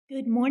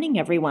Good morning,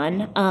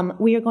 everyone.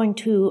 We are going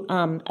to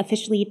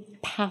officially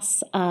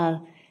pass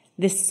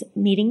this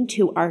meeting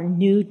to our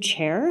new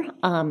chair,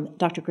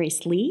 Dr.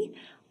 Grace Lee,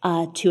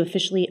 to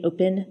officially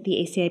open the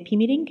ACIP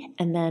meeting,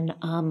 and then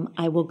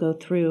I will go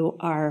through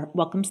our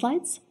welcome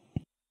slides.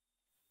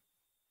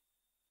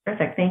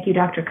 Perfect. Thank you,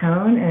 Dr.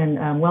 Cohn,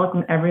 and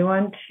welcome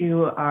everyone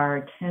to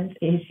our 10th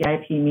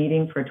ACIP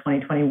meeting for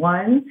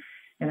 2021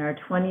 and our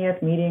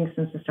 20th meeting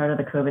since the start of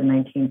the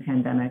COVID-19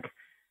 pandemic.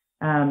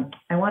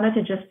 I wanted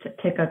to just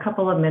take a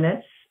couple of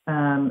minutes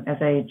as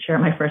I chair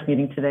my first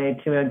meeting today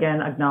to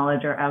again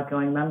acknowledge our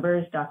outgoing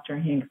members, Dr.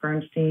 Hank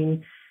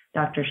Bernstein,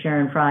 Dr.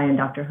 Sharon Fry, and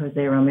Dr. Jose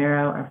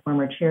Romero, our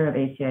former chair of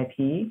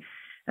ACIP.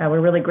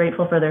 We're really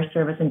grateful for their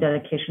service and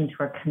dedication to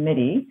our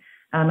committee.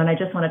 And I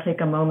just want to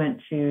take a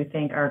moment to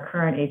thank our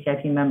current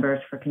ACIP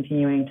members for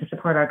continuing to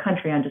support our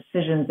country on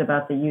decisions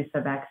about the use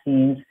of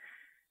vaccines,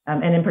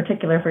 and in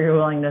particular for your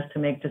willingness to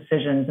make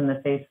decisions in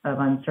the face of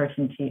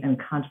uncertainty and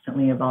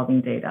constantly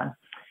evolving data.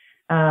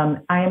 I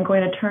am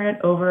going to turn it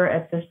over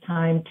at this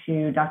time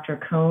to Dr.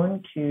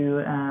 Cohn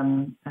to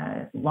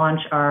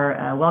launch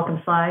our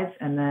welcome slides,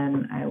 and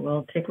then I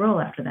will take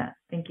roll after that.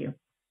 Thank you.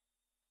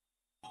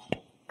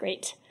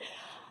 Great.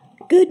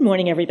 Good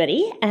morning,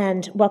 everybody,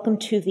 and welcome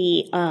to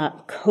the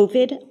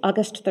COVID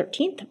August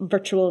 13th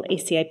virtual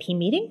ACIP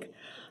meeting.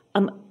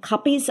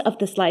 Copies of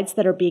the slides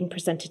that are being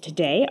presented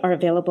today are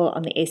available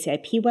on the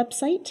ACIP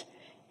website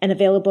and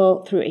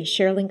available through a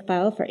share link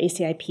file for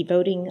ACIP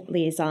voting,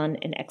 liaison,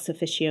 and ex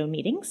officio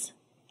meetings.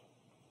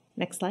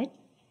 Next slide.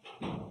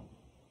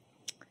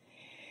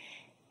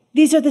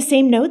 These are the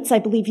same notes. I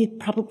believe you've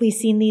probably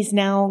seen these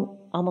now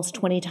almost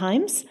 20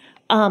 times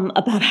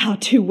about how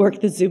to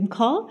work the Zoom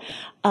call.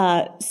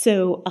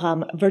 So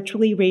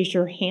virtually raise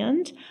your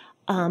hand.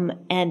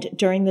 And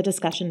during the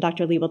discussion,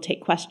 Dr. Lee will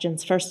take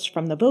questions first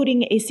from the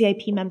voting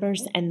ACIP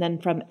members and then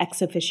from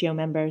ex officio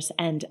members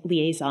and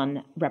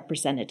liaison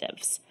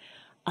representatives.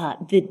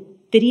 The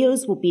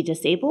videos will be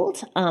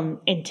disabled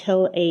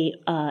until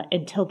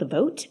the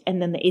vote,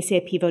 and then the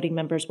ACIP voting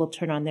members will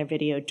turn on their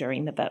video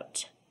during the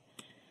vote.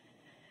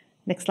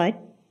 Next slide.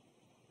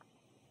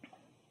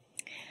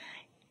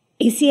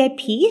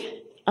 ACIP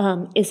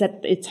is at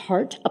its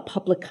heart a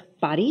public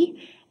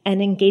body, and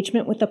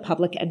engagement with the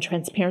public and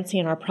transparency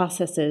in our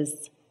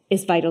processes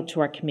is vital to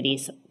our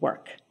committee's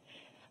work.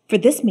 For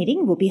this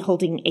meeting, we'll be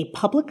holding a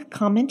public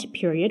comment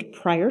period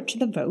prior to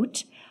the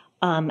vote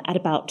at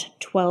about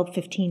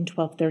 12:15,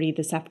 12:30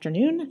 this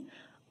afternoon.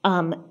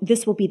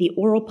 This will be the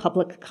oral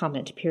public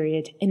comment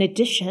period. In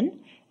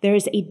addition, there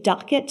is a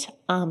docket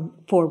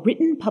for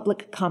written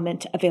public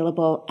comment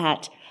available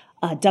at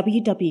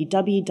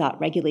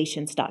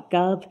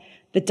www.regulations.gov.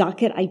 The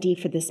docket ID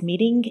for this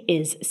meeting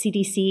is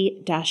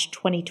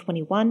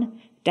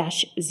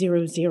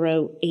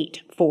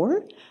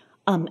CDC-2021-0084.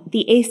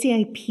 The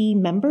ACIP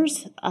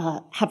members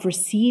have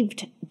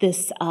received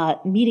this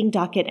meeting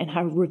docket and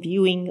are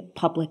reviewing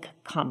public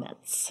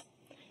comments.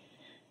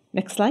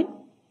 Next slide.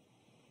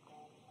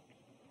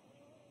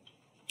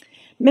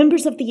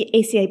 Members of the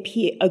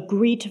ACIP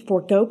agreed to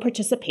forego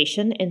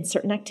participation in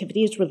certain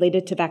activities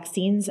related to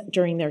vaccines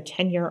during their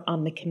tenure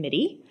on the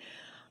committee.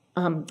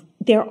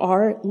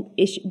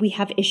 We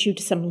have issued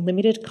some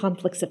limited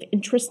conflicts of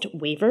interest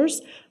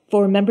waivers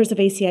for members of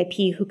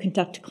ACIP who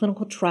conduct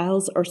clinical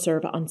trials or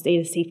serve on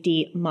data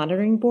safety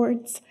monitoring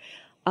boards.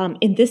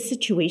 In this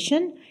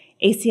situation,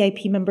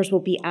 ACIP members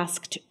will be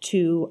asked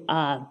to,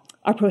 are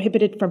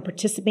prohibited from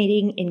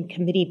participating in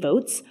committee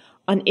votes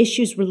on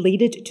issues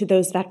related to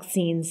those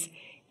vaccines.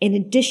 In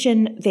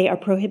addition, they are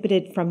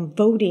prohibited from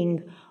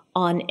voting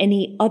on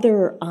any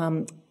other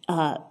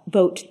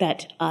vote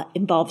that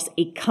involves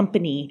a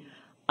company,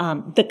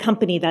 the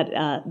company that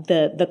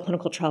the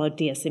clinical trial or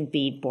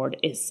DSMB board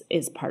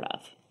is part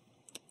of.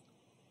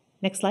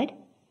 Next slide.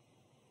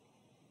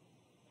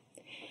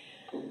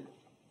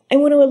 I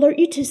want to alert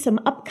you to some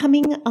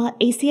upcoming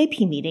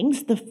ACIP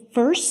meetings. The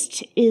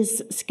first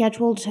is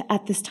scheduled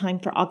at this time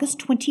for August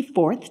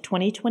 24th,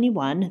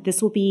 2021.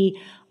 This will be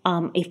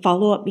a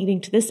follow-up meeting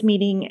to this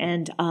meeting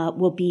and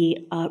will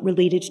be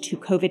related to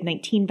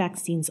COVID-19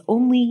 vaccines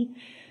only.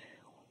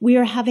 We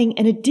are having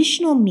an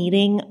additional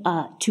meeting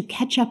to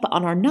catch up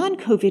on our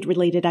non-COVID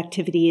related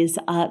activities.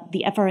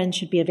 The FRN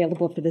should be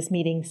available for this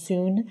meeting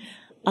soon.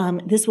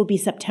 This will be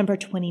September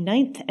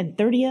 29th and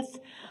 30th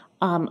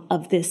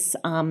of this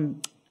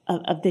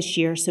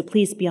year, so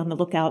please be on the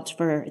lookout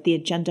for the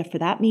agenda for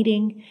that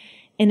meeting.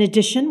 In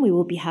addition, we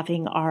will be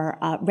having our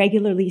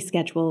regularly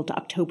scheduled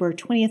October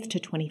 20th to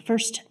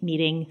 21st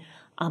meeting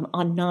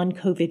on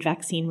non-COVID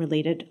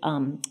vaccine-related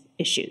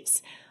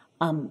issues.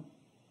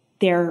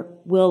 There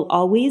will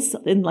always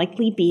and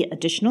likely be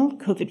additional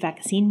COVID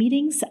vaccine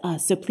meetings,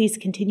 so please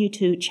continue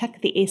to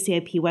check the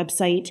ACIP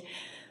website.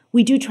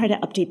 We do try to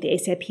update the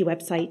ACIP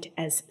website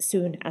as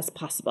soon as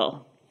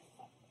possible.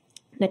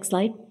 Next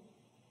slide.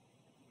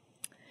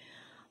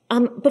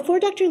 Before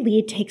Dr.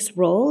 Lee takes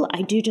roll,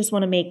 I do just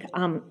want to make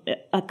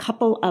a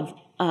couple of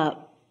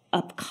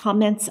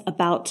comments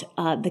about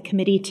the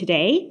committee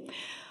today.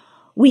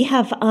 We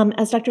have,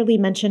 as Dr. Lee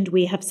mentioned,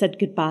 we have said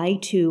goodbye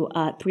to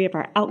 3 of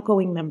our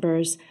outgoing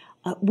members.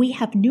 We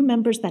have new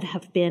members that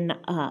have been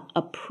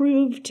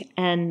approved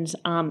and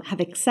have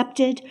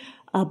accepted,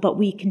 but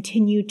we're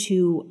continuing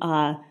to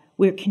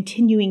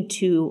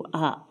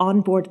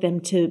onboard them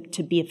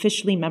to be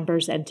officially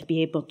members and to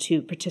be able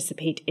to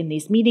participate in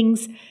these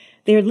meetings.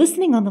 They're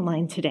listening on the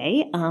line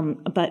today,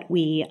 but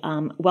we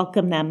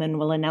welcome them and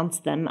will announce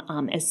them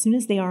as soon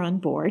as they are on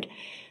board.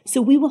 So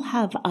we will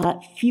have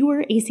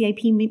fewer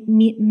ACIP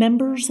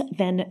members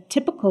than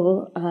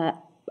typical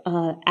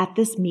at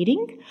this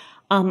meeting,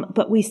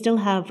 but we still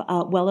have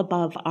well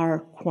above our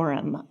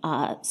quorum.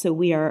 So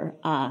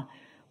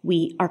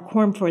our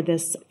quorum for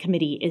this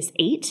committee is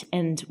 8,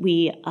 and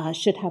we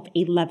should have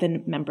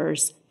 11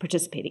 members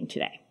participating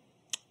today.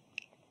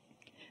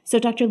 So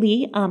Dr.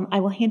 Lee, I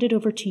will hand it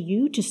over to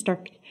you to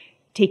start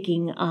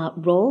taking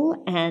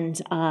roll.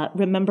 And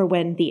remember,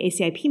 when the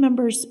ACIP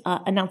members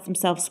announce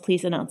themselves,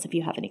 please announce if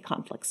you have any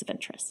conflicts of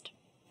interest.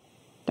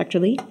 Dr.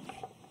 Lee?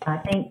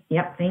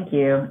 Thank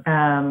you.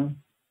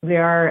 We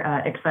are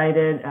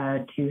excited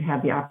to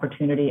have the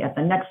opportunity at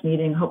the next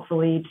meeting,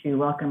 hopefully, to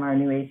welcome our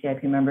new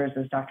ACIP members,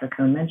 as Dr.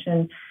 Cohn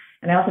mentioned.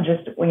 And I also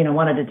just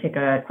wanted to take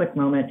a quick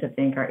moment to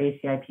thank our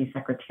ACIP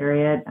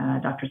Secretariat,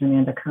 Drs.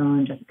 Amanda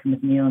Cohn, Jessica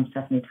McNeil, and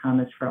Stephanie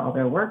Thomas for all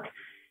their work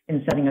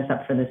in setting us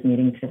up for this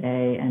meeting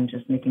today and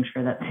just making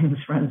sure that things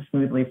run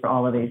smoothly for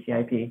all of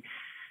ACIP.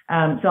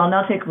 So I'll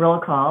now take roll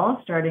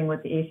call, starting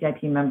with the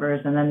ACIP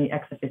members and then the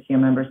ex officio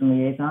members and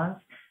liaisons.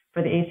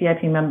 For the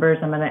ACIP members,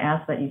 I'm going to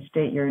ask that you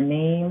state your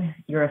name,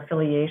 your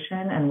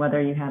affiliation, and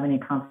whether you have any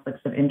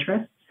conflicts of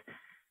interest.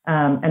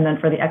 And then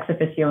for the ex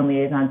officio and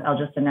liaisons, I'll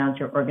just announce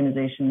your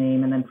organization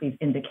name and then please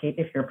indicate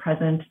if you're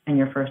present and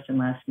your first and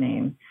last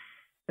name.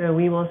 So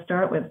we will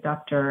start with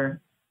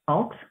Dr.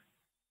 Alt.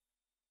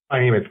 My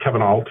name is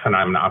Kevin Alt, and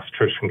I'm an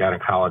obstetrician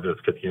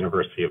gynecologist at the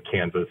University of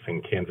Kansas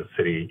in Kansas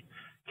City,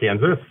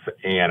 Kansas,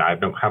 and I have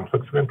no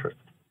conflicts of interest.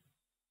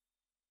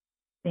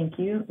 Thank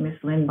you. Ms.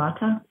 Lynn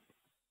Bata.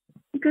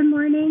 Good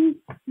morning.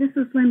 This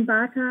is Lynn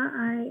Bata.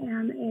 I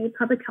am a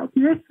public health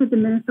nurse with the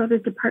Minnesota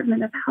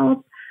Department of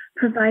Health,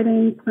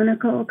 providing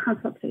clinical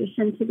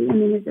consultation to the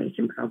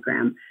immunization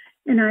program,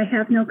 and I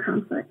have no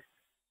conflicts.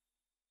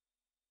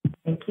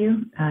 Thank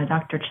you.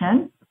 Dr.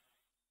 Chen?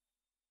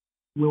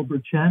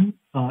 Wilbur Chen,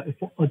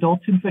 adult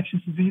infectious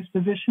disease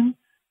physician,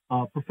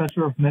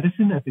 professor of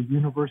medicine at the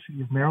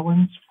University of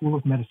Maryland School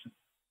of Medicine,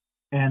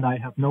 and I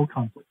have no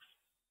conflicts.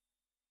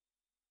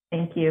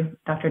 Thank you.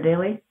 Dr.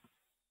 Daly?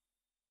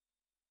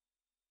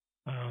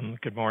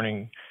 Good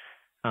morning.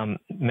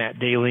 Matt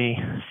Daly,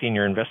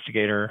 Senior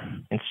Investigator,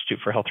 Institute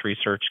for Health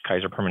Research,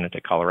 Kaiser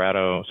Permanente,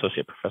 Colorado,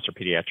 Associate Professor,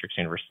 Pediatrics,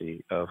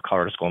 University of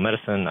Colorado School of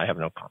Medicine. I have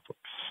no conflicts.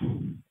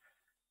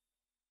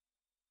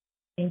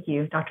 Thank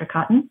you. Dr.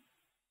 Cotton?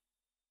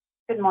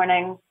 Good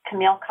morning.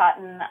 Camille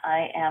Cotton.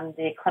 I am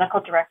the Clinical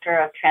Director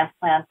of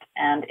Transplant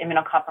and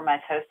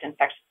Immunocompromised Host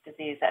Infectious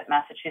Disease at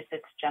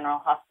Massachusetts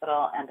General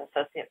Hospital and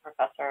Associate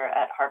Professor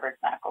at Harvard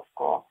Medical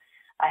School.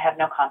 I have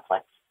no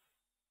conflicts.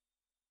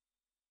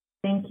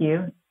 Thank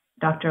you.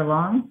 Dr.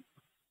 Long?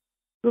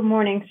 Good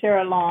morning,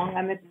 Sarah Long.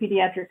 I'm a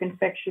pediatric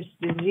infectious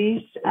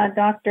disease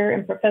doctor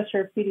and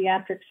professor of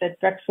pediatrics at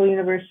Drexel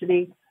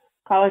University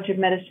College of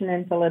Medicine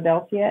in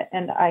Philadelphia,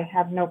 and I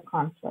have no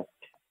conflict.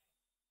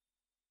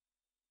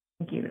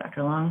 Thank you,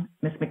 Dr. Long.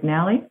 Ms.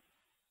 McNally?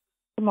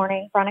 Good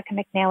morning. Veronica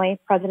McNally,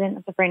 president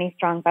of the Brainy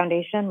Strong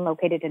Foundation,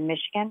 located in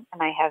Michigan,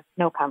 and I have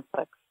no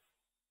conflicts.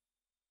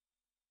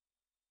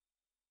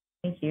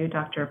 Thank you.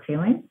 Dr.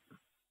 Paling?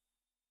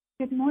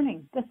 Good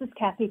morning. This is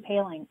Kathy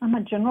Paling. I'm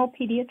a general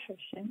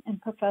pediatrician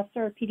and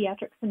professor of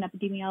pediatrics and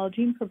epidemiology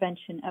and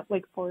prevention at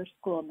Wake Forest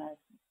School of Medicine.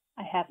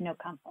 I have no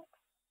conflicts.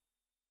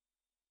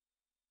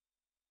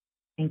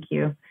 Thank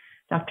you.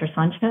 Dr.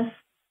 Sanchez?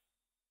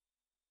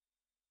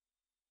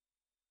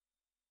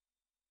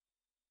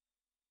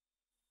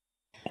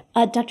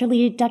 Dr.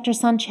 Lee, Dr.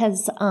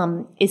 Sanchez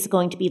is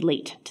going to be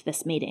late to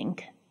this meeting.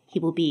 He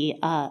will be,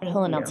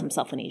 he'll announce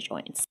himself when he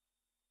joins.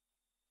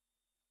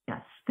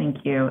 Yes,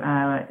 thank you.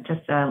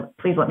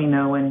 Please let me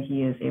know when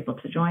he is able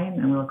to join,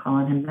 and we'll call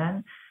on him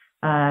then.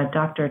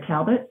 Dr.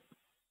 Talbot?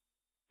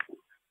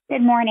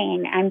 Good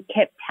morning. I'm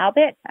Kip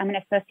Talbot. I'm an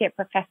associate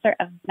professor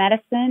of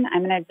medicine.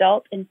 I'm an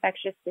adult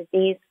infectious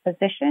disease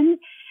physician,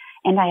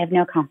 and I have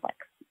no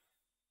conflicts.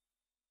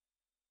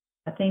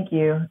 Thank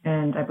you.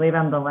 And I believe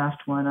I'm the last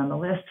one on the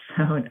list.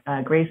 So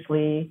Grace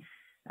Lee,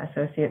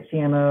 Associate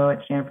CMO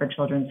at Stanford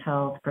Children's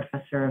Health,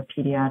 Professor of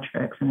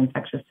Pediatrics and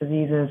Infectious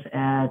Diseases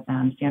at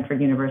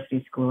Stanford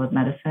University School of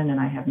Medicine, and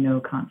I have no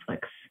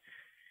conflicts.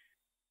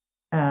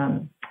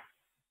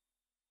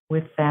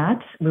 With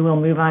that, we will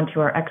move on to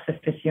our ex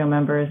officio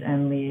members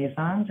and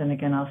liaisons. And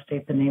again, I'll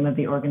state the name of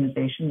the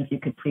organization. If you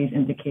could please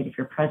indicate if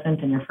you're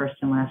present and your first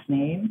and last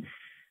name.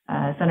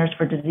 Centers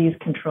for Disease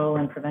Control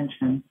and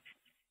Prevention.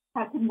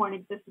 Good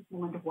morning. This is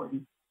Melinda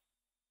Horton.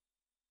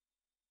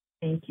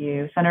 Thank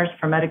you. Centers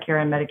for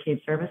Medicare and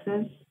Medicaid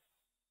Services.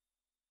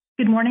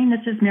 Good morning. This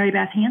is Mary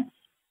Beth Hance.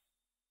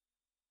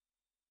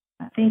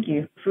 Thank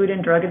you. Food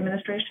and Drug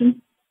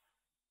Administration.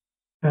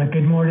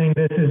 Good morning.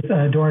 This is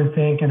Doran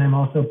Fink, and I'm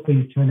also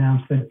pleased to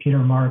announce that Peter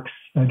Marks,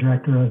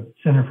 Director of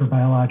Center for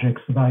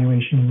Biologics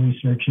Evaluation and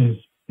Research, is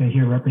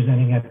here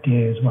representing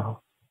FDA as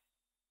well.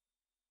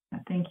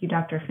 Thank you,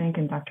 Dr. Fink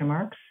and Dr.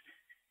 Marks.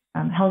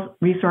 Health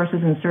Resources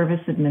and Service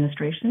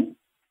Administration.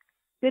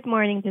 Good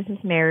morning. This is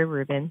Mary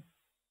Rubin.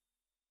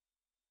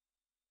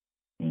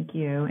 Thank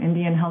you.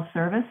 Indian Health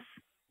Service.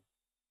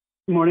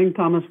 Good morning.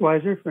 Thomas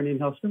Weiser for Indian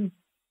Health Service.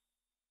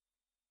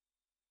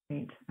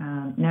 Great.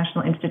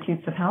 National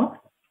Institutes of Health.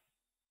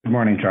 Good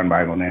morning, John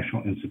Bible,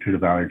 National Institute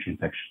of Allergy and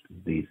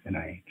Infectious Disease,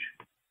 NIH.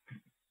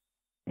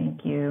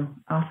 Thank you.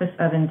 Office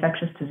of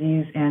Infectious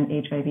Disease and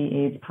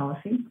HIV/AIDS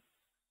Policy.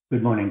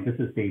 Good morning. This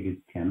is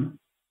David Kim.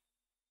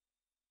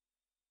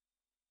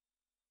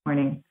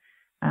 Morning.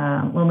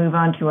 We'll move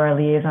on to our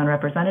liaison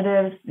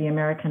representatives, the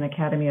American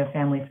Academy of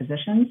Family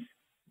Physicians.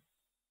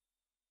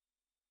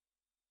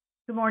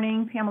 Good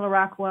morning, Pamela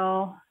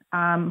Rockwell,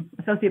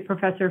 Associate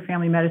Professor of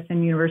Family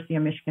Medicine, University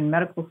of Michigan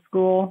Medical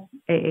School,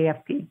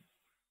 AAFP.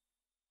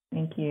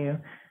 Thank you.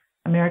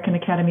 American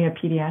Academy of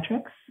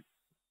Pediatrics.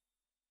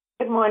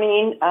 Good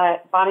morning,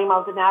 Bonnie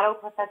Maldonado,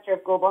 Professor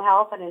of Global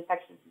Health and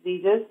Infectious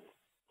Diseases,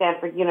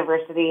 Stanford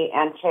University,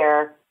 and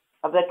Chair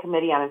of the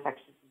Committee on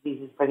Infectious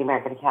Diseases for the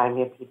American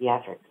Academy of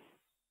Pediatrics.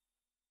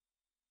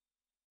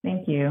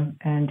 Thank you.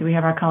 And do we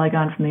have our colleague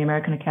on from the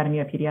American Academy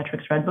of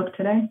Pediatrics Red Book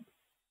today?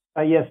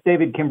 Yes,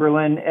 David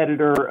Kimberlin,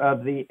 editor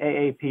of the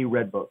AAP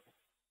Red Book.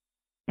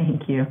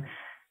 Thank you.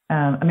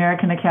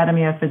 American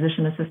Academy of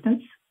Physician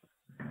Assistants.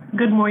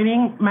 Good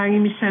morning,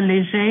 Marie-Michelle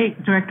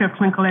Léger, Director of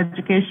Clinical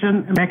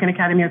Education, American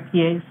Academy of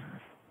PAs.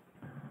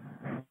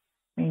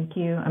 Thank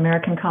you.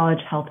 American College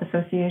Health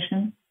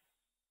Association.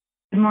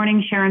 Good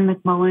morning, Sharon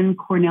McMullen,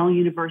 Cornell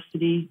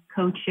University,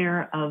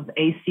 co-chair of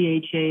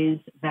ACHA's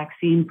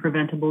Vaccine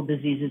Preventable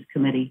Diseases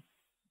Committee.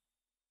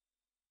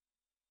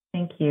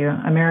 Thank you.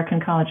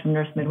 American College of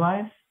Nurse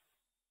Midwives.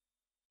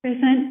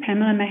 Present,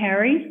 Pamela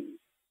Meharry.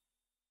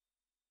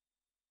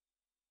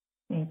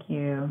 Thank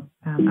you.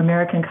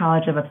 American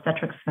College of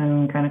Obstetrics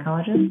and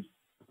Gynecologists.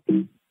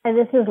 And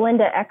this is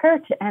Linda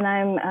Eckert, and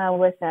I'm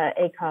with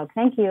ACOG.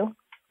 Thank you.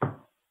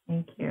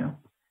 Thank you.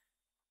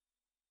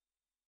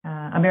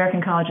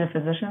 American College of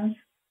Physicians.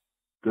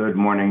 Good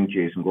morning,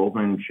 Jason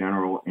Goldman,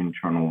 General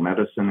Internal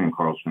Medicine in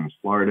Coral Springs,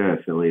 Florida,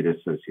 Affiliate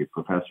Associate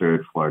Professor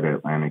at Florida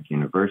Atlantic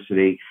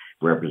University,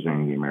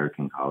 representing the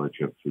American College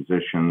of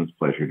Physicians.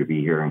 Pleasure to be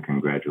here and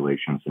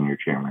congratulations on your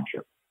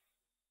chairmanship.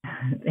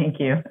 Thank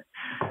you.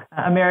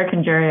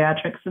 American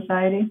Geriatric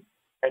Society.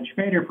 French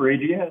Mater for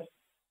AGS.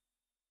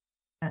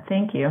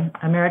 Thank you.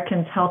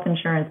 Americans Health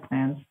Insurance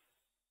Plans.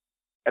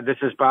 This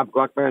is Bob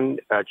Gluckman,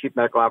 Chief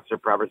Medical Officer,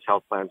 Providence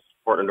Health Plans,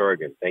 Portland,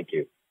 Oregon. Thank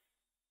you.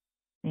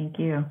 Thank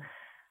you.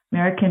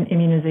 American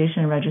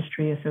Immunization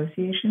Registry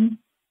Association.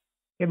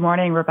 Good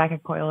morning. Rebecca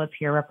Coyle is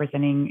here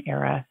representing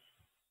ERA.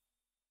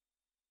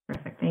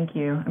 Perfect. Thank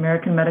you.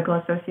 American Medical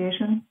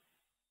Association.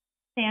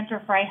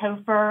 Sandra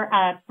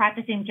Freihofer,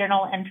 practicing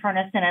general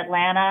internist in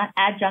Atlanta,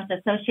 adjunct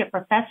associate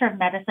professor of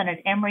medicine at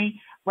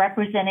Emory,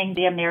 representing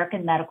the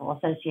American Medical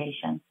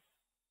Association.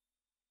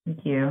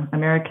 Thank you.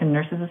 American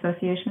Nurses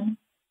Association.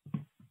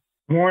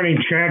 Good morning,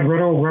 Chad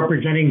Riddle,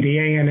 representing the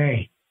ANA.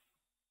 Thank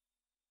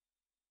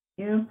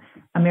you.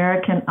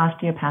 American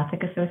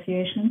Osteopathic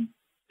Association.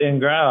 Dan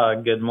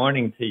Grau, good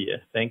morning to you.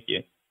 Thank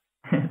you.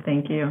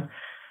 Thank you.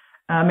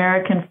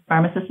 American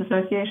Pharmacists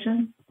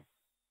Association.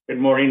 Good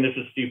morning. This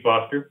is Steve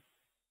Foster.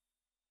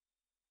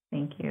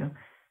 Thank you.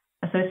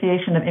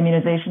 Association of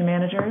Immunization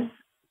Managers.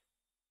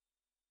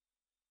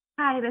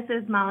 Hi, this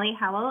is Molly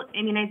Howell,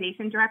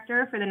 Immunization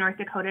Director for the North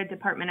Dakota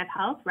Department of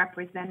Health,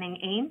 representing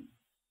AIM.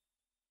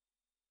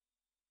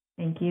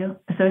 Thank you.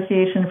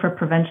 Association for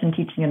Prevention,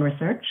 Teaching, and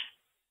Research.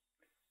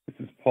 This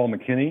is Paul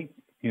McKinney,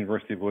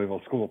 University of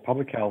Louisville School of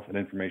Public Health and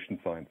Information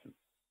Sciences.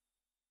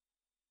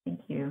 Thank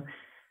you.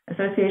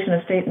 Association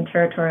of State and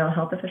Territorial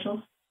Health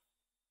Officials.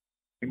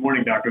 Good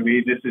morning, Dr.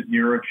 Lee. This is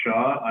Neeraj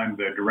Shah. I'm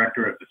the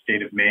Director of the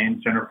State of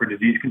Maine Center for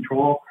Disease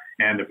Control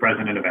and the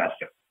President of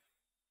ASTA.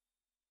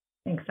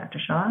 Thanks, Dr.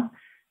 Shah.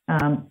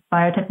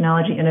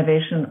 Biotechnology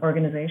Innovation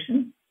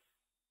Organization.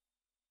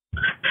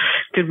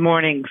 Good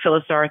morning.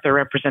 Phyllis Arthur,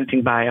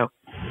 representing Bio.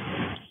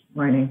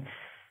 Morning.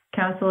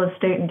 Council of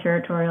State and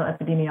Territorial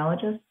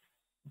Epidemiologists.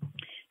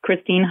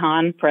 Christine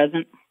Hahn,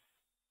 present.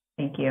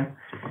 Thank you.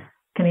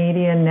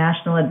 Canadian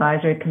National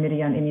Advisory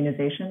Committee on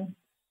Immunization.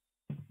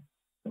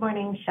 Good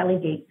morning, Shelley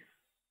Gates.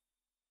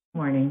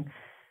 Morning.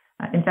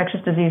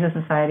 Infectious Diseases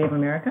Society of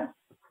America.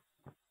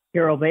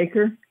 Carol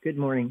Baker. Good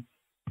morning.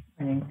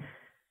 Morning.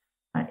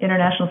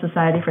 International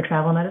Society for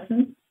Travel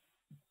Medicine.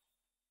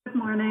 Good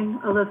morning,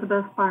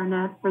 Elizabeth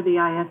Barnett for the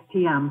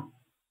ISTM.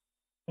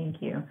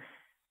 Thank you.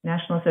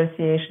 National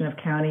Association of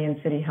County and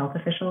City Health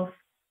Officials.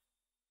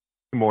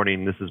 Good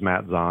morning. This is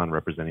Matt Zahn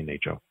representing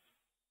NACHO.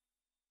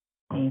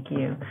 Thank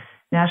you.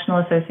 National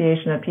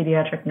Association of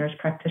Pediatric Nurse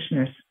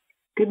Practitioners.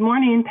 Good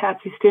morning,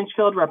 Patsy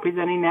Stinchfield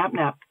representing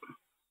NAPNAP.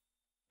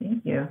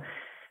 Thank you.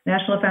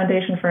 National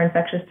Foundation for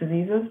Infectious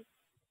Diseases.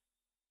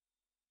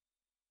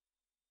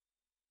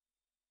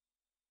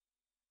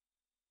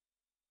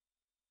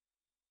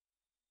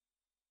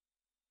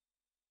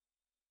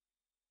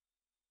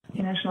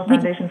 National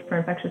Foundations for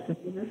Infectious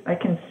Diseases. I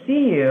can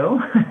see you.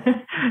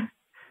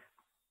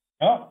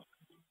 Oh,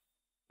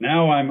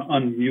 now I'm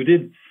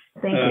unmuted.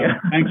 Thank you.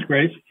 Thanks,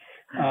 Grace.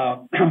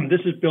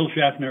 This is Bill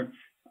Schaffner.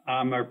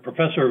 I'm a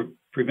professor of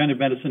preventive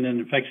medicine and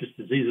infectious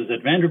diseases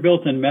at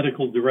Vanderbilt and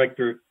medical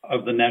director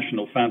of the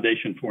National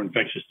Foundation for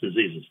Infectious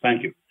Diseases.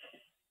 Thank you.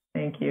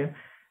 Thank you.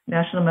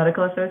 National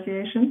Medical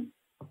Association.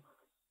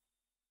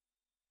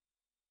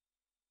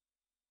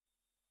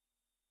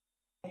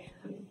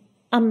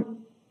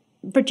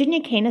 Virginia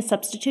Kane is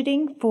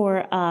substituting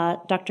for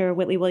Dr.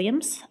 Whitley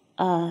Williams.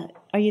 Are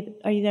you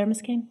there,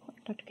 Ms. Kane?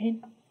 Dr.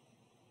 Kane?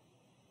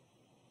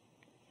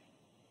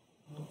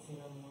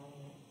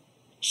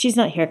 She's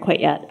not here quite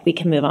yet. We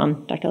can move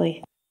on, Dr.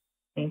 Lee.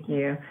 Thank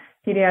you.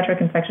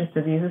 Pediatric Infectious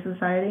Diseases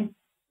Society.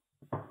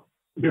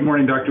 Good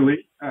morning, Dr.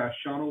 Lee.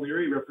 Sean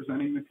O'Leary,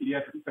 representing the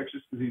Pediatric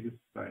Infectious Diseases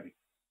Society.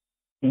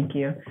 Thank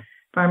you.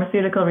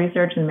 Pharmaceutical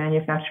Research and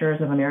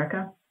Manufacturers of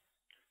America.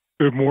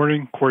 Good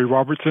morning. Corey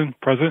Robertson,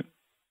 present.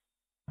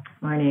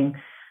 Morning.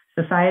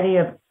 Society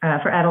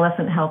for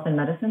Adolescent Health and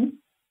Medicine.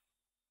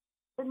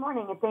 Good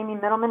morning. It's Amy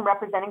Middleman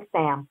representing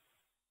SAM.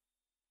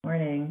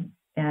 Morning.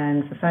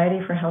 And Society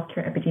for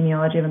Healthcare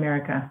Epidemiology of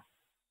America.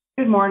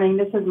 Good morning.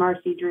 This is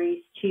Marcy Dries,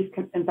 Chief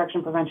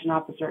Infection Prevention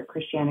Officer at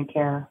Christiana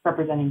Care,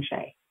 representing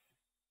SHEA.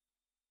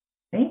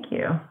 Thank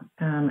you.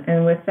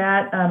 And with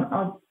that,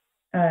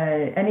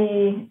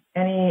 any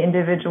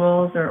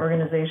individuals or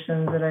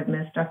organizations that I've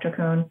missed, Dr.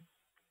 Cohn?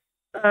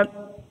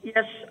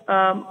 Yes,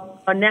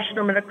 a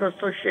National Medical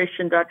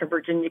Association, Dr.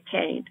 Virginia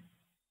Kane.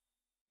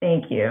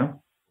 Thank you.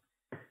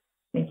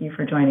 Thank you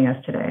for joining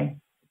us today.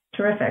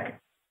 Terrific.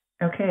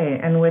 Okay,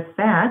 and with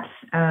that,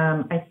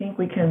 I think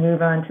we can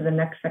move on to the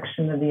next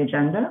section of the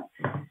agenda.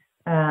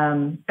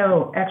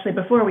 Actually,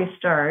 before we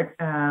start,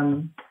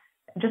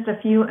 just a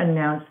few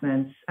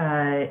announcements.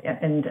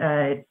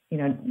 Dr.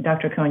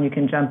 Cohn, you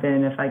can jump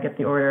in if I get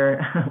the order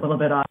a little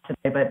bit off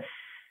today, but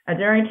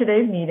during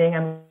today's meeting,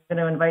 I'm going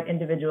to invite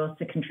individuals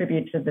to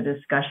contribute to the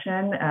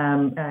discussion.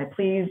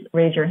 Please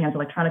raise your hands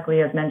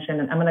electronically as mentioned,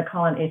 and I'm going to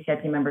call on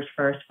ACIP members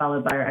first,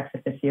 followed by our ex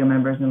officio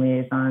members and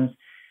liaisons.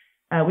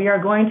 We are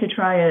going to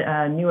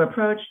try a new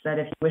approach that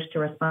if you wish to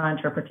respond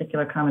to a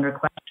particular comment or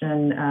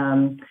question,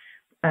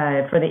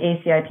 for the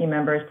ACIP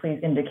members, please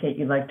indicate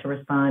you'd like to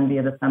respond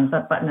via the thumbs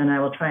up button, and I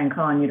will try and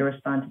call on you to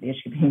respond to the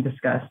issue being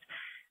discussed.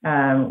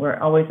 We're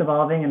always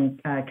evolving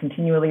and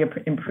continually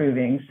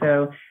improving.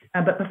 So,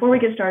 but before we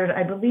get started,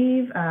 I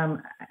believe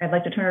I'd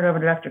like to turn it over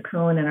to Dr.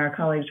 Cohn and our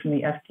colleagues from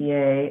the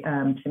FDA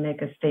to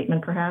make a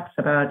statement perhaps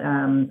about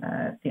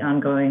the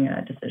ongoing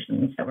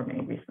decisions that were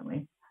made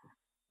recently.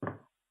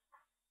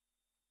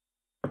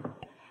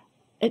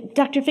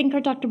 Dr.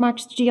 Finker, Dr.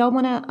 Marks, do y'all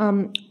want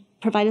to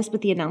provide us with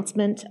the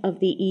announcement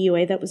of the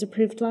EUA that was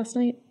approved last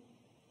night?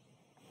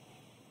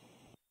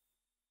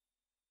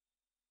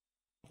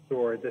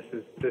 Sure. This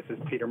is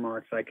Peter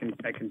Marks. I can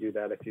do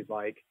that if you'd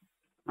like.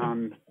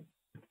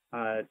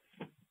 So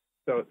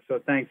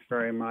thanks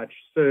very much.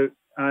 So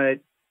as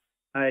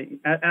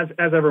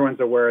everyone's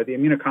aware, the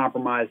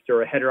immunocompromised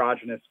are a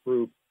heterogeneous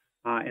group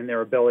in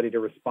their ability to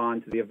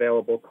respond to the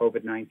available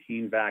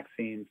COVID-19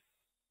 vaccines.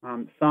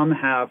 Some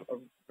have a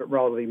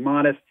relatively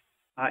modest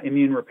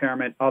immune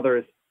repairment.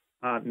 Others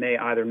may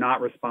either not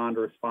respond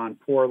or respond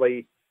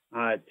poorly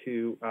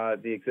to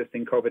the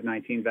existing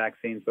COVID-19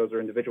 vaccines. Those are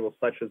individuals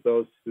such as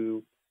those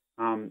who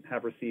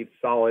have received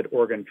solid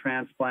organ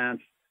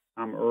transplants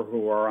or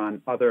who are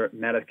on other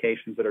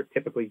medications that are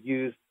typically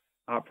used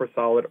for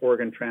solid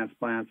organ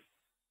transplants.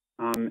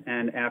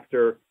 And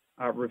after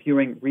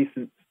reviewing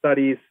recent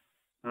studies,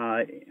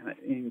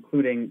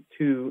 including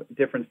two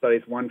different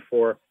studies, one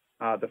for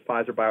the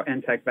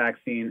Pfizer-BioNTech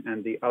vaccine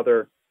and the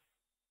other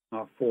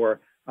for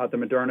the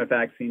Moderna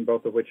vaccine,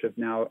 both of which have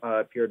now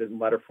appeared in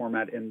letter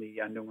format in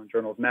the New England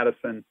Journal of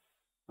Medicine.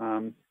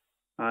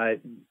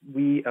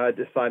 We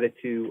decided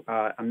to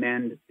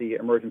amend the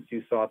emergency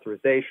use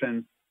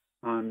authorization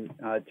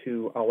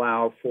to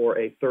allow for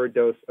a third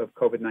dose of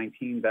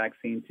COVID-19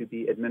 vaccine to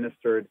be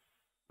administered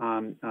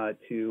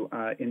to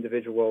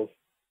individuals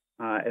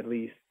at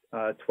least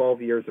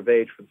 12 years of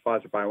age for the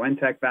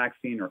Pfizer-BioNTech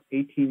vaccine or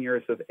 18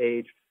 years of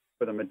age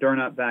for the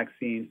Moderna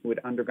vaccine who had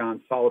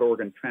undergone solid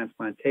organ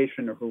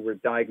transplantation or who were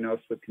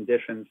diagnosed with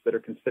conditions that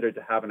are considered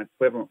to have an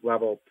equivalent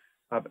level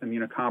of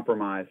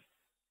immunocompromise.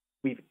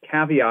 We've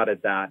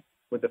caveated that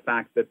with the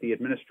fact that the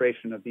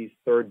administration of these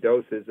third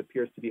doses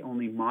appears to be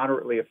only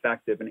moderately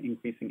effective in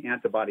increasing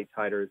antibody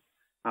titers.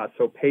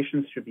 So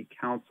patients should be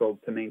counseled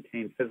to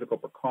maintain physical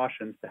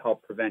precautions to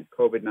help prevent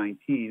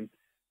COVID-19,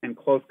 and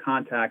close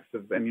contacts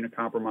of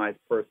immunocompromised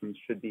persons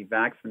should be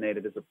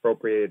vaccinated as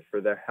appropriated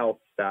for their health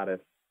status.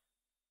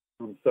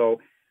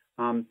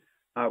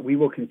 We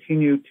will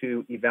continue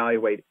to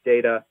evaluate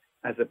data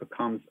as it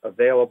becomes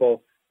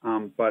available,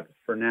 but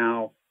for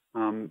now,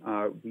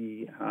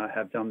 we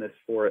have done this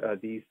for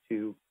these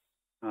two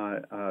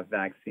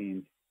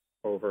vaccines.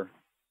 Over.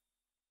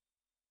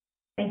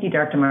 Thank you,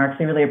 Dr. Marks.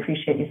 I really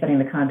appreciate you setting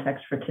the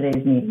context for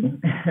today's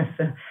meeting.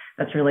 So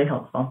that's really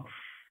helpful.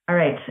 All All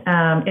right.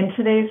 In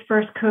today's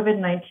first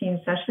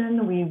COVID-19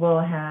 session, we will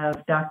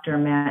have Dr.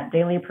 Matt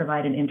Daly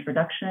provide an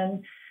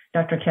introduction.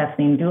 Dr.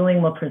 Kathleen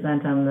Dooling will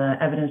present on the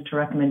evidence to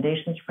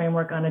recommendations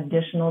framework on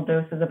additional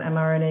doses of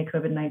mRNA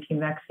COVID-19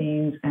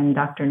 vaccines, and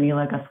Dr.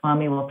 Neela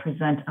Goswami will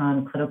present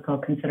on clinical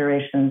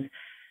considerations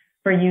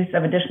for use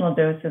of additional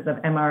doses of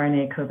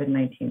mRNA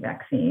COVID-19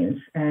 vaccines.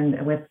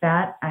 And with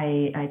that,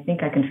 I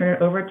think I can turn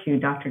it over to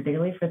Dr.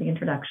 Daly for the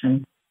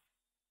introduction.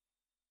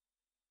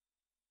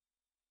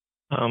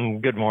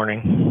 Good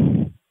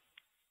morning.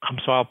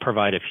 So I'll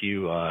provide a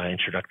few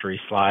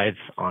introductory slides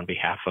on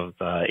behalf of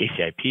the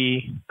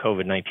ACIP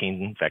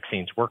COVID-19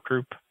 Vaccines Work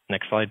Group.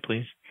 Next slide,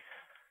 please.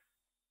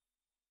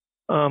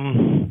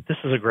 This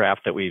is a graph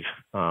that we've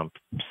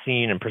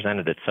seen and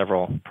presented at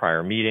several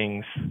prior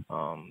meetings.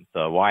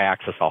 The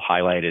y-axis I'll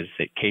highlight is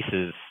that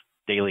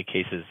daily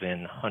cases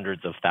in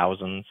hundreds of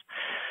thousands,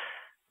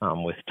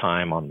 with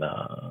time on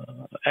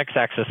the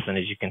x-axis. And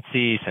as you can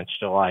see, since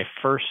July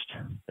 1st,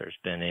 there's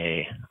been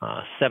a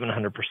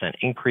 700%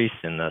 increase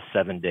in the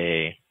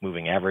 7-day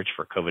moving average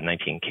for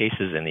COVID-19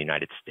 cases in the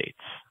United States.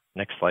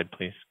 Next slide,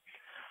 please.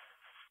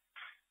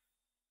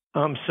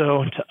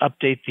 So to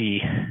update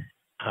the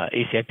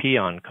ACIP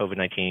on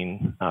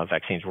COVID-19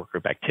 vaccines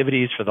workgroup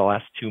activities for the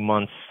last 2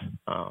 months,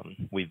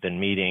 we've been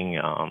meeting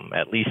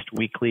at least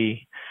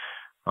weekly.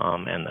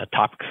 And the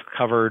topics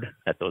covered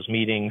at those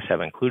meetings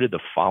have included the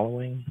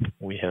following.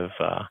 We have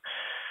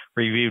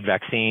reviewed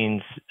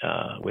vaccines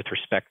with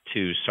respect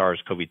to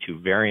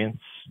SARS-CoV-2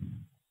 variants.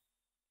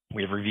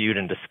 We have reviewed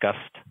and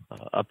discussed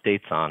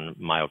updates on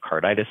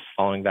myocarditis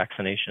following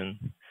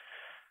vaccination.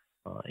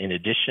 In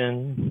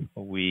addition,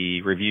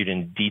 we reviewed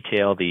in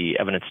detail the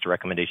evidence to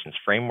recommendations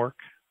framework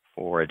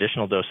for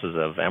additional doses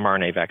of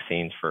mRNA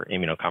vaccines for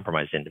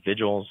immunocompromised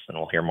individuals, and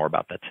we'll hear more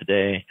about that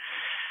today.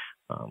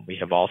 We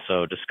have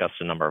also discussed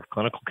a number of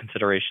clinical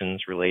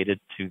considerations related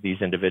to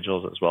these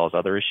individuals as well as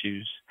other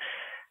issues.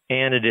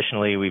 And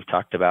additionally, we've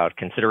talked about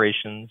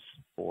considerations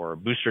for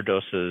booster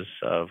doses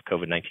of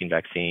COVID-19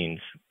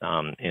 vaccines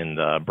in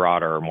the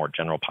broader, more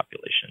general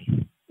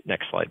population.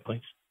 Next slide,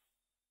 please.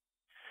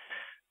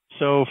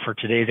 So for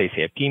today's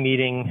ACIP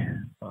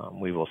meeting,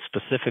 we will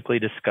specifically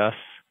discuss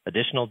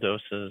additional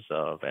doses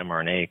of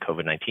mRNA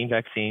COVID-19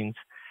 vaccines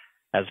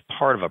as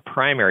part of a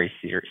primary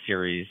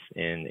series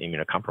in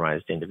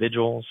immunocompromised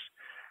individuals.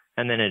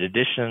 And then in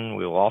addition,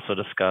 we will also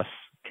discuss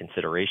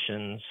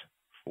considerations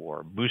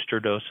for booster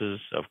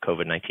doses of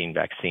COVID-19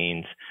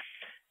 vaccines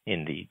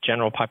in the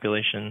general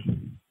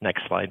population.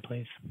 Next slide,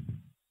 please.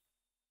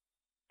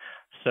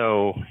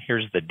 So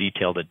here's the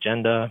detailed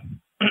agenda.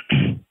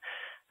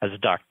 As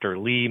Dr.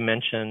 Lee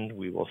mentioned,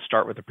 we will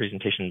start with a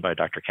presentation by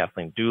Dr.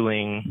 Kathleen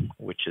Dooling,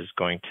 which is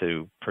going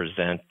to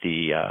present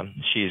the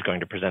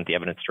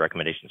evidence to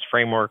recommendations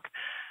framework,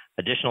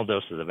 additional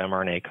doses of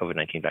mRNA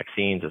COVID-19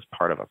 vaccines as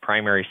part of a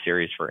primary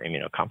series for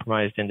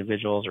immunocompromised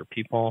individuals or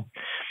people.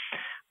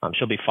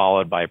 She'll be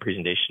followed by a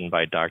presentation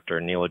by Dr.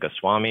 Neela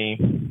Goswami,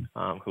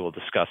 who will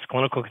discuss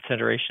clinical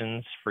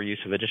considerations for use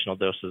of additional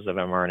doses of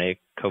mRNA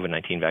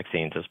COVID-19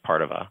 vaccines as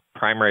part of a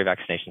primary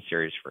vaccination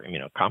series for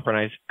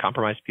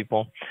immunocompromised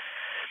people.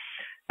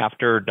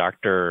 After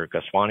Dr.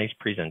 Goswami's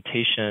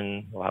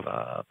presentation, we'll have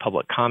a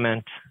public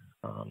comment,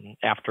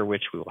 after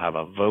which we will have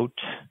a vote.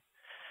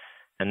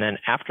 And then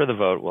after the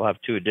vote, we'll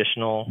have 2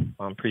 additional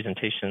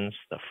presentations.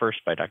 The first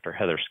by Dr.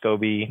 Heather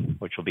Scobie,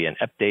 which will be an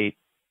update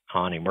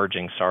on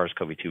emerging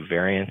SARS-CoV-2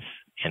 variants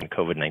and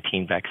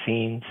COVID-19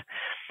 vaccines,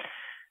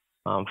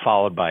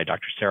 followed by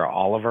Dr. Sarah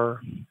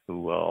Oliver,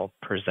 who will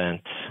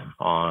present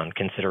on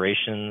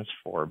considerations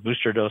for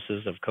booster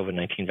doses of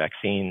COVID-19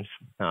 vaccines,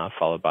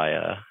 followed by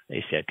a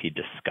ACIP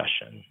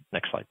discussion.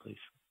 Next slide, please.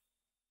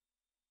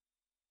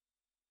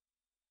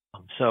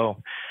 So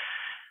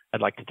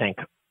I'd like to thank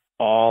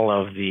all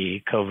of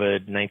the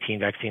COVID-19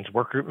 vaccines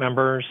workgroup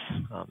members,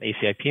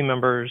 ACIP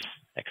members,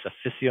 ex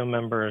officio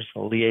members,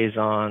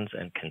 liaisons,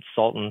 and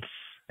consultants,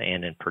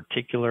 and in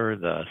particular,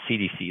 the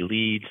CDC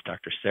leads,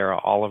 Dr. Sarah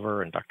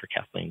Oliver and Dr.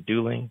 Kathleen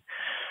Dooling.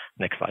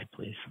 Next slide,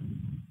 please.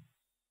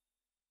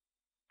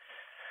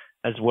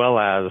 As well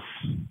as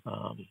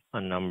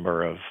a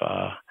number of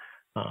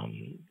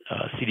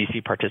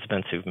CDC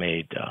participants who've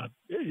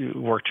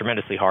worked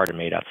tremendously hard and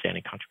made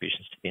outstanding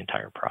contributions to the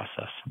entire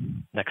process.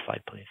 Next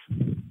slide, please.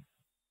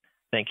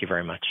 Thank you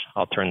very much.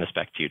 I'll turn this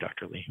back to you,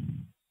 Dr. Lee.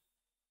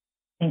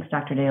 Thanks,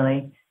 Dr.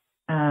 Daly.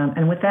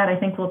 And with that, I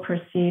think we'll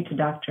proceed to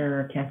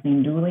Dr.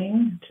 Kathleen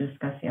Dooling to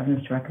discuss the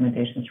evidence to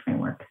recommendations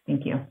framework.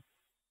 Thank you.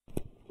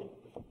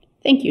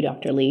 Thank you,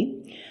 Dr.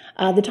 Lee.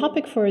 The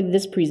topic for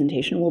this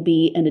presentation will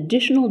be an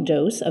additional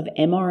dose of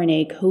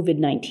mRNA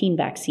COVID-19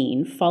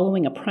 vaccine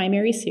following a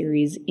primary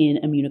series in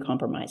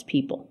immunocompromised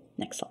people.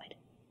 Next slide.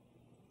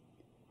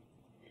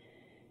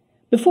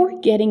 Before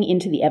getting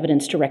into the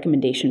evidence to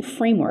recommendation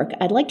framework,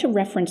 I'd like to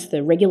reference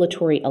the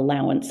regulatory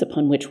allowance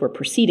upon which we're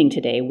proceeding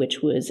today,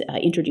 which was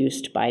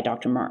introduced by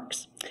Dr.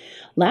 Marks.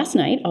 Last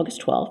night,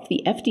 August 12th,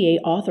 the FDA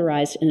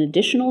authorized an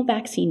additional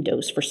vaccine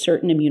dose for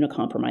certain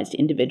immunocompromised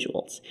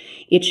individuals.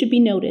 It should be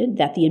noted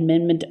that the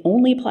amendment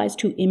only applies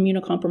to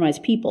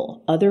immunocompromised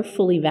people. Other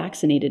fully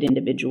vaccinated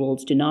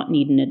individuals do not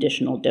need an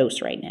additional dose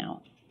right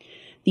now.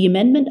 The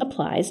amendment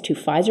applies to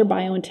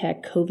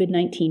Pfizer-BioNTech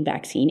COVID-19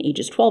 vaccine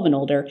ages 12 and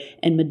older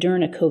and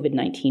Moderna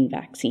COVID-19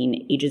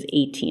 vaccine ages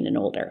 18 and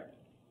older.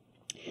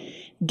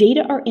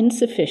 Data are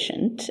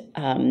insufficient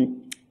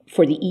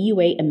for the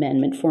EUA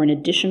amendment for an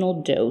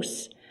additional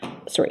dose.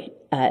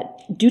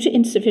 Due to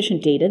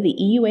insufficient data, the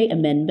EUA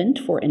amendment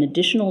for an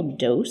additional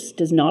dose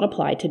does not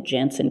apply to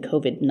Janssen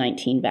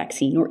COVID-19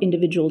 vaccine or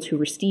individuals who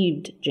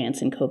received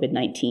Janssen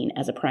COVID-19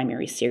 as a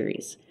primary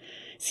series.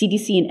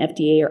 CDC and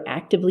FDA are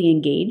actively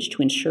engaged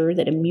to ensure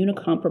that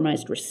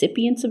immunocompromised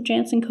recipients of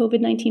Janssen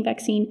COVID-19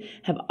 vaccine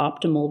have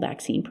optimal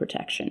vaccine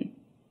protection.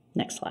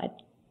 Next slide.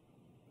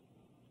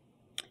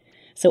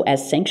 So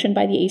as sanctioned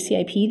by the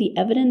ACIP, the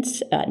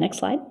evidence, next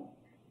slide.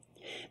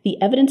 The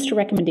evidence to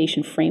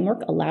recommendation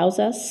framework allows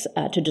us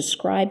to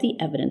describe the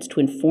evidence to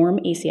inform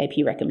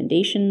ACIP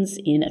recommendations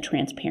in a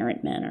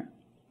transparent manner.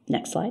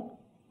 Next slide.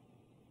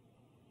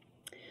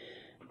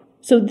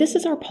 So this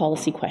is our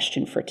policy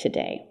question for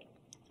today.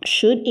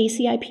 Should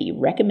ACIP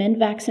recommend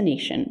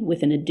vaccination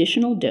with an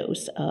additional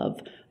dose of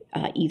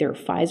either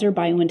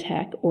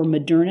Pfizer-BioNTech or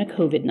Moderna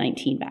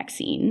COVID-19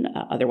 vaccine,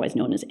 otherwise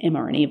known as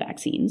mRNA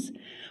vaccines,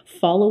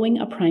 following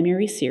a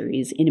primary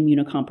series in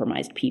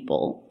immunocompromised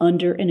people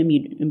under an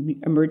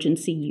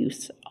emergency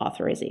use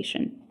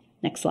authorization?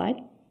 Next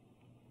slide.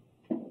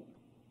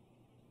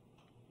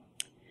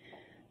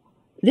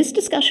 This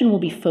discussion will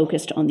be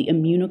focused on the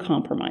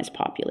immunocompromised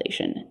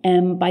population,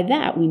 and by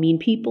that we mean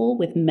people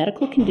with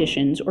medical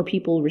conditions or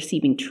people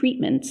receiving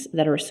treatments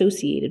that are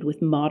associated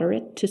with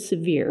moderate to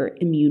severe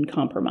immune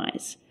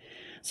compromise.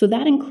 So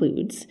that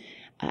includes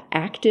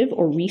active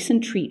or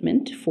recent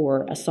treatment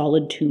for a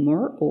solid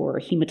tumor or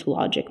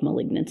hematologic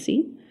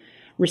malignancy,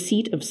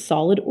 receipt of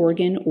solid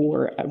organ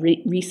or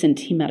recent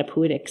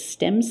hematopoietic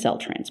stem cell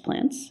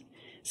transplants,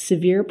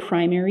 severe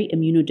primary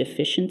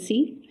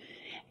immunodeficiency,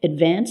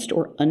 advanced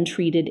or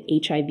untreated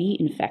HIV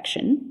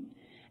infection,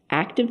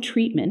 active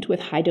treatment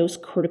with high-dose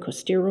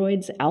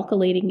corticosteroids,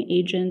 alkylating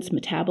agents,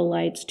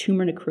 metabolites,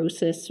 tumor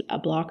necrosis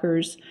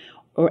blockers,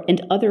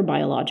 and other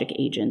biologic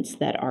agents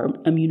that are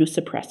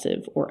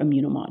immunosuppressive or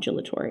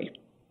immunomodulatory.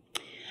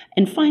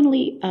 And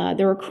finally,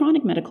 there are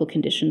chronic medical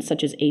conditions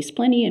such as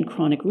asplenia and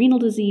chronic renal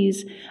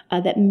disease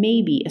that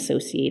may be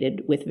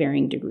associated with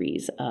varying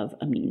degrees of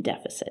immune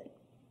deficit.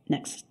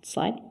 Next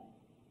slide.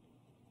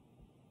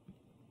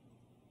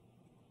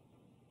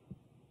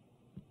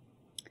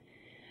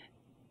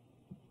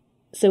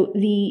 So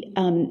the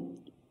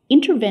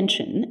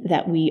intervention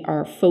that we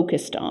are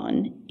focused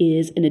on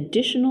is an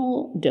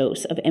additional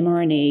dose of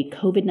mRNA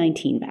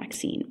COVID-19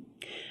 vaccine,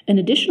 an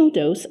additional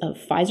dose of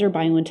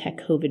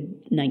Pfizer-BioNTech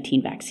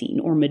COVID-19 vaccine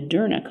or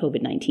Moderna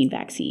COVID-19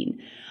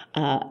 vaccine,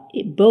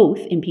 both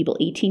in people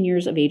 18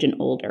 years of age and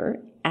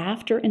older,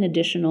 after an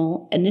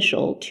initial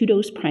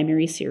 2-dose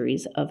primary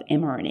series of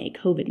mRNA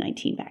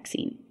COVID-19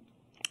 vaccine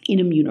in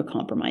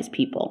immunocompromised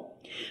people.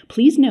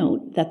 Please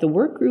note that the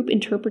workgroup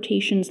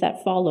interpretations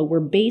that follow were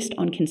based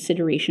on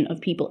consideration of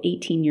people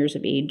 18 years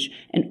of age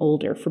and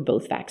older for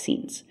both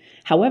vaccines.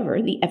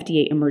 However, the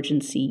FDA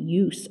Emergency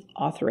Use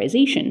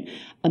Authorization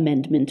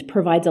Amendment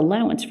provides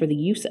allowance for the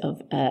use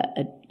of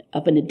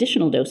an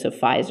additional dose of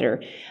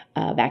Pfizer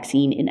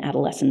vaccine in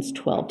adolescents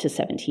 12 to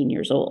 17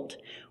 years old.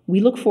 We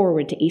look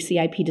forward to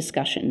ACIP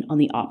discussion on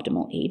the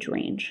optimal age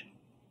range.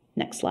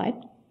 Next slide.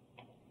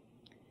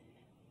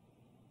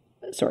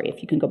 Sorry,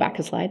 if you can go back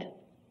a slide.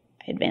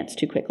 I advanced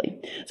too quickly.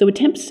 So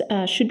attempts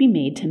should be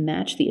made to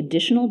match the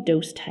additional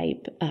dose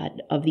type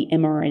of the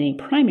mRNA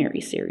primary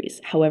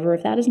series. However,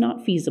 if that is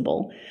not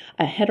feasible,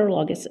 a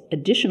heterologous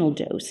additional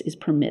dose is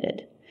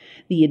permitted.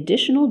 The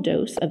additional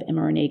dose of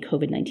mRNA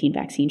COVID-19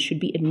 vaccine should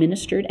be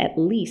administered at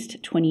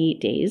least 28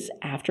 days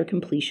after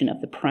completion of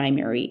the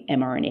primary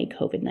mRNA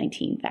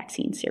COVID-19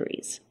 vaccine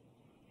series.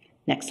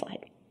 Next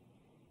slide.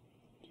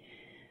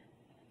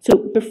 So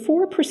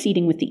before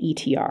proceeding with the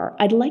ETR,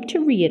 I'd like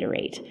to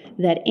reiterate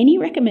that any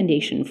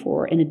recommendation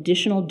for an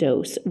additional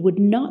dose would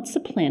not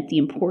supplant the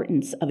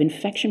importance of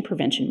infection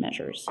prevention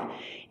measures.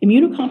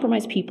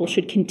 Immunocompromised people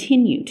should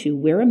continue to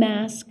wear a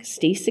mask,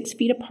 stay 6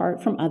 feet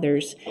apart from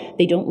others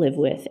they don't live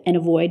with, and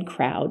avoid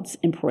crowds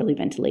and poorly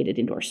ventilated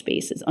indoor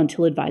spaces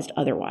until advised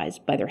otherwise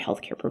by their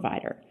healthcare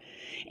provider.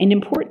 And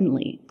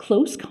importantly,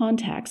 close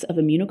contacts of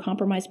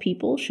immunocompromised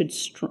people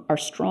are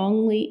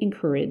strongly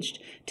encouraged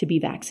to be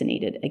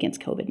vaccinated against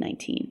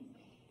COVID-19.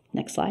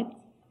 Next slide.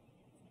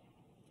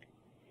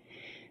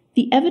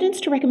 The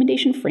evidence to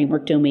recommendation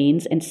framework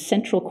domains and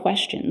central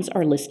questions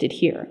are listed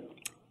here.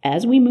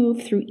 As we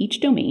move through each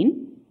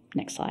domain,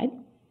 next slide,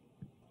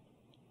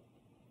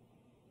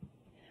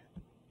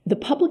 The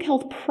public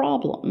health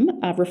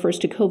problem refers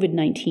to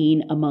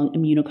COVID-19 among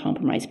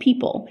immunocompromised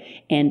people,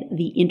 and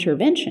the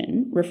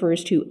intervention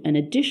refers to an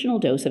additional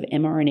dose of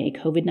mRNA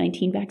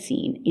COVID-19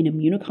 vaccine in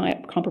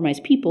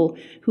immunocompromised people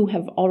who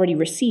have already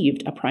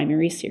received a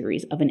primary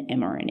series of an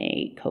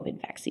mRNA COVID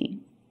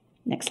vaccine.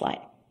 Next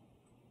slide.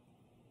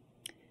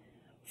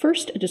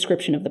 First, a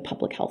description of the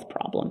public health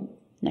problem.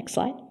 Next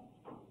slide.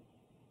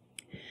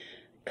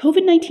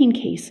 COVID-19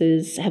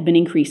 cases have been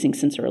increasing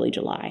since early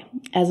July.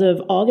 As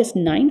of August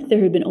 9th,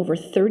 there have been over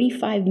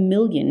 35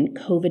 million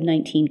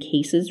COVID-19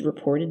 cases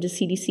reported to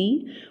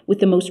CDC, with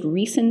the most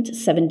recent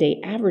 7-day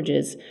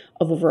averages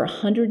of over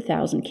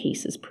 100,000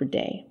 cases per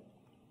day.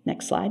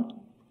 Next slide.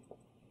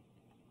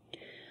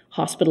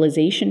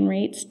 Hospitalization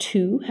rates,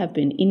 too, have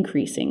been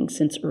increasing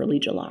since early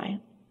July.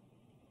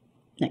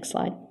 Next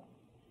slide.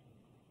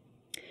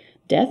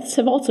 Deaths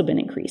have also been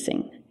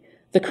increasing.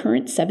 The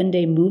current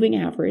 7-day moving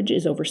average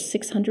is over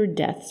 600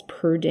 deaths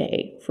per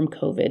day from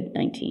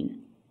COVID-19.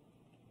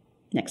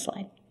 Next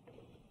slide.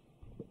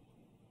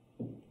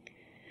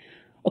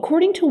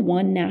 According to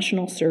one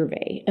national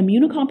survey,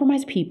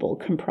 immunocompromised people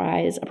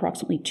comprise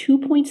approximately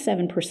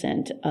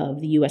 2.7%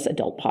 of the U.S.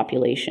 adult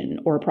population,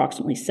 or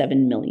approximately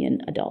 7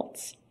 million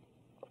adults.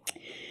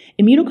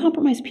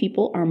 Immunocompromised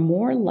people are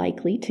more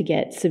likely to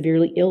get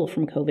severely ill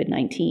from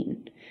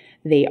COVID-19.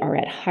 They are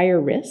at higher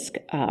risk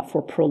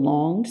for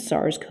prolonged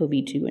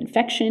SARS-CoV-2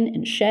 infection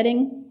and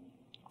shedding,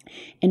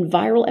 and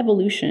viral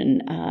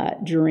evolution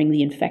during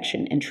the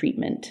infection and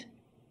treatment,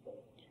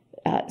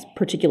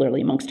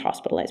 particularly amongst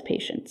hospitalized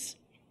patients.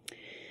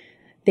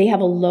 They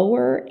have a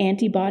lower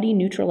antibody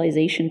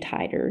neutralization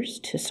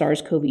titers to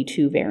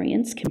SARS-CoV-2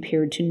 variants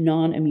compared to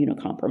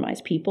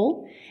non-immunocompromised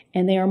people,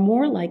 and they are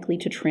more likely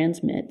to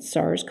transmit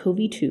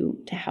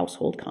SARS-CoV-2 to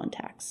household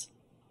contacts.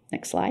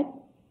 Next slide.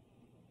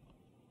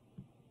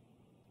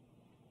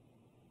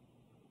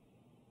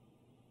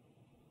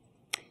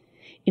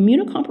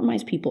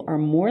 Immunocompromised people are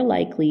more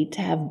likely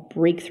to have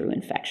breakthrough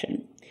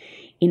infection.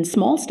 In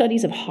small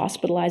studies of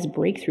hospitalized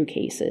breakthrough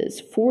cases,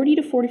 40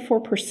 to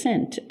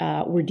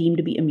 44% were deemed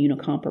to be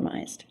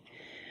immunocompromised.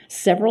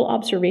 Several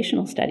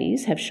observational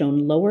studies have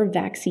shown lower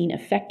vaccine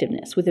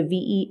effectiveness, with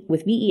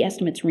VE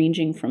estimates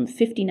ranging from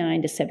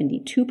 59 to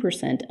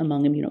 72%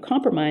 among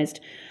immunocompromised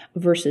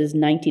versus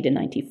 90 to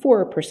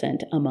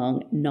 94%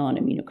 among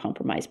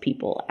non-immunocompromised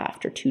people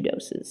after 2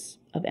 doses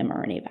of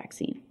mRNA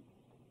vaccine.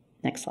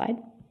 Next slide.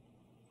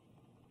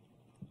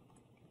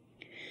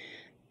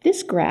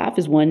 This graph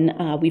is one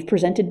we've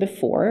presented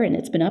before, and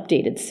it's been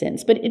updated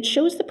since, but it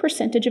shows the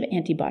percentage of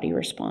antibody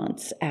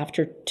response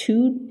after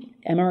 2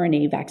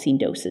 mRNA vaccine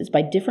doses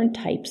by different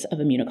types of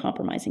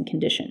immunocompromising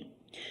condition.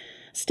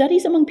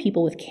 Studies among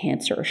people with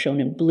cancer are shown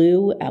in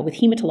blue, with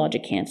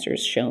hematologic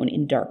cancers shown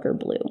in darker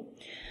blue.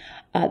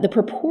 The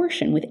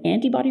proportion with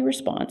antibody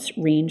response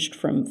ranged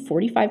from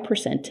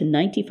 45% to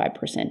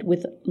 95%,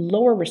 with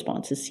lower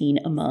responses seen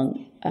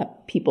among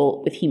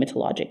people with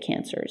hematologic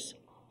cancers.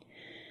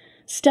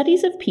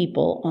 Studies of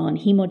people on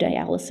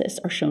hemodialysis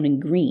are shown in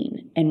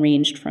green and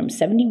ranged from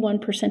 71%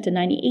 to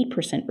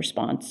 98%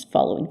 response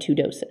following 2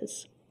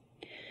 doses.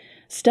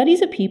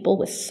 Studies of people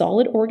with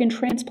solid organ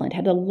transplant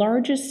had the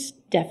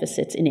largest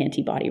deficits in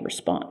antibody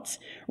response,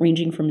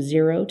 ranging from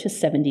 0 to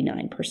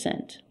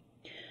 79%.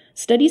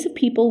 Studies of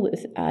people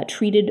with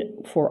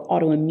treated for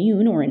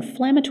autoimmune or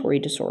inflammatory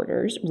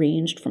disorders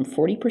ranged from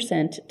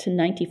 40% to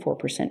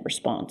 94%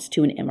 response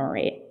to an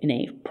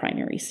mRNA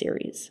primary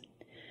series.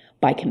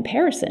 By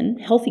comparison,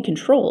 healthy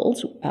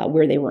controls,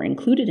 where they were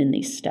included in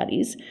these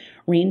studies,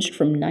 ranged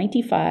from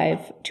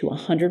 95 to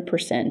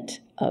 100%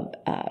 of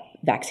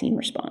vaccine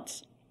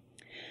response.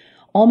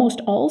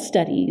 Almost all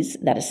studies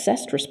that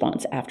assessed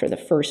response after the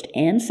first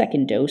and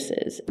second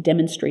doses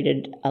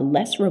demonstrated a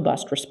less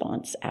robust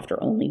response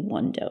after only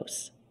 1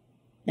 dose.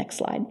 Next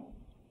slide.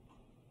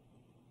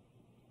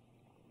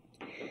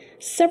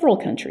 Several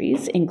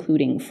countries,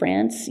 including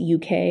France,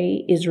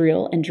 UK,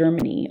 Israel, and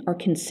Germany, are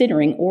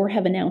considering or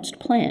have announced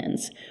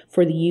plans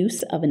for the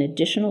use of an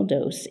additional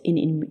dose in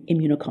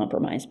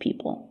immunocompromised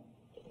people.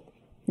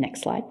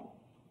 Next slide.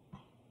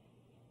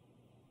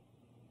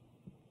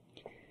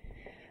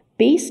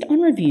 Based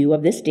on review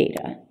of this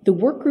data, the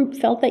work group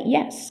felt that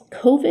yes,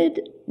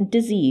 COVID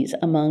disease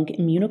among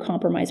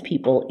immunocompromised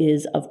people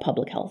is of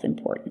public health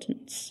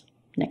importance.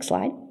 Next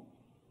slide.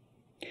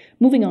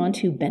 Moving on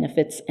to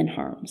benefits and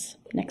harms.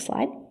 Next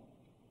slide.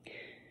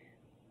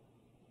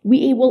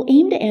 We will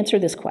aim to answer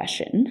this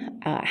question,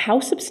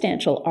 how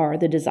substantial are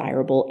the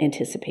desirable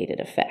anticipated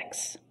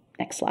effects?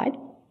 Next slide.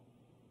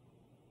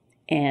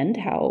 And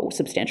how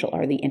substantial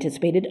are the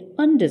anticipated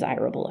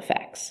undesirable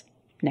effects?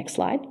 Next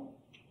slide.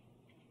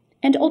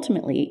 And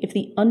ultimately, if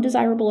the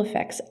desirable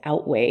effects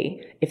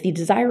outweigh the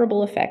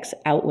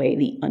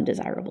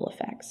undesirable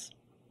effects.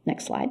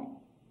 Next slide.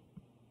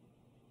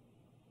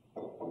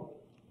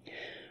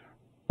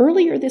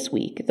 Earlier this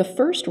week, the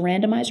first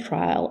randomized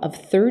trial of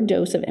 3rd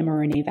dose of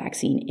mRNA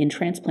vaccine in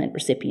transplant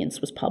recipients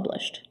was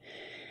published.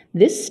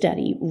 This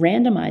study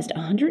randomized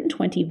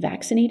 120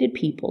 vaccinated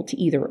people to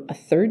either a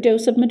 3rd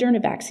dose of Moderna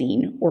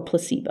vaccine or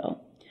placebo.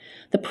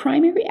 The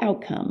primary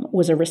outcome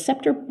was a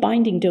receptor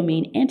binding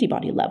domain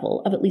antibody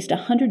level of at least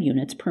 100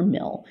 units per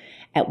mil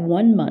at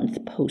 1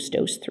 month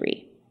post-dose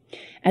 3.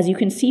 As you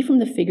can see from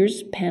the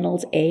figures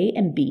panels A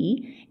and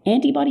B,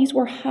 antibodies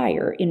were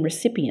higher in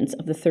recipients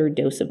of the third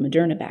dose of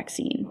Moderna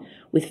vaccine,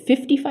 with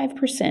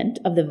 55%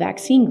 of the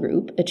vaccine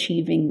group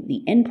achieving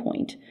the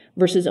endpoint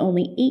versus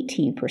only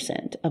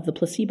 18% of the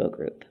placebo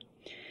group.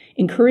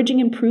 Encouraging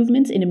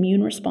improvements in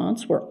immune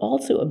response were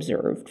also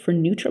observed for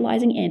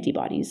neutralizing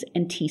antibodies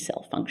and T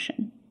cell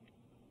function.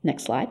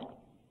 Next slide.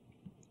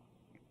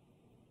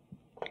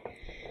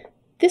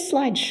 This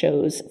slide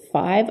shows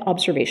 5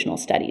 observational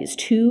studies,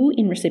 2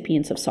 in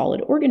recipients of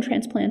solid organ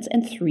transplants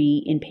and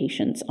 3 in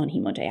patients on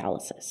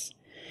hemodialysis.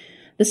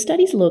 The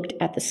studies looked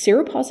at the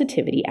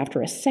seropositivity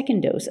after a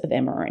second dose of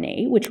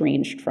mRNA, which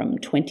ranged from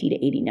 20 to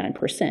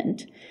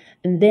 89%,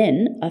 and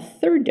then a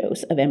third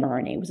dose of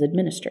mRNA was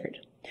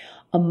administered.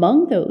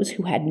 Among those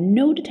who had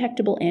no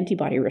detectable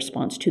antibody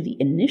response to the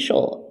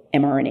initial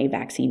mRNA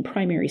vaccine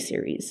primary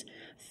series,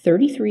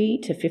 33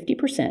 to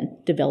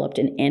 50% developed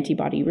an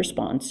antibody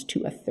response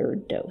to a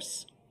third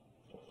dose.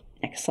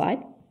 Next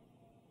slide.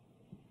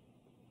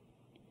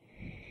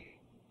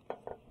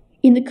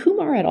 In the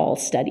Kumar et al.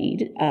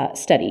 Study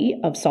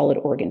of solid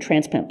organ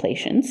transplant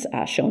patients,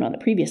 shown on the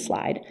previous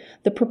slide,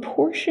 the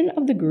proportion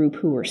of the group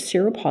who were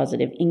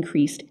seropositive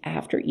increased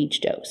after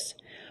each dose,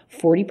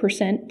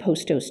 40%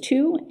 post-dose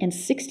 2 and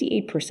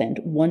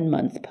 68% 1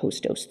 month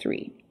post-dose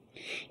 3.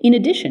 In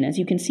addition, as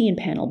you can see in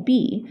panel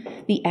B,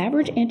 the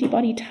average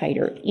antibody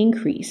titer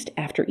increased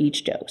after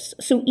each dose.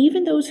 So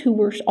even those who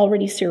were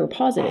already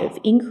seropositive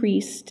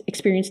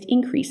experienced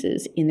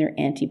increases in their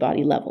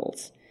antibody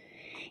levels.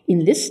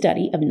 In this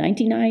study of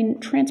 99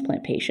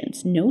 transplant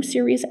patients, no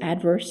serious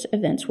adverse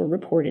events were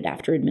reported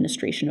after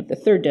administration of the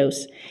third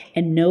dose,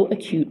 and no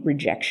acute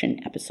rejection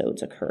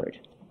episodes occurred.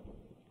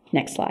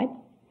 Next slide.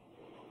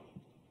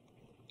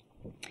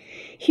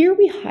 Here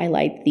we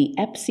highlight the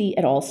ACIP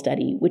et al.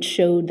 Study, which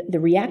showed the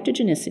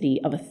reactogenicity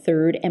of a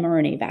third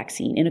mRNA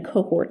vaccine in a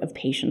cohort of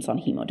patients on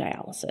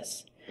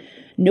hemodialysis.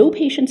 No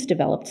patients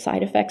developed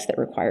side effects that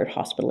required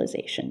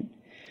hospitalization.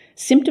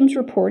 Symptoms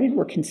reported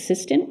were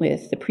consistent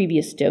with the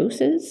previous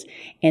doses,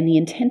 and the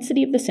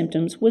intensity of the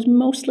symptoms was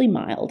mostly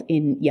mild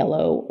in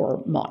yellow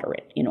or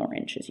moderate in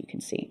orange, as you can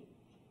see.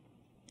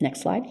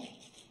 Next slide.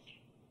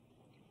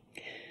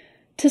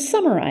 To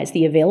summarize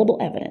the available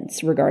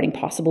evidence regarding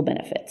possible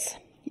benefits,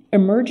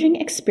 emerging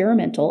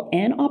experimental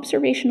and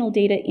observational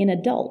data in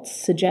adults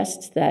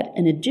suggests that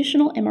an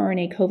additional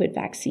mRNA COVID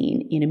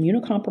vaccine in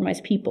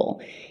immunocompromised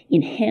people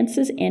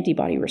enhances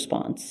antibody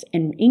response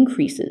and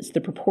increases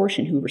the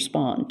proportion who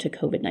respond to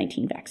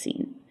COVID-19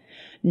 vaccine.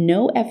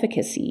 No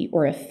efficacy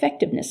or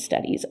effectiveness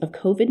studies of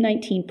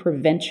COVID-19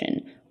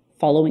 prevention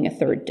following a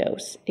third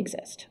dose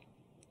exist.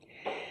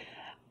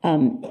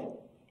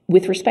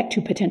 With respect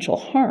to potential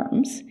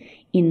harms,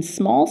 in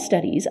small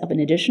studies of an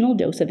additional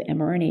dose of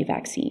mRNA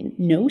vaccine,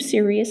 no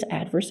serious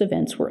adverse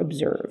events were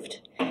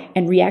observed,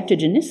 and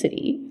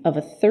reactogenicity of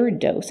a third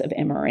dose of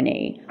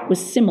mRNA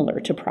was similar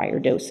to prior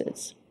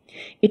doses.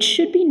 It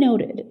should be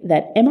noted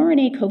that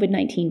mRNA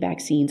COVID-19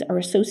 vaccines are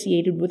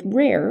associated with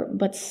rare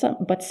but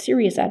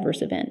serious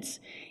adverse events,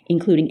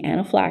 including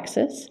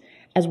anaphylaxis,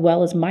 as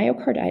well as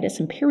myocarditis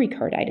and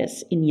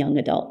pericarditis in young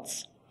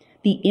adults.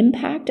 The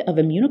impact of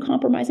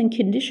immunocompromising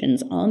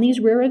conditions on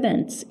these rare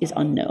events is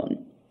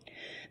unknown.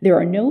 There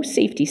are no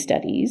safety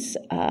studies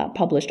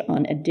published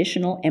on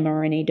additional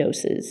mRNA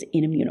doses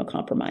in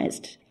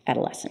immunocompromised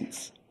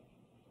adolescents.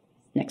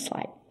 Next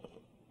slide.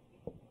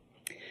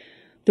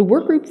 The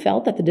work group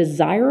felt that the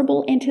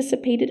desirable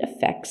anticipated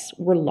effects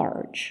were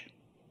large.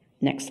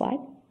 Next slide.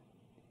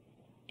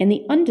 And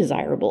the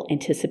undesirable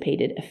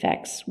anticipated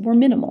effects were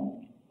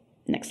minimal.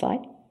 Next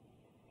slide.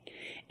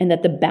 And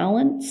that the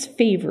balance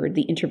favored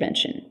the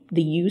intervention,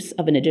 the use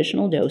of an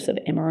additional dose of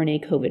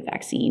mRNA COVID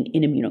vaccine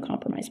in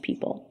immunocompromised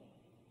people.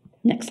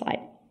 Next slide.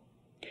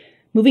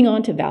 Moving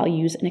on to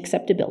values and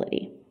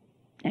acceptability.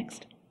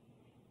 Next.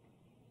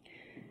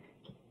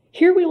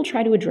 Here we will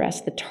try to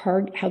address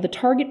how the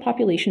target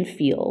population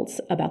feels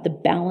about the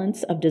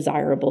balance of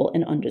desirable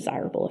and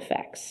undesirable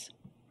effects.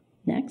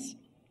 Next.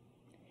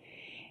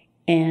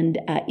 And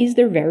is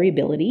there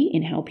variability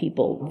in how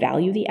people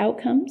value the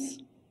outcomes?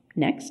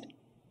 Next.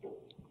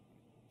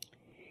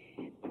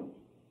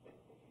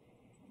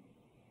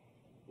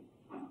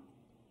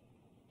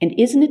 And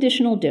is an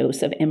additional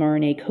dose of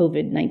mRNA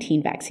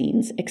COVID-19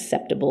 vaccines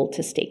acceptable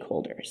to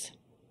stakeholders?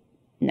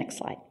 Next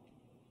slide.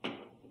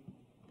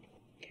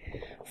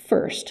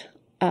 First,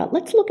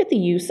 let's look at the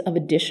use of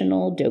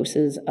additional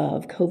doses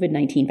of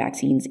COVID-19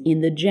 vaccines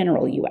in the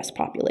general U.S.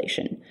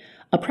 population,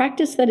 a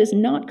practice that is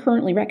not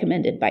currently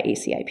recommended by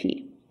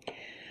ACIP.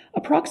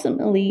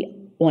 Approximately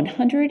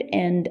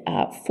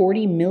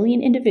 140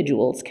 million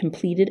individuals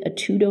completed a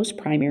 2-dose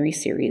primary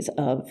series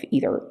of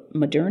either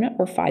Moderna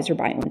or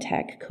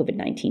Pfizer-BioNTech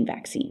COVID-19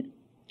 vaccine.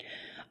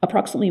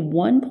 Approximately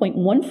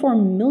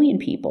 1.14 million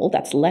people,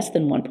 that's less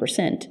than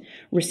 1%,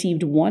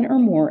 received 1 or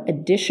more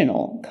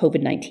additional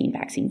COVID-19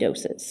 vaccine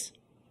doses.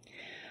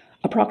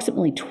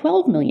 Approximately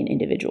 12 million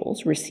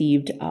individuals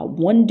received a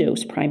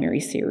one-dose primary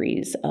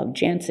series of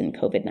Janssen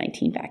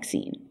COVID-19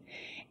 vaccine,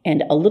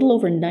 and a little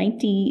over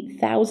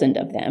 90,000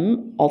 of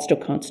them, also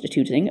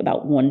constituting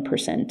about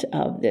 1%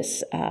 of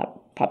this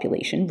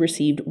population,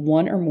 received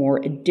one or more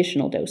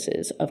additional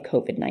doses of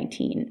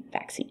COVID-19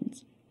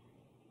 vaccines.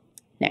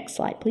 Next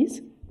slide,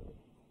 please.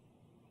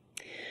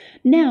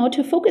 Now,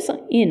 to focus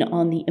in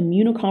on the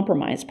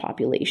immunocompromised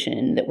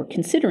population that we're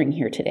considering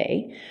here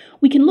today,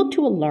 we can look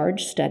to a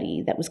large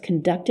study that was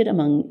conducted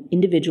among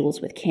individuals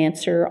with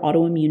cancer,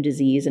 autoimmune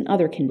disease, and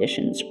other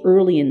conditions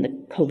early in the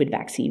COVID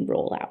vaccine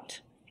rollout.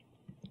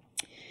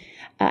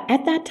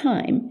 At that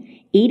time,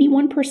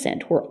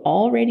 81% were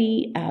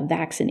already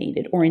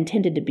vaccinated or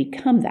intended to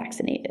become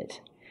vaccinated.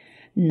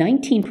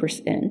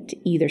 19%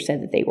 either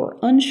said that they were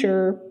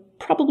unsure,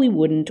 probably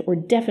wouldn't, or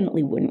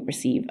definitely wouldn't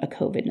receive a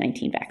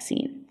COVID-19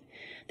 vaccine.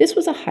 This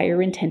was a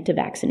higher intent to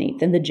vaccinate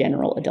than the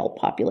general adult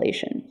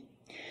population.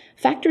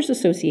 Factors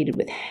associated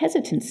with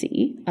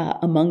hesitancy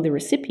among the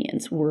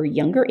recipients were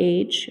younger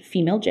age,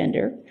 female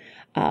gender,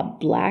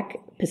 Black,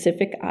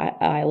 Pacific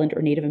Island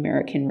or Native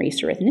American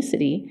race or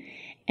ethnicity,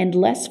 and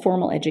less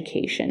formal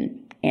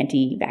education,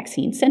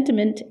 anti-vaccine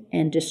sentiment,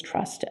 and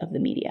distrust of the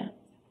media.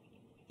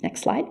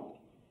 Next slide.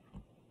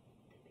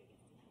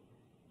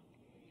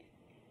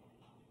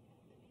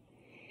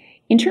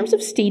 In terms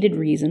of stated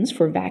reasons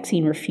for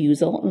vaccine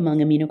refusal among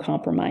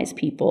immunocompromised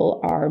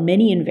people are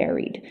many and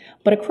varied,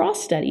 but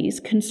across studies,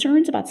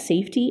 concerns about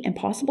safety and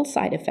possible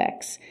side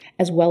effects,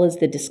 as well as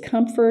the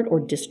discomfort or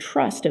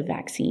distrust of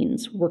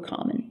vaccines, were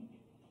common.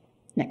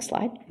 Next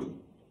slide.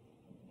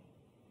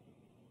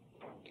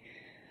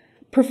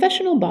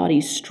 Professional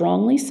bodies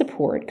strongly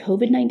support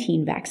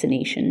COVID-19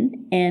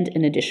 vaccination and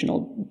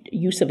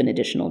use of an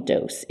additional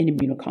dose in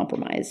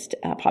immunocompromised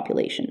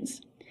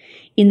populations.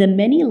 In the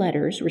many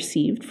letters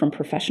received from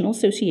professional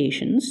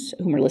associations,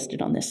 whom are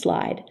listed on this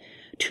slide,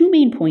 two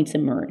main points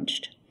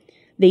emerged.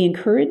 They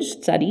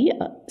encouraged study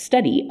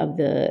of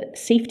the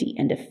safety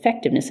and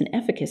effectiveness and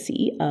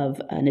efficacy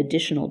of an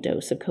additional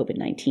dose of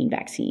COVID-19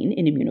 vaccine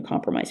in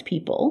immunocompromised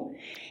people,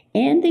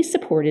 and they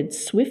supported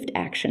swift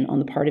action on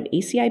the part of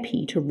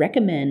ACIP to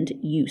recommend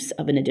use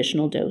of an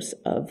additional dose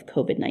of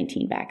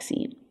COVID-19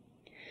 vaccine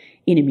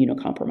in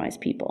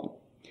immunocompromised people.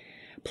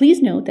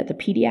 Please note that the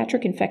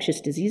Pediatric Infectious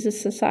Diseases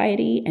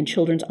Society and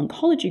Children's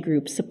Oncology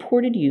Group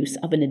supported use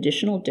of an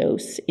additional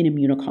dose in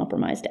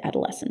immunocompromised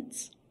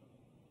adolescents.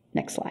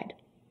 Next slide.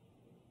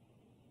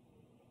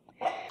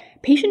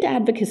 Patient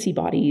advocacy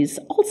bodies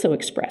also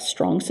expressed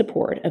strong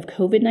support of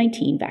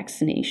COVID-19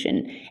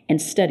 vaccination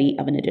and study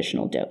of an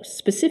additional dose.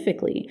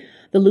 Specifically,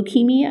 the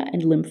Leukemia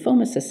and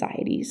Lymphoma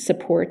Society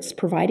supports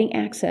providing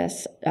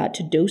access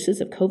to doses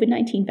of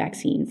COVID-19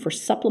 vaccine for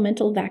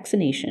supplemental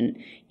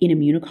vaccination in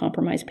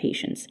immunocompromised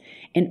patients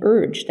and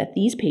urged that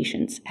these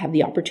patients have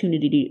the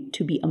opportunity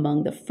to be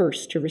among the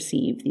first to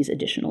receive these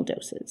additional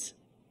doses.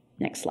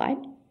 Next slide.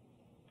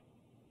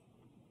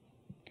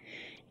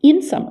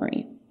 In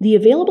summary, the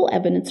available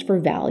evidence for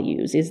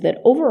values is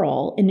that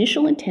overall,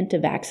 initial intent to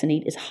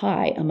vaccinate is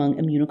high among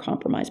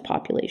immunocompromised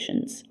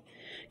populations.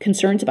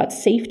 Concerns about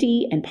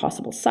safety and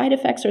possible side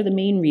effects are the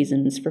main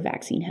reasons for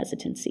vaccine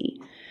hesitancy.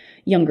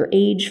 Younger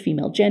age,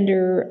 female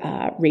gender,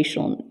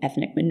 racial and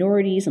ethnic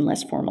minorities, and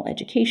less formal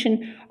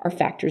education are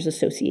factors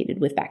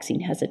associated with vaccine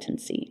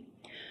hesitancy.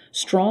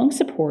 Strong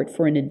support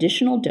for an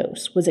additional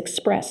dose was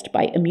expressed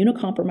by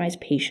immunocompromised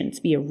patients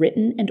via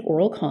written and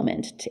oral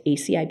comment to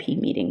ACIP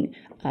meeting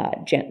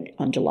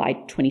on July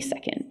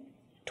 22nd,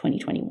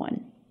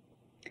 2021.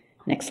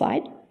 Next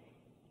slide.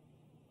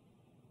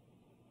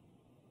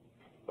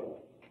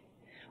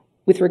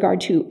 With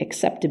regard to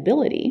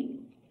acceptability,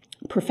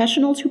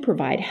 professionals who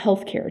provide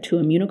healthcare to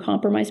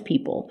immunocompromised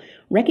people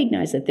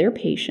recognize that their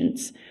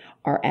patients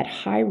are at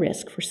high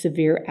risk for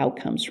severe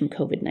outcomes from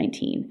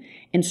COVID-19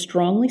 and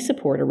strongly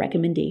support a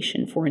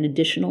recommendation for an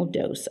additional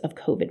dose of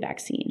COVID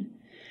vaccine.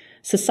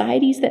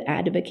 Societies that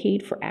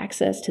advocate for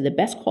access to the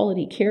best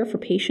quality care for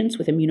patients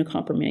with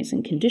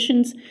immunocompromising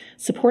conditions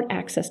support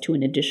access to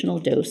an additional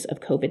dose of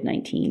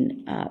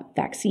COVID-19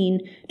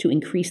 vaccine to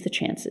increase the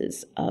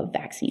chances of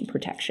vaccine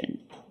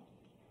protection.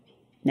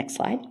 Next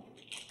slide.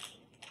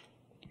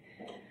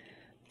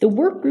 The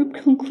work group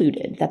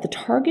concluded that the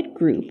target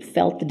group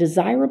felt the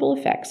desirable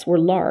effects were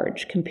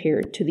large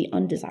compared to the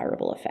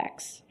undesirable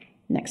effects.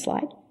 Next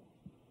slide.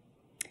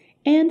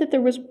 And that there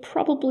was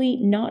probably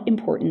not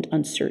important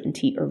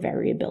uncertainty or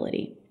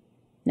variability.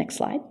 Next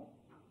slide.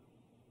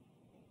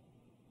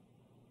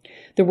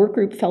 The work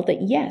group felt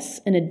that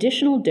yes, an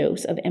additional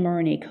dose of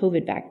mRNA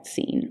COVID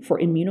vaccine for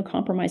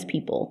immunocompromised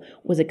people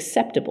was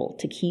acceptable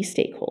to key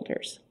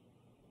stakeholders.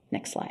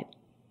 Next slide.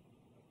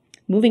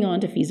 Moving on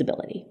to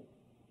feasibility.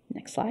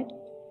 Next slide.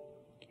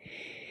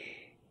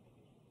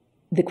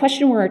 The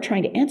question we're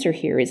trying to answer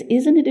here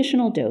is an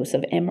additional dose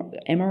of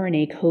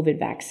mRNA COVID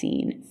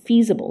vaccine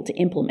feasible to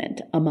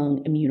implement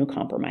among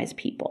immunocompromised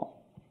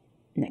people?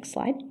 Next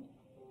slide.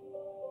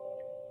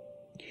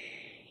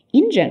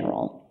 In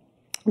general,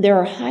 There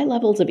are high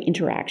levels of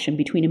interaction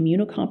between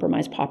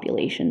immunocompromised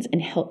populations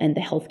and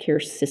the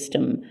healthcare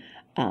system,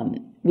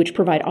 which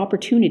provide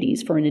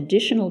opportunities for an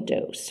additional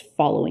dose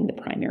following the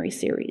primary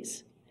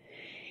series.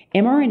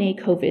 mRNA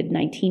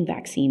COVID-19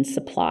 vaccine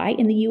supply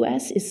in the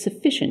U.S. is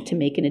sufficient to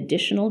make an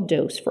additional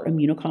dose for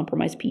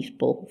immunocompromised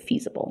people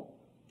feasible.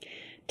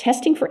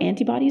 Testing for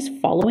antibodies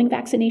following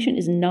vaccination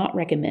is not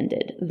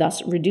recommended,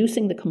 thus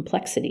reducing the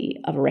complexity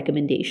of a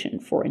recommendation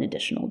for an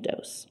additional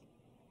dose.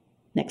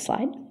 Next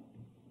slide.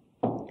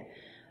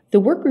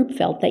 The work group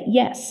felt that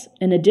yes,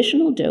 an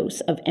additional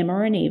dose of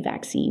mRNA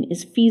vaccine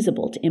is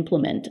feasible to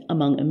implement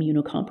among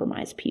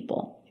immunocompromised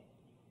people.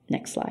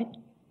 Next slide.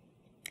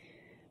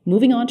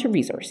 Moving on to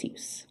resource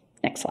use.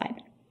 Next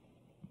slide.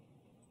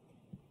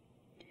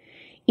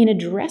 In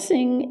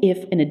addressing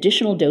if an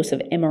additional dose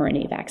of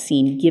mRNA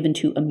vaccine given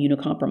to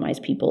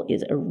immunocompromised people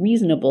is a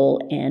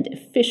reasonable and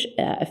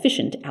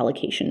efficient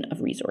allocation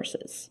of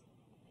resources.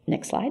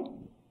 Next slide.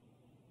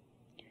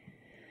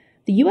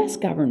 The U.S.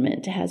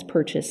 government has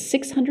purchased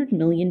 600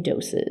 million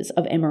doses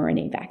of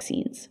mRNA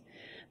vaccines.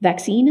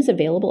 Vaccine is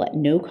available at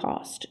no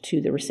cost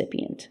to the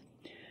recipient.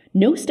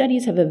 No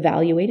studies have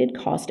evaluated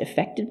cost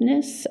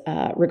effectiveness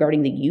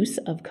regarding the use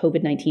of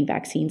COVID-19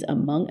 vaccines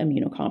among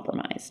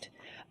immunocompromised,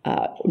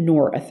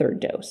 nor a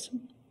third dose.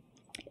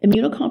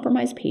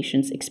 Immunocompromised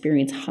patients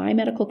experience high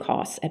medical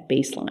costs at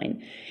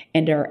baseline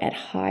and are at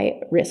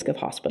high risk of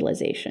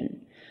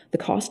hospitalization. The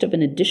cost of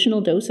an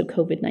additional dose of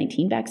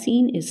COVID-19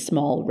 vaccine is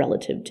small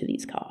relative to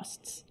these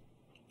costs.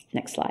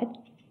 Next slide.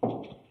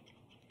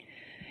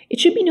 It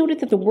should be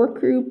noted that the work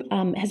group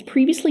has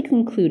previously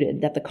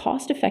concluded that the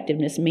cost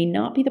effectiveness may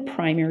not be the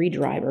primary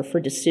driver for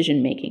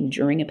decision-making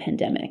during a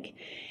pandemic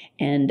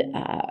and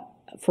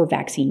for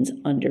vaccines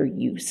under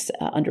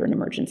an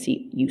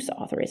emergency use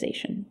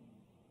authorization.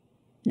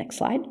 Next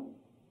slide.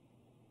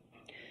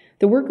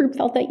 The work group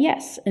felt that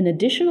yes, an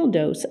additional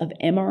dose of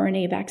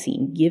mRNA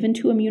vaccine given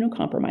to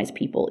immunocompromised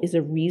people is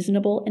a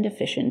reasonable and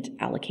efficient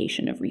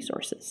allocation of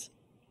resources.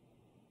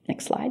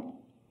 Next slide.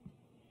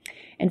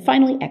 And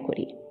finally,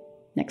 equity.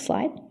 Next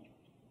slide.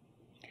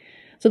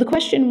 So the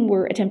question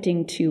we're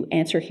attempting to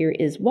answer here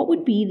is, what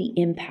would be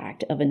the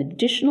impact of an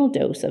additional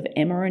dose of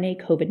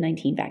mRNA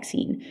COVID-19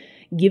 vaccine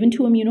given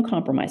to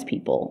immunocompromised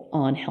people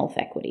on health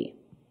equity?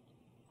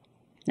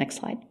 Next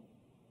slide.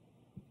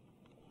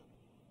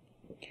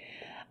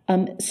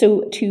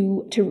 So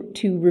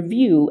to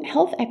review,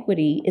 health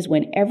equity is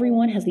when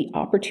everyone has the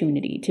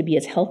opportunity to be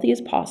as healthy as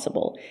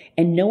possible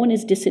and no one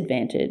is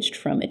disadvantaged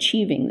from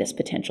achieving this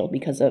potential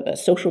because of a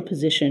social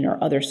position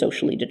or other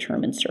socially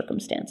determined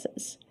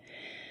circumstances.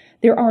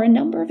 There are a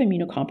number of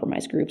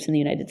immunocompromised groups in the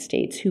United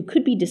States who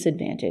could be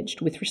disadvantaged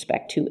with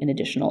respect to an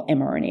additional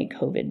mRNA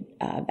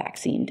COVID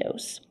vaccine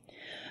dose.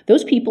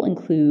 Those people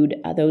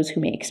include those who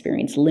may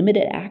experience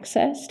limited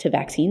access to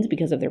vaccines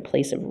because of their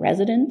place of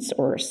residence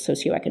or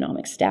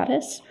socioeconomic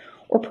status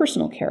or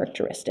personal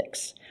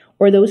characteristics,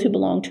 or those who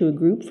belong to a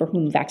group for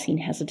whom vaccine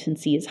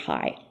hesitancy is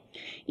high.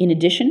 In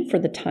addition, for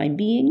the time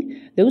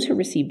being, those who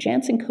receive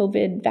Janssen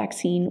COVID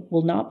vaccine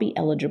will not be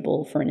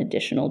eligible for an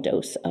additional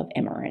dose of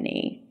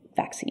mRNA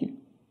vaccine.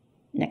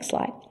 Next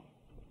slide.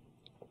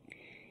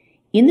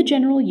 In the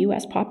general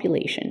U.S.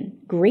 population,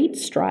 great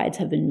strides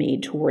have been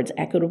made towards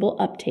equitable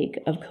uptake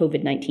of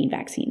COVID-19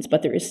 vaccines,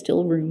 but there is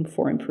still room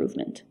for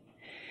improvement.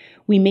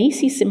 We may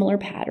see similar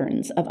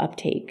patterns of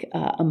uptake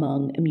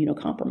among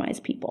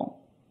immunocompromised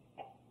people.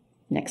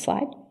 Next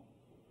slide.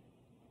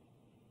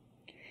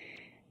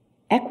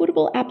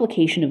 Equitable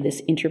application of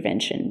this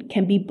intervention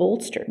can be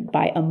bolstered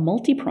by a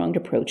multi-pronged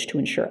approach to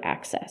ensure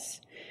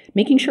access.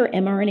 Making sure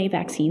mRNA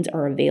vaccines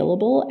are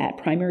available at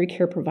primary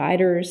care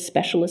providers,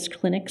 specialist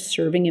clinics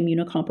serving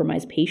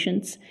immunocompromised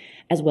patients,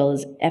 as well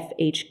as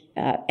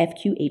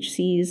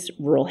FQHCs,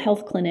 rural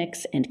health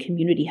clinics, and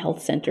community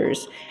health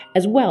centers,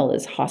 as well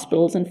as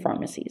hospitals and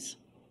pharmacies.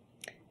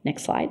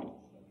 Next slide.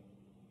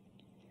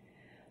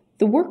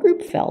 The work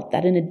group felt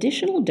that an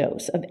additional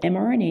dose of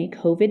mRNA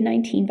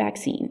COVID-19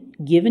 vaccine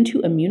given to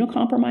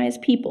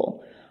immunocompromised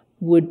people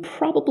would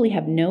probably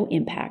have no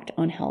impact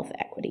on health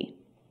equity.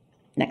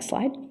 Next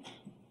slide.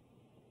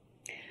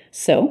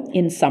 So,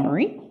 in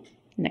summary,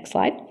 next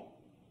slide.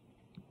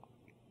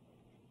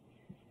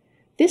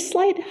 This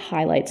slide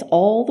highlights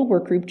all the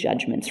workgroup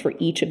judgments for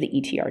each of the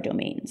ETR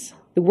domains.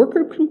 The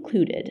workgroup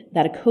concluded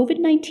that a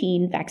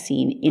COVID-19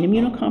 vaccine in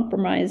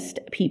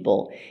immunocompromised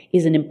people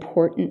is an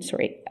important,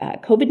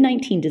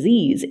 COVID-19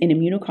 disease in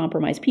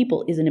immunocompromised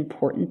people is an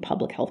important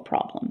public health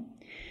problem.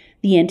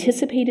 The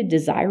anticipated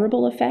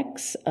desirable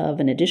effects of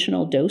an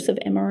additional dose of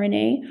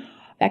mRNA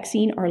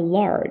vaccine are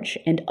large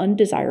and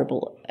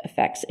undesirable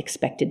effects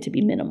expected to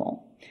be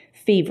minimal,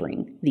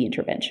 favoring the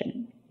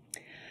intervention.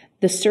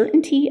 The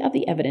certainty of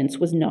the evidence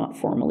was not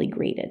formally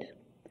graded.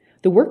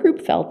 The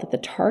workgroup felt that the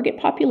target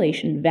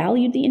population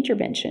valued the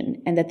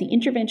intervention and that the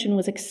intervention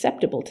was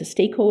acceptable to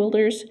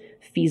stakeholders,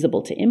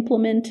 feasible to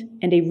implement,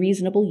 and a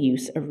reasonable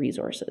use of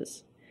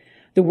resources.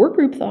 The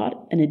workgroup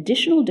thought an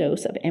additional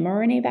dose of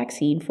mRNA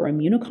vaccine for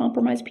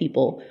immunocompromised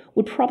people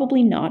would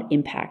probably not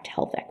impact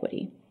health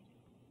equity.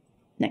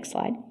 Next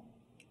slide.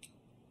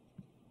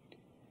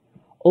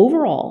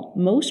 Overall,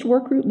 most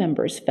workgroup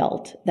members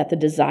felt that the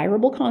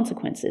desirable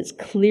consequences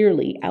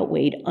clearly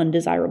outweighed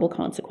undesirable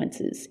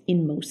consequences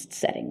in most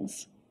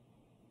settings.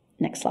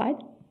 Next slide.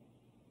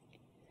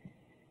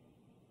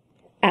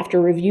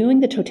 After reviewing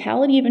the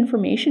totality of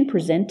information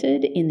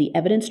presented in the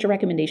evidence to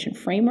recommendation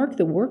framework,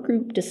 the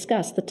workgroup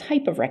discussed the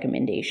type of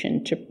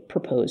recommendation to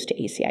propose to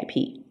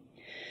ACIP.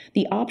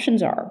 The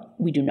options are: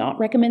 we do not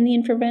recommend the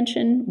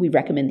intervention, we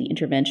recommend the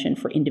intervention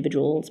for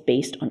individuals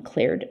based on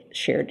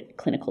shared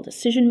clinical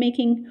decision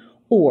making,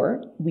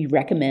 or we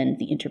recommend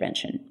the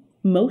intervention.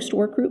 Most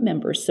workgroup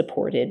members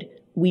supported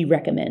we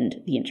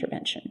recommend the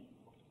intervention.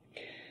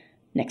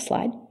 Next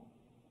slide.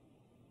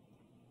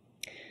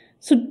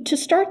 So to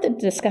start the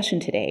discussion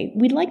today,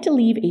 we'd like to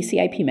leave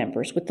ACIP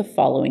members with the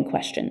following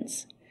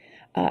questions.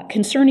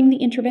 Concerning the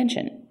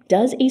intervention,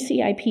 does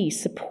ACIP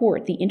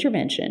support the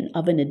intervention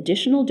of an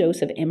additional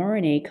dose of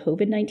mRNA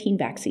COVID-19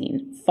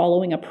 vaccine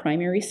following a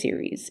primary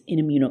series in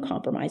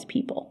immunocompromised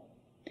people?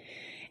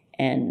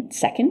 And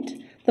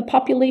second, the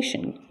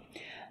population.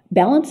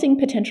 Balancing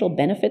potential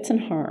benefits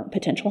and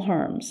potential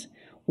harms,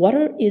 what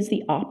is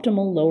the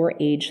optimal lower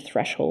age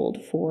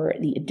threshold for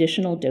the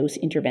additional dose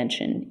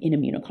intervention in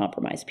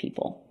immunocompromised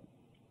people?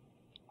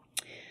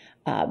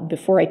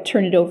 Before I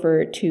turn it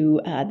over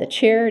to the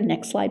chair,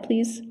 next slide,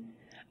 please.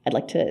 I'd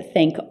like to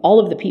thank all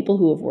of the people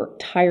who have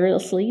worked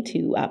tirelessly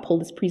to pull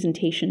this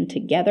presentation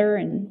together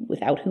and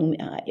without whom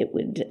it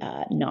would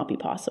not be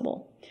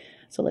possible.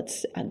 So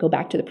let's go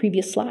back to the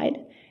previous slide.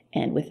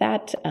 And with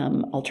that,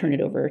 I'll turn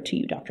it over to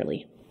you, Dr.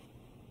 Lee.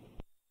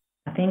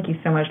 Thank you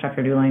so much,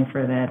 Dr. Dooling,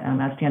 for that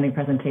outstanding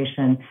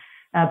presentation.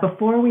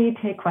 Before we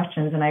take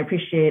questions, and I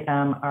appreciate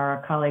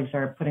our colleagues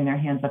are putting their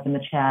hands up in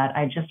the chat,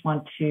 I just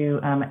want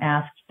to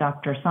ask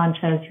Dr.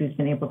 Sanchez, who's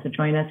been able to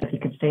join us, if he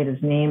could state his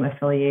name,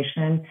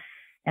 affiliation,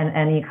 and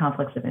any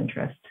conflicts of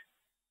interest.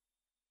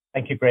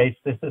 Thank you, Grace.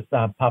 This is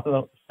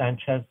Pablo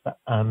Sanchez.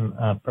 I'm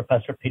a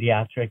professor of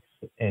pediatrics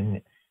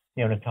in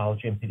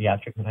neonatology and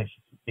pediatric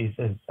infectious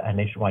diseases at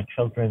Nationwide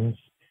Children's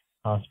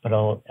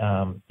Hospital,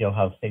 the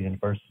Ohio State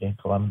University in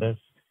Columbus.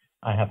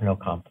 I have no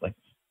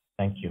conflicts.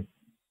 Thank you.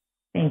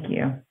 Thank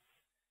you.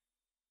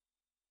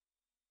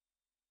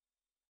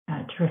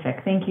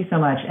 Terrific. Thank you so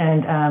much.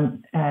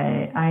 And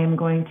I am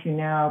going to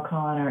now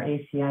call on our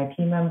ACIP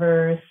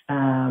members.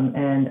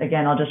 And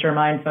again, I'll just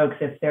remind folks,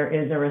 if there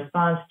is a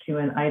response to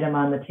an item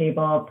on the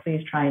table,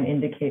 please try and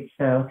indicate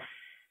so.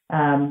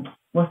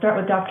 We'll start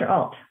with Dr.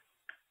 Alt.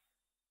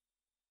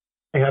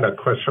 I had a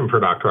question for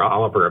Dr.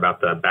 Oliver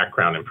about the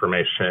background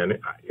information.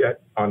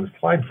 On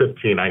slide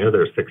 15, I know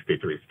there's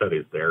 63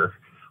 studies there.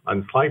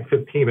 On slide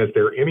 15, is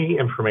there any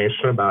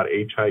information about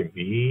HIV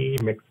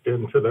mixed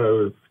into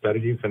those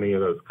studies, any of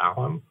those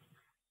columns?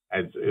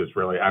 I'm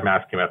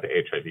asking about the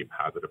HIV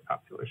positive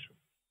population.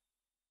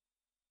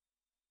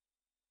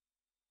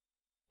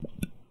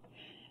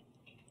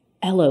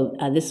 Hello,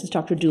 this is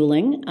Dr.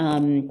 Dooling.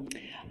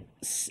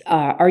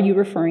 Are you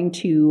referring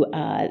to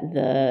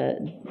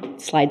the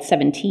slide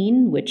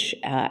 17, which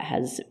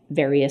has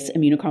various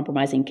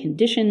immunocompromising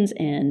conditions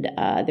and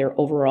their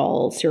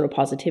overall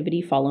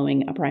seropositivity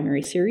following a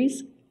primary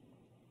series?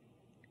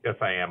 Yes,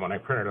 I am. When I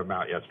printed them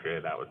out yesterday,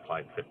 that was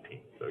slide 15.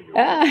 So you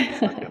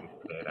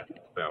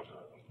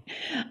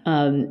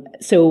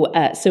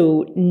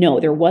So no,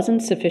 there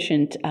wasn't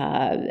sufficient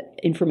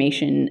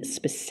information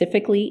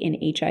specifically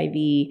in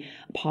HIV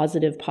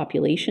positive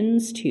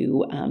populations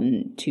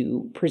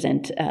to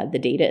present the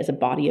data as a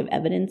body of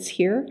evidence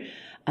here.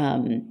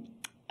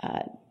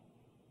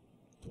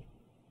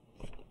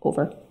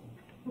 Over.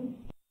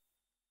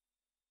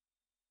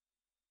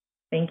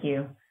 Thank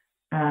you.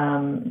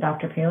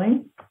 Dr.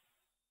 Paling?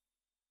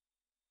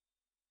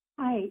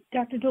 Hi,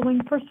 Dr.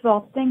 Dooling. First of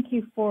all, thank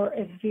you for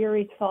a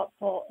very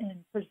thoughtful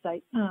and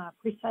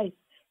precise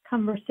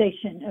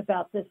conversation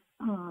about this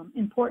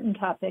important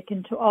topic,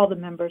 and to all the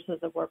members of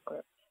the work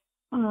group.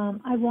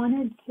 I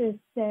wanted to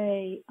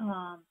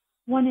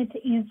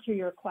answer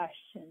your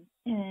question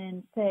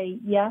and say,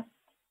 yes,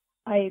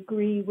 I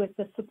agree with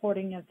the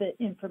supporting of the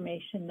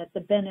information that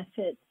the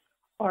benefits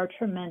are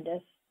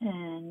tremendous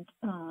and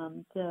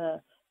the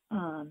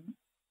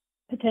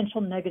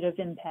potential negative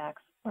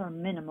impacts are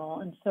minimal,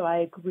 and so I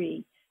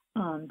agree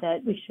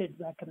that we should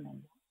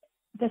recommend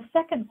that. The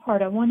second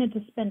part, I wanted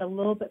to spend a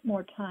little bit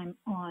more time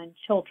on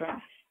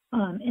children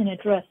and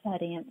address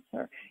that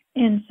answer.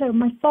 And so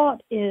my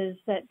thought is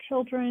that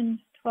children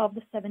 12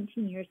 to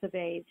 17 years of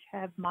age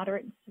have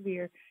moderate and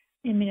severe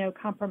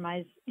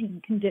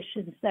immunocompromising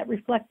conditions that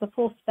reflect the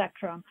full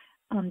spectrum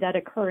that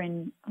occur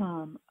in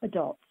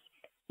adults.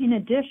 In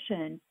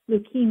addition,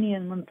 leukemia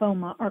and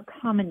lymphoma are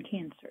common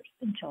cancers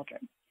in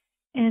children.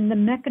 And the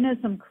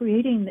mechanism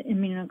creating the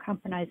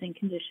immunocompromising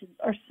conditions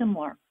are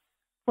similar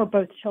for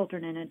both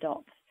children and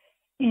adults.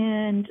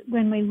 And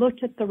when we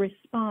looked at the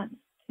response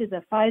to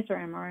the Pfizer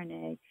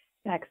mRNA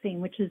vaccine,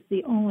 which is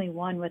the only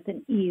one with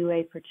an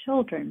EUA for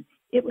children,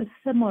 it was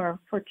similar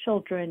for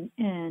children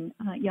and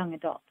young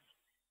adults.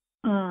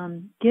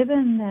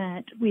 Given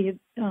that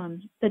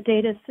the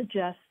data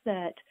suggests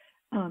that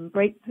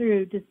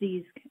breakthrough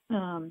disease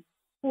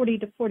 40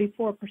 to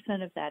 44%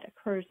 of that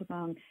occurs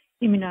among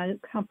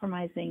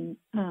immunocompromising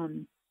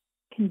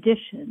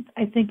conditions,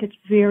 I think it's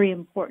very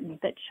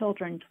important that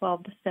children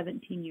 12 to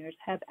 17 years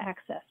have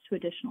access to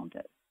additional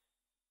dose.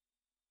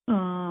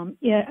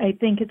 I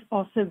think it's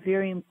also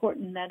very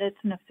important that it's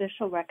an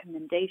official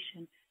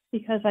recommendation,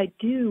 because I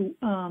do,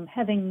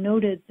 having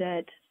noted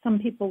that some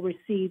people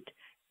received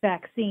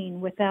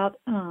vaccine without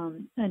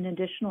an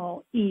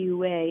additional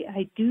EUA,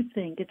 I do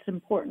think it's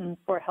important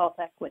for health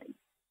equity.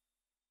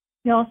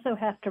 We also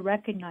have to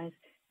recognize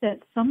that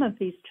some of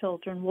these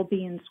children will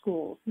be in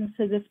schools, and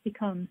so this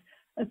becomes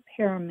of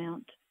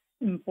paramount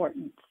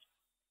importance.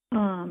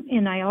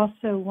 And I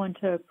also want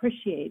to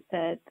appreciate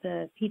that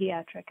the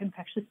Pediatric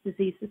Infectious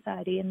Disease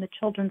Society and the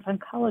Children's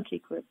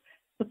Oncology Group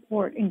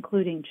support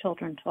including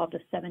children 12 to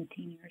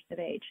 17 years of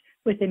age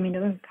with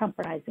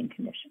immunocompromising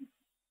conditions.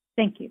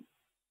 Thank you.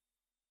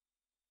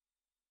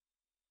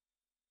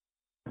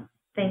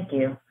 Thank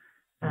you.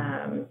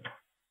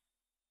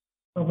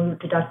 We'll move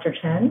to Dr.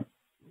 Chen.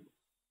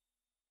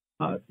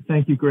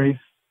 Thank you, Grace.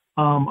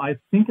 I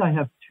think I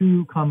have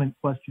two comment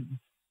questions.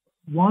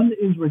 One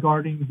is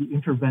regarding the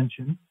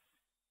intervention,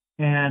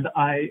 and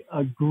I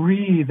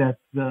agree that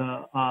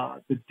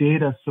the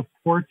data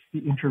supports the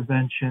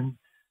intervention,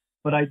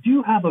 but I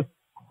do have a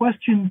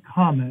question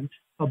comment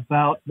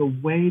about the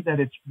way that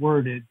it's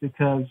worded,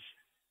 because,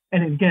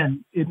 and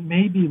again, it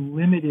may be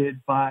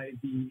limited by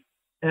the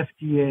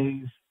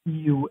FDA's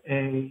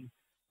EUA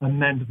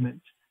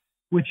amendment,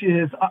 which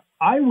is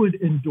I would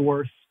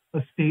endorse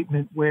a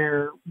statement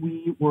where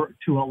we were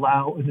to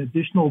allow an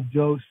additional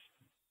dose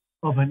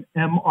of an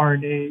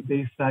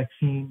mRNA-based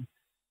vaccine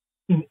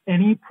in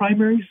any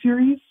primary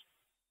series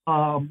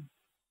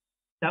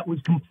that was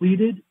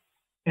completed.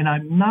 And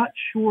I'm not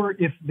sure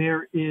if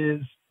there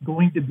is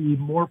going to be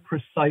more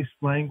precise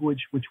language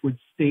which would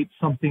state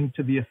something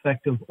to the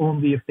effect of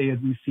only if they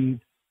had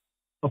received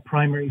a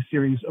primary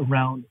series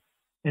around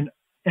an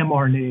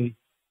mRNA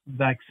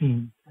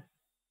vaccine.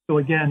 So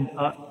again,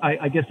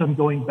 I guess I'm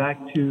going back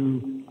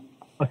to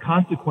a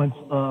consequence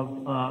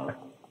of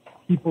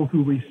people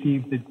who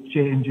received the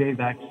J&J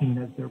vaccine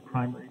as their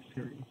primary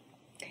series.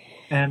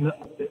 And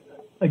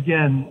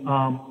again,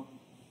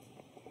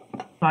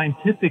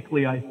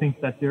 scientifically, I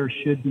think that there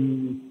should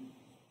be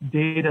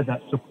data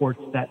that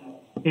supports that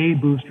a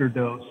booster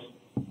dose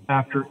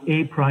after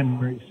a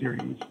primary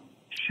series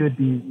should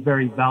be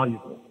very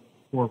valuable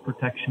for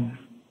protection.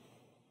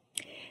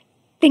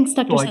 Thanks,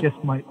 Dr. So I guess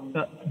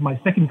my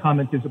second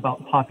comment is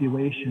about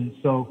population.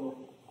 So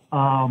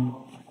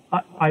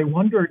I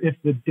wonder if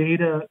the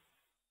data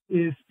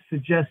is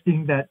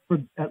suggesting that for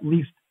at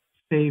least,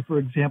 say, for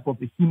example,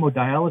 the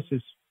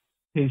hemodialysis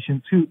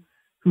patients who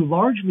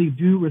largely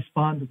do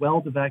respond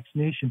well to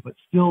vaccination, but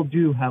still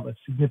do have a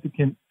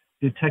significant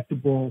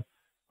detectable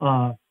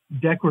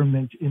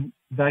decrement in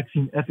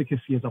vaccine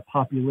efficacy as a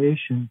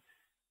population.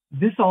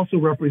 This also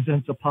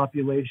represents a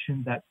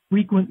population that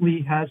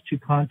frequently has to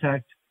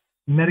contact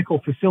medical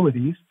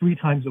facilities 3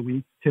 times a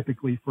week,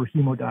 typically for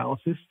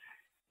hemodialysis,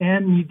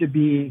 and need to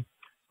be,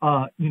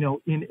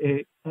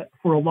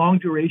 for a long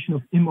duration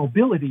of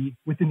immobility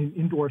within an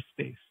indoor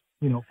space,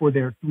 for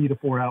their 3 to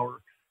 4 hour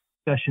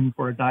session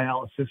for a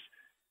dialysis.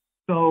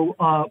 So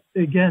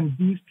again,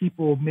 these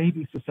people may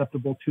be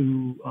susceptible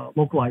to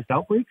localized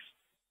outbreaks.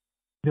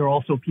 There are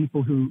also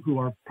people who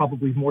are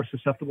probably more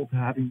susceptible to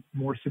having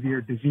more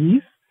severe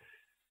disease.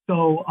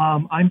 So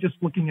I'm just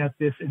looking at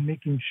this and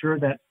making sure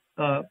that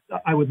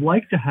I would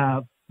like to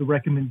have the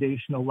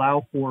recommendation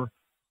allow for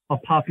a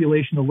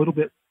population a little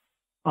bit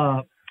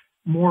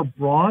more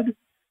broad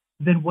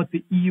than what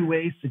the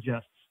EUA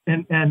suggests.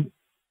 And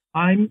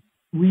I'm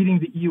reading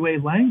the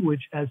EUA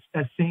language as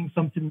saying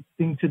something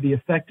to the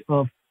effect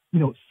of,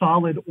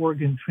 solid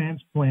organ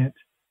transplant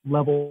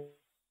level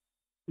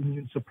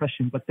immune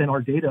suppression. But then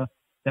our data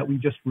that we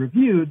just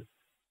reviewed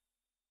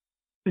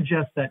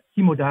suggests that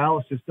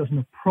hemodialysis doesn't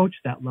approach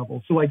that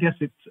level. So I guess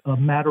it's a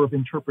matter of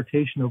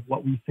interpretation of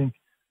what we think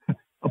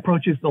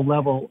approaches the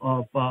level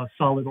of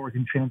solid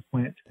organ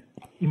transplant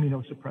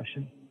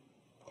immunosuppression.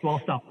 So I'll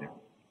stop there.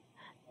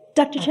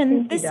 Dr.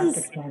 Chen, this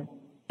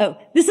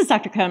is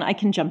Dr. Cohn. I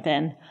can jump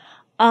in.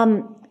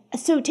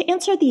 So to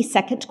answer the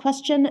second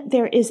question,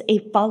 there is a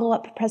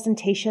follow-up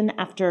presentation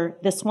after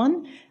this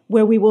one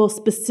where we will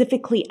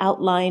specifically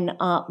outline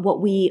what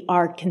we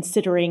are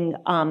considering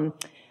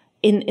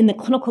in the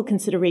clinical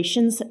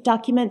considerations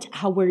document,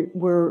 how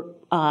we're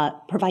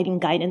providing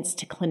guidance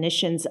to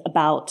clinicians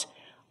about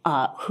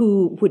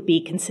who would be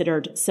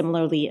considered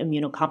similarly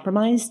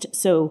immunocompromised.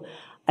 So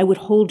I would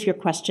hold your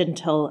question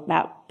till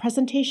that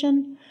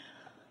presentation.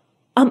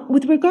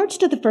 With regards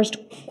to the first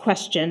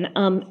question,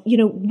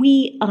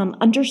 we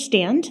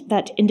understand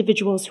that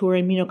individuals who are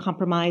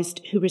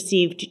immunocompromised who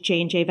received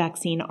J&J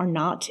vaccine are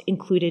not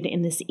included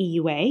in this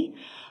EUA.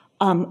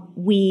 As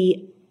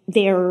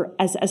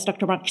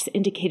Dr. Marks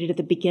indicated at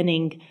the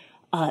beginning,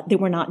 there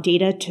were not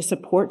data to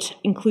support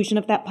inclusion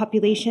of that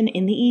population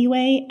in the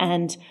EUA,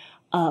 and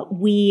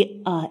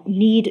we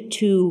need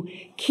to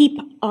keep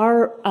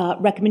our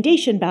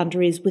recommendation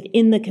boundaries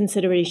within the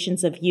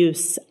considerations of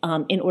use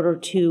in order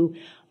to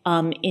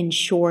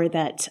ensure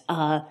that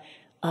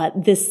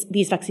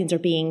these vaccines are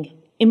being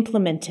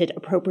implemented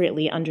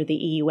appropriately under the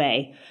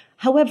EUA.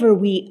 However,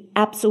 we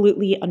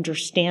absolutely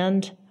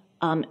understand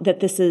that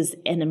this is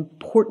an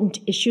important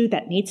issue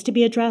that needs to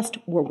be addressed.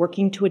 We're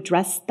working to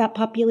address that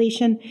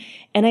population.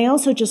 And I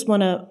also just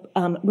want to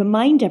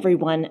remind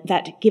everyone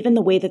that given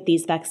the way that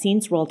these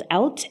vaccines rolled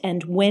out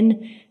and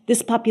when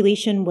this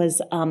population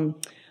was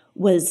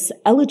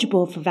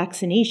eligible for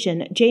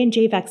vaccination,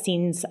 J&J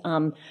vaccines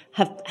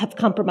have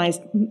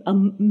compromised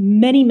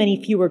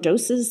many fewer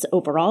doses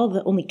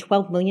overall. Only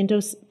 12 million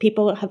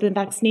people have been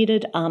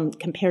vaccinated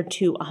compared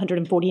to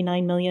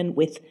 149 million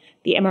with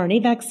the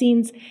mRNA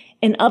vaccines.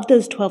 And of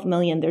those 12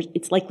 million,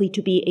 it's likely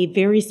to be a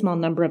very small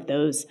number of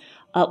those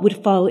would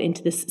fall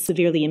into this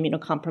severely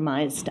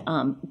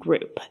immunocompromised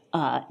group,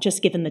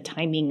 just given the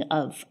timing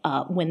of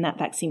when that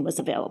vaccine was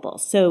available.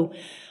 So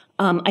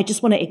I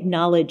just want to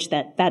acknowledge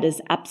that that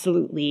is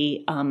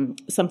absolutely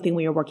something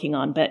we are working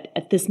on. But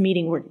at this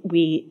meeting,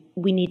 we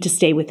need to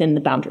stay within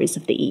the boundaries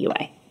of the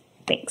EUA.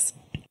 Thanks.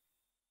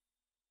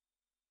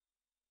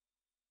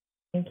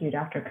 Thank you,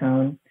 Dr.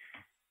 Cohn.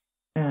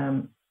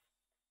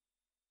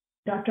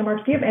 Dr.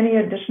 Marks, do you have any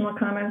additional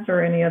comments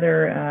or any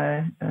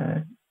other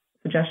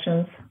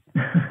suggestions?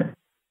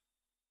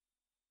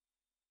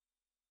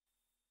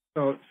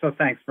 So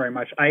thanks very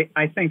much.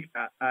 I think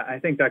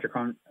Dr.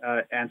 Cohn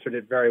answered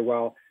it very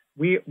well.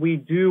 We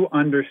do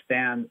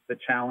understand the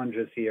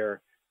challenges here,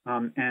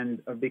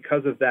 and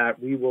because of that,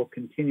 we will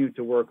continue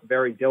to work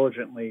very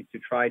diligently to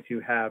try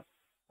to have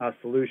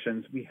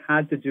solutions. We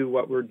had to do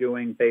what we're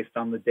doing based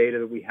on the data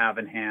that we have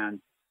in hand,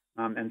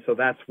 and so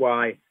that's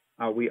why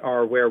we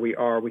are where we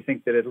are. We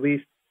think that at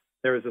least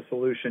there is a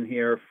solution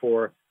here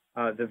for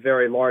the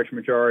very large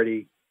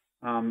majority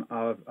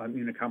of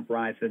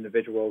immunocompromised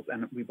individuals,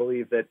 and we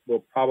believe that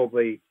we'll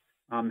probably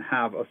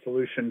have a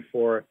solution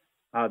for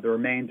the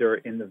remainder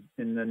in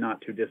the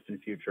not too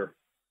distant future.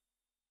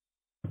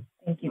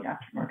 Thank you,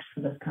 Dr. Marks,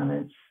 for those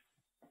comments.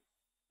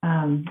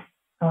 I'll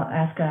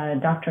ask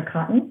Dr.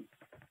 Cotton.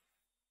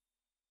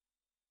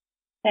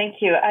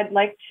 Thank you. I'd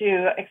like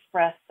to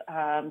express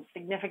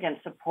significant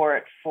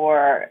support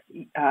for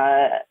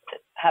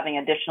having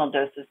additional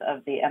doses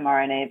of the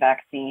mRNA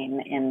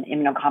vaccine in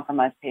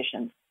immunocompromised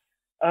patients.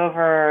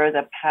 Over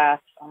the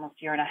past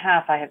almost year and a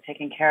half, I have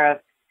taken care of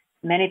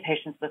many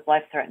patients with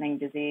life-threatening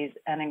disease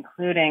and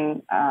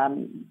including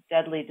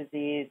deadly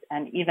disease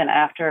and even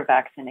after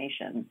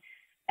vaccination.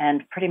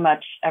 And pretty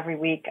much every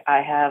week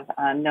I have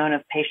known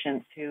of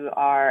patients who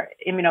are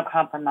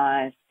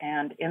immunocompromised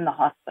and in the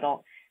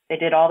hospital. They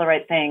did all the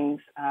right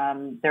things.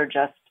 They're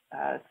just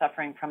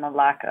suffering from a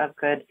lack of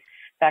good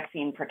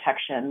vaccine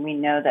protection. We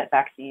know that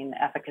vaccine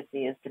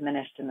efficacy is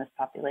diminished in this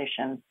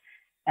population.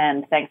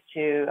 And thanks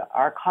to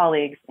our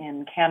colleagues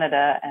in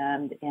Canada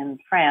and in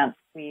France,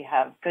 we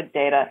have good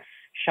data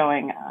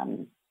showing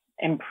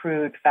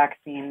improved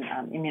vaccine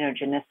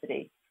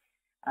immunogenicity.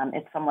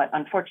 It's somewhat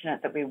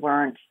unfortunate that we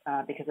weren't,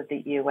 because of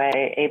the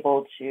EUA,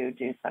 able to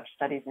do such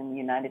studies in the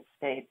United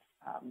States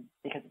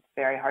because it's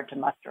very hard to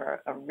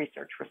muster a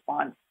research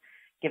response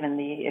given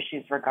the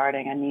issues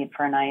regarding a need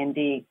for an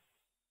IND.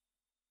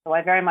 So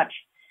I very much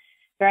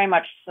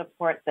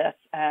support this.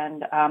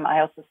 And I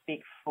also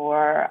speak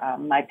for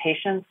my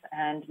patients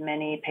and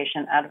many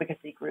patient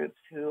advocacy groups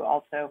who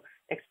also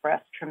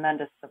express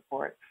tremendous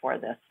support for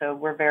this. So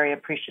we're very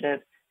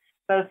appreciative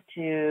both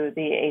to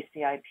the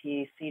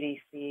ACIP,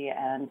 CDC,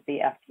 and the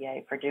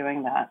FDA for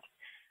doing that.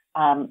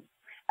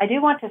 I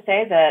do want to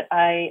say that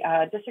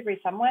I disagree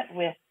somewhat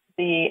with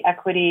the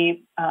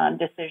equity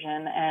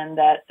decision and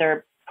that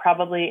there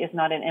probably is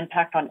not an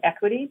impact on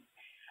equity.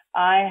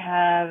 I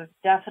have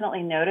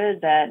definitely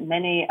noted that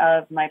many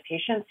of my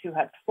patients who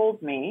have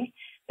told me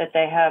that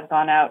they have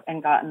gone out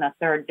and gotten a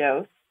third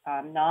dose,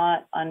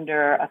 not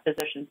under a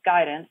physician's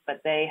guidance,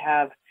 but they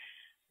have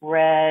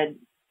read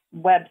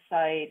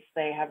websites,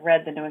 they have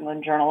read the New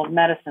England Journal of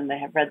Medicine, they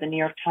have read the New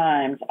York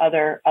Times,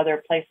 other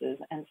places.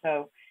 And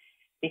so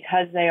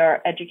because they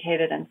are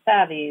educated and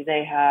savvy,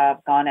 they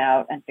have gone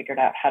out and figured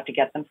out how to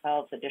get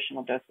themselves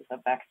additional doses of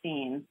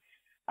vaccine.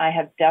 I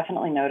have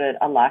definitely noted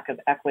a lack of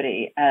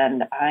equity,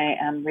 and I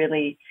am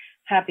really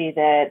happy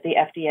that the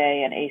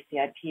FDA and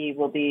ACIP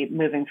will be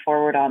moving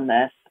forward on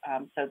this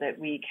so that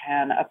we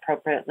can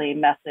appropriately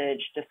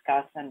message,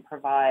 discuss, and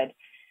provide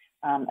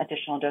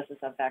additional doses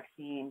of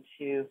vaccine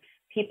to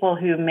people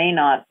who may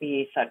not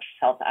be such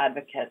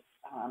self-advocates.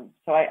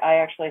 So I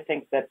actually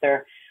think that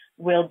there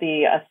will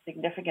be a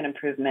significant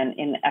improvement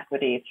in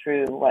equity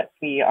through what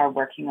we are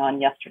working on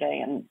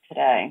yesterday and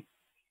today.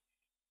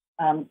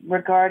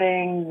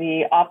 Regarding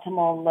the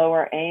optimal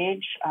lower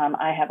age,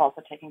 I have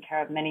also taken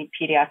care of many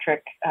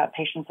pediatric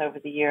patients over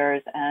the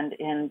years, and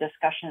in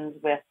discussions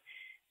with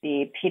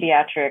the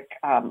pediatric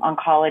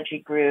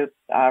oncology group,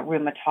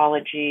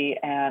 rheumatology,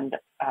 and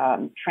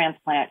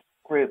transplant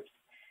groups,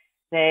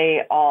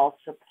 they all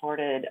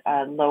supported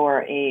a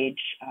lower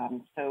age.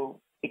 So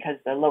because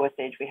the lowest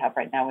age we have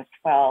right now is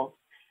 12,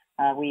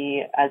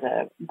 we as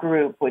a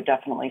group would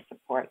definitely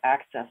support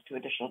access to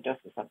additional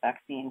doses of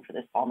vaccine for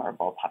this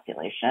vulnerable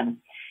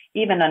population.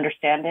 Even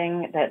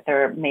understanding that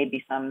there may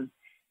be some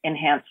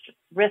enhanced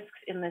risks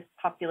in this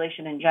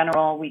population in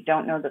general, we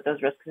don't know that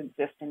those risks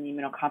exist in the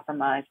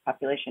immunocompromised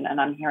population. And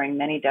I'm hearing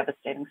many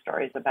devastating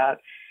stories about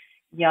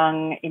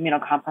young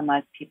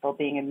immunocompromised people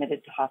being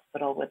admitted to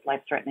hospital with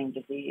life-threatening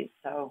disease.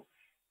 So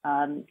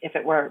if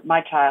it were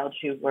my child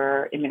who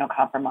were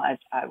immunocompromised,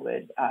 I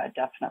would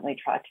definitely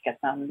try to get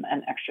them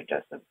an extra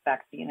dose of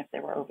vaccine if they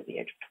were over the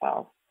age of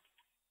 12.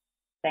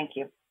 Thank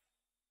you.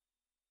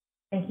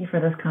 Thank you for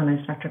those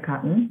comments, Dr.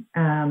 Cotton.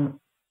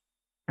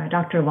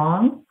 Dr.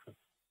 Long?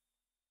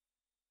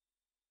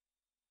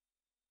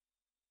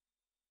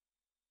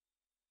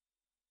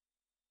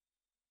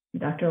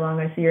 Dr. Long,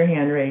 I see your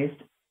hand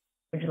raised.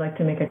 Would you like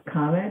to make a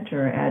comment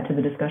or add to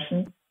the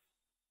discussion?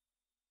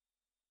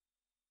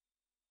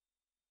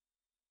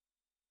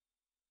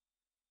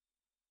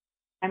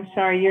 I'm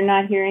sorry, you're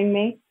not hearing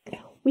me?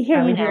 We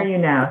hear you now. We hear you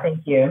now. Thank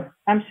you.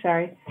 I'm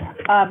sorry.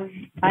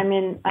 I'm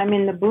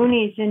in the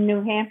boonies in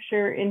New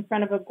Hampshire in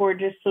front of a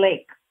gorgeous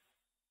lake.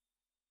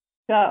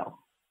 So,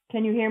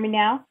 can you hear me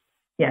now?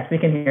 Yes, we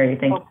can hear you.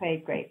 Thank you.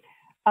 Okay, great.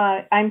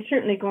 I'm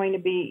certainly going to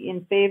be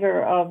in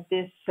favor of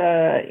this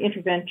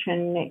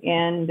intervention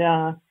and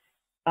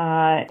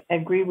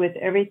agree with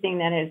everything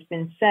that has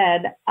been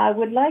said. I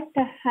would like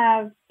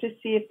to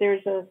see if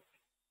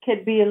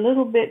could be a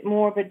little bit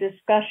more of a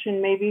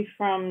discussion maybe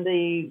from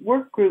the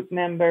work group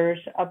members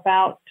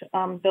about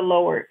the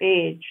lower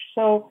age.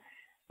 So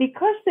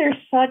because there's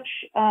such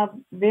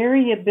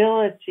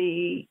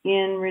variability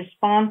in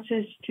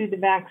responses to the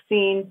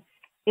vaccine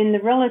in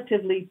the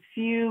relatively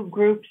few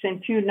groups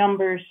and few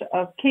numbers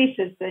of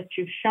cases that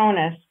you've shown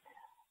us,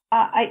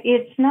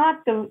 it's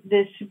not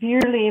the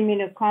severely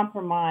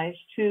immunocompromised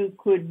who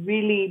could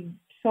really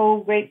so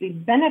greatly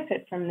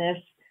benefit from this.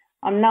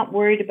 I'm not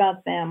worried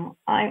about them.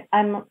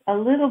 I'm a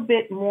little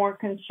bit more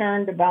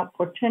concerned about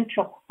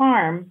potential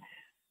harm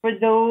for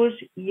those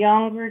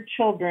younger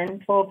children,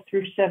 12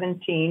 through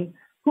 17,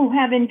 who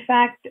have in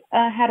fact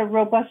had a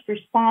robust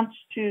response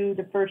to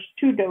the first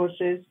 2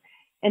 doses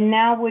and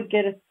now would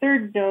get a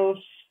 3rd dose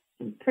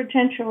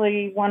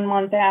potentially 1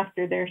 month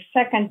after their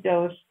 2nd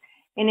dose.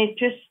 And it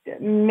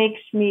just makes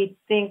me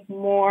think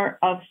more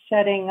of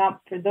setting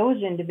up for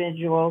those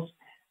individuals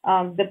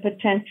the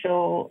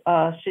potential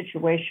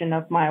situation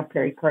of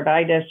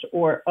myopericarditis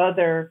or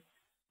other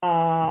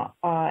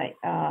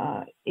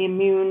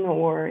immune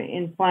or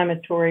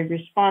inflammatory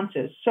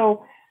responses.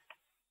 So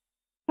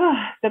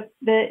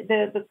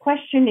the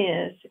question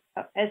is,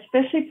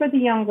 especially for the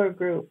younger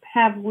group,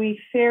 have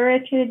we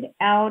ferreted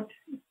out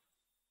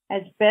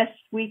as best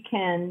we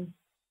can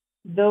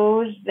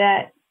those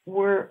that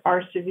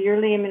are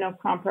severely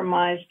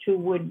immunocompromised who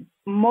would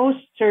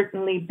most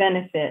certainly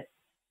benefit,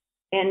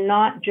 and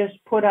not just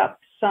put up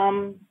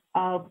some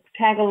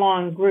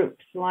tag-along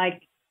groups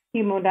like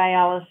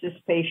hemodialysis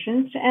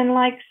patients and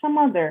like some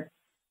other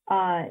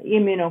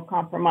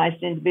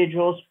immunocompromised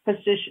individuals,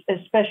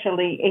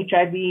 especially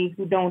HIV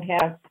who don't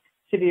have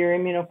severe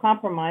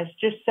immunocompromise,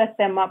 just set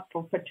them up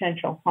for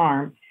potential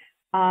harm.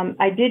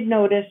 I did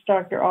notice,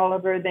 Dr.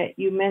 Oliver, that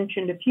you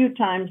mentioned a few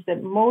times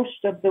that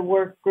most of the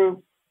work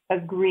group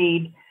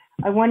agreed.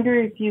 I wonder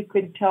if you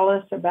could tell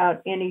us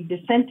about any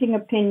dissenting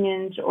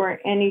opinions or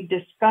any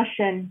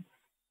discussion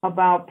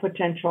about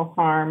potential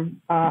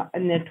harm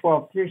in the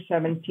 12 through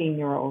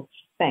 17-year-olds.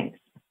 Thanks.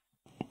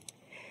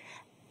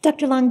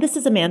 Dr. Long, this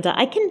is Amanda.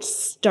 I can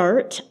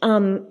start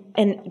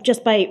and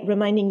just by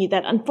reminding you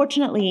that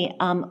unfortunately,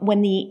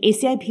 when the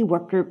ACIP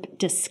work group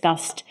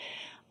discussed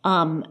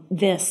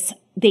this,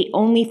 they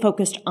only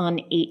focused on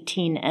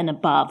 18 and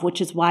above, which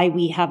is why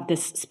we have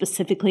this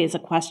specifically as a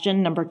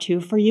question, number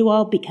 2 for you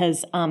all,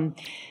 because the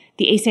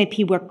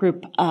ACIP work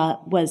group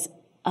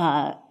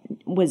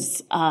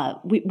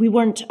we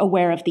weren't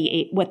aware of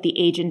what the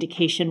age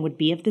indication would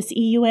be of this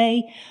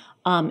EUA,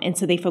 and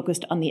so they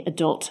focused on the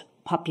adult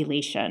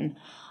population.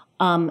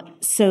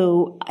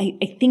 So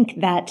I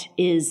think that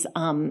is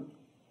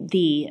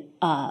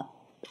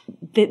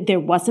there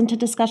wasn't a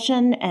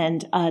discussion,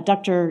 and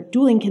Dr.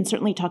 Dooling can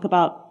certainly talk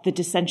about the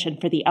dissension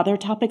for the other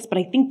topics, but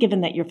I think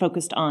given that you're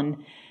focused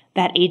on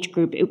that age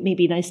group, it may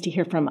be nice to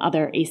hear from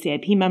other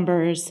ACIP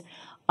members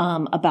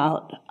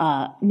about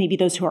maybe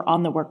those who are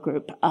on the work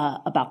group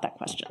about that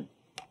question.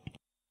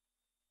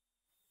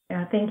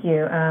 Yeah, thank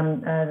you.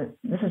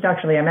 This is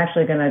Dr. Lee. I'm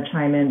actually going to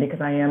chime in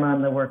because I am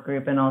on the work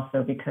group and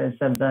also because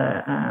of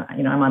the,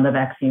 I'm on the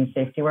vaccine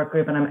safety work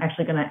group. And I'm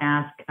actually going to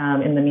ask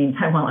in the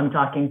meantime while I'm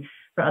talking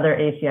for other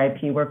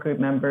ACIP work group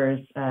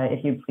members,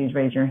 if you'd please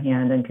raise your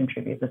hand and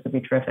contribute. This would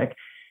be terrific.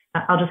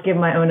 I'll just give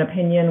my own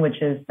opinion,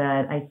 which is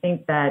that I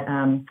think that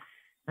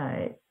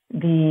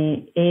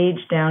the age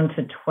down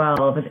to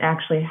 12 is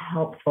actually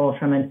helpful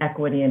from an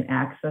equity and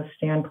access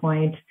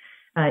standpoint,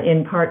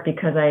 in part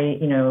because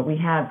we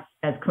have,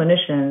 as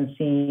clinicians,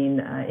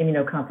 seen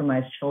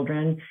immunocompromised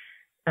children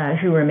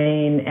who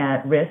remain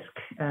at risk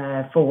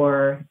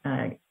for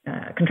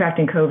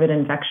contracting COVID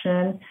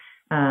infection.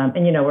 And,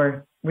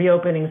 we're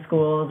reopening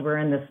schools. We're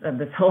in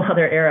this whole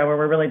other era where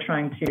we're really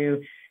trying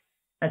to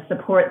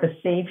support the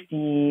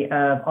safety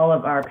of all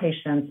of our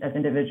patients as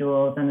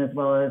individuals and as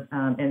well as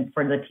and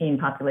for the teen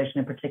population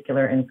in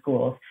particular in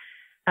schools.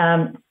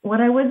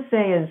 What I would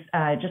say is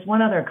just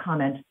one other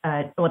comment,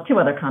 two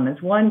other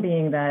comments. One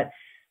being that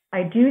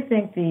I do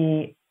think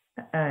the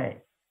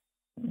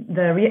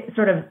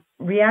sort of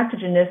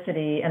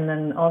reactogenicity and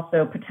then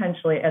also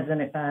potentially as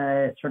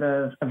a sort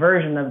of a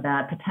version of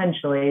that,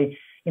 potentially,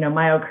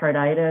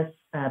 myocarditis,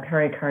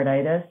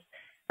 pericarditis,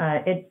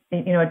 it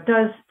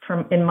does,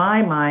 in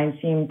my mind,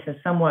 seem to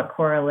somewhat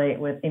correlate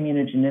with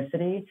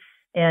immunogenicity.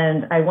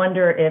 And I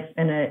wonder if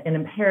an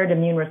impaired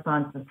immune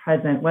response is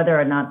present, whether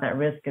or not that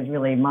risk is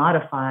really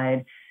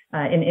modified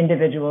in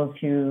individuals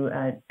who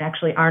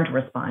actually aren't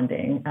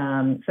responding.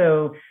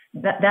 So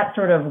that's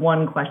sort of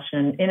one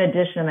question. In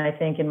addition, I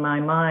think in my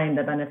mind,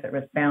 the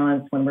benefit-risk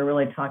balance, when we're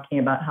really talking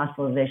about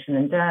hospitalization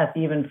and death,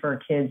 even for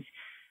kids,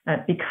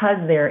 because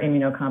they're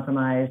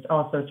immunocompromised,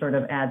 also sort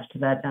of adds to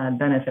that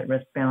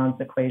benefit-risk balance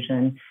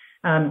equation.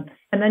 And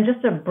then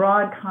just a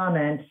broad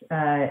comment,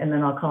 and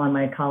then I'll call on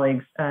my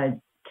colleagues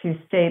to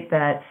state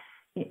that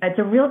it's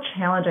a real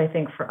challenge, I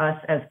think, for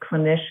us as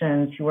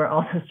clinicians who are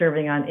also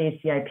serving on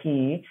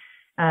ACIP,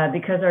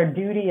 because our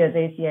duty as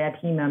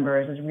ACIP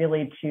members is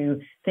really to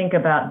think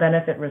about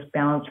benefit-risk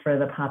balance for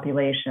the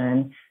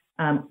population.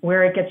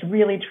 Where it gets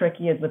really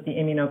tricky is with the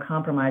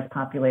immunocompromised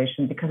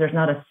population, because there's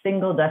not a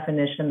single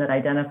definition that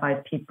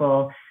identifies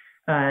people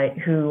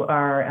who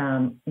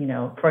are,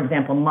 for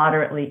example,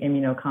 moderately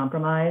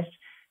immunocompromised.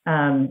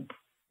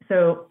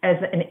 So as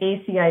an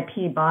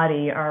ACIP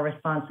body, our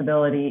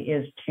responsibility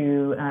is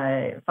to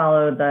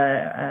follow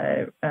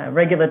the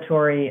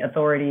regulatory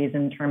authorities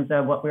in terms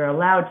of what we're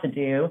allowed to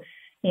do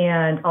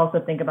and also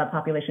think about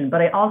population.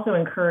 But I also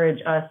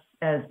encourage us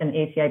as an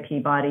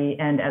ACIP body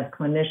and as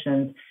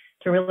clinicians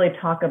to really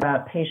talk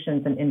about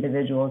patients and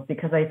individuals,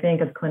 because I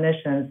think as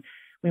clinicians,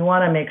 we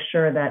want to make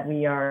sure that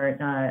we are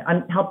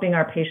helping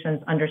our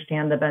patients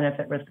understand the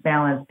benefit-risk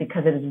balance,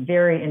 because it is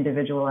very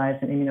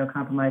individualized in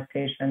immunocompromised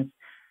patients.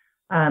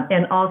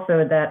 And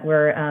also that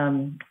we're,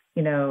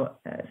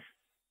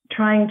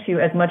 trying to,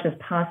 as much as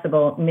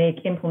possible,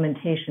 make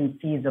implementation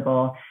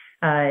feasible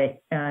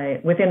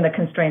within the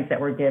constraints that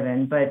we're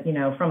given. But,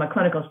 from a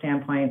clinical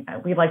standpoint,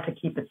 we like to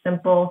keep it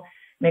simple,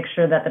 make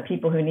sure that the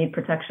people who need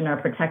protection are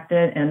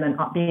protected, and then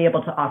be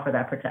able to offer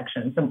that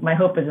protection. So my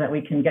hope is that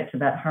we can get to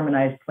that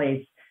harmonized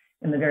place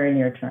in the very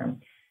near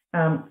term.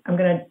 I'm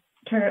going to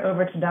turn it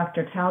over to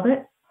Dr.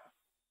 Talbot.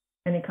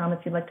 Any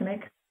comments you'd like to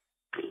make?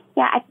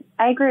 Yeah,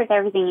 I agree with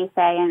everything you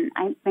say, and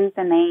I think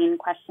the main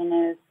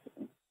question is,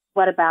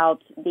 what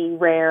about the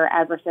rare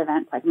adverse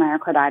events like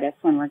myocarditis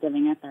when we're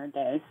giving a third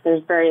dose?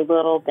 There's very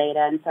little data,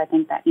 and so I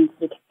think that needs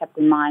to be kept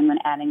in mind when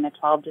adding the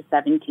 12 to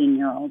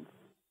 17-year-olds.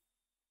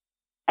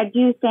 I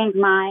do think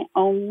my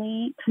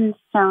only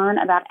concern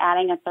about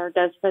adding a third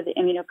dose for the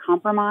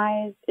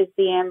immunocompromised is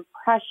the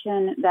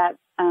impression that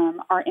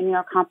our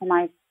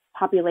immunocompromised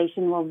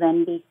population will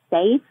then be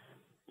safe.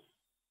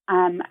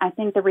 I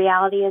think the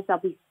reality is they'll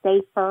be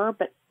safer,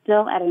 but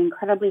still at an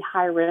incredibly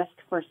high risk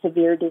for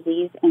severe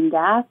disease and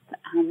death.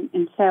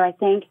 And so I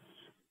think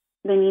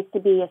there needs to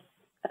be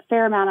a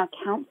fair amount of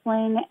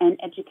counseling and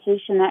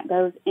education that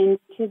goes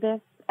into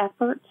this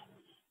effort.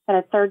 That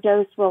a third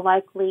dose will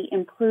likely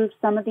improve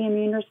some of the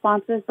immune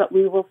responses, but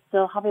we will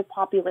still have a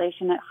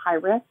population at high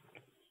risk.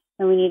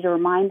 And we need to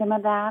remind them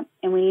of that.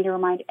 And we need to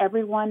remind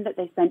everyone that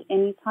they spend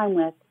any time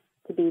with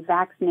to be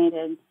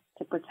vaccinated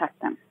to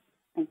protect them.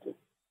 Thank you.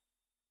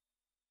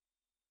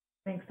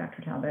 Thanks,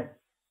 Dr. Talbot.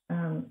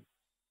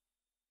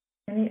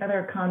 Any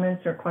other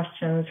comments or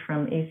questions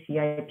from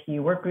ACIP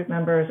workgroup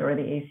members or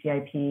the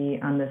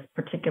ACIP on this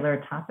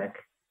particular topic?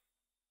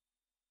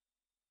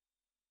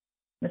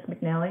 Ms.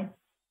 McNally?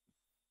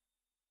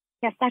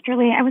 Yes, Dr.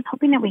 Lee, I was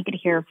hoping that we could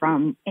hear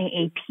from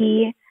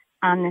AAP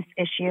on this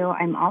issue.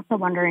 I'm also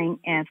wondering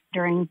if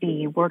during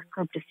the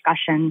workgroup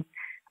discussions,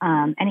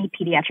 any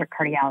pediatric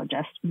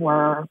cardiologists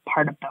were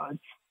part of those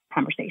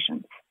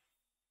conversations.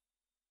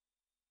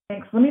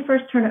 Thanks. Let me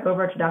first turn it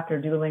over to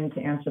Dr. Dooling to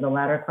answer the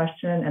latter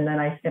question. And then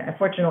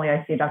fortunately,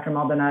 I see Dr.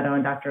 Maldonado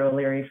and Dr.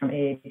 O'Leary from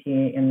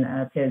AAP and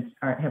PIDS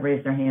have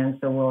raised their hands,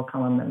 so we'll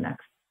call on them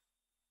next.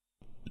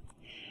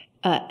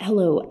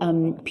 Hello.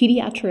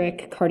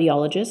 Pediatric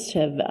cardiologists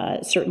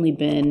have certainly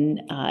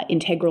been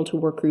integral to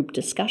workgroup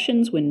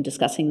discussions when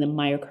discussing the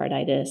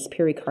myocarditis,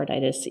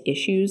 pericarditis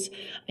issues,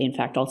 in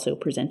fact, also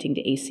presenting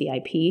to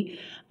ACIP.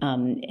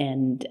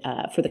 And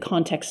for the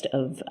context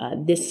of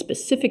this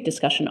specific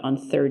discussion on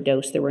third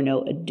dose, there were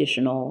no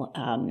additional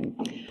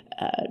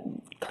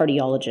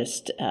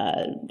cardiologist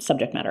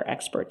subject matter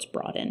experts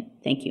brought in.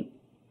 Thank you.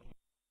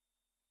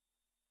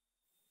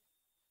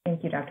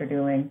 Thank you, Dr.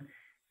 Dooling.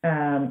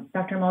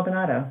 Dr.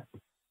 Maldonado.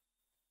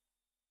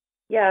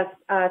 Yes,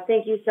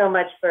 thank you so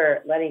much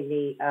for letting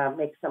me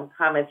make some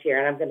comments here,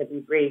 and I'm going to be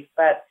brief,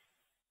 but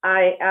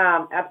I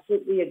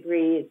absolutely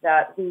agree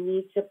that we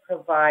need to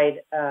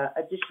provide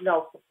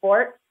additional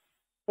support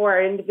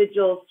For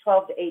individuals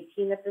 12 to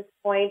 18 at this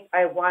point,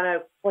 I want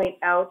to point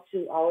out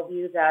to all of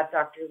you that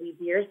Dr. Lee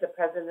Beers, the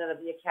president of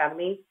the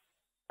Academy,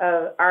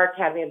 our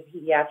Academy of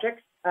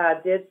Pediatrics,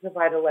 did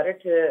provide an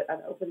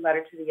open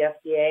letter to the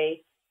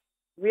FDA,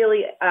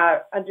 really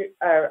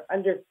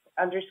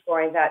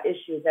underscoring that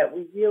issue that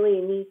we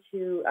really need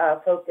to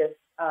focus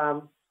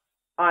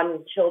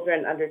on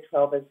children under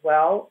 12 as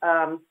well.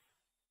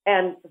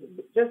 And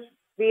just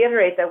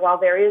reiterate that while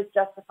there is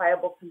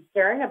justifiable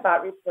concern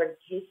about reported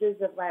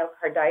cases of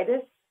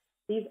myocarditis,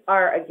 these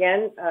are,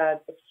 again,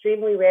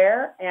 extremely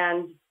rare.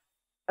 And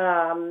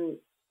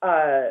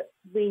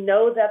we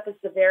know that the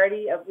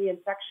severity of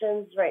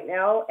reinfections right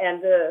now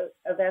and the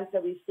events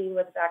that we've seen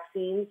with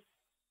vaccines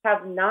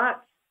have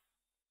not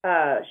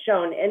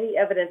shown any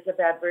evidence of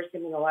adverse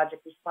immunologic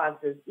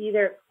responses,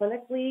 either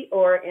clinically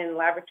or in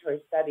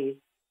laboratory studies.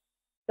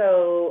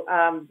 So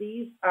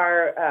these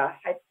are,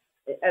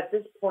 at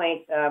this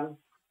point,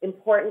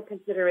 important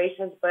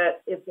considerations,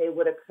 but if they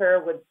would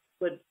occur,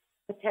 would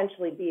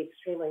potentially be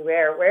extremely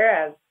rare,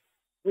 whereas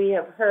we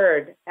have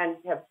heard and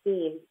have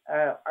seen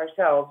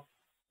ourselves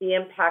the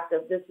impact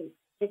of this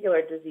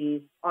particular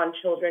disease on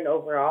children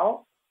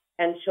overall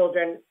and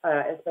children,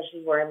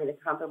 especially who are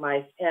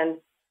immunocompromised. And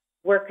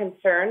we're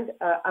concerned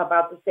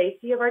about the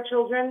safety of our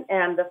children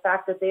and the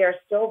fact that they are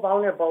still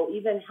vulnerable,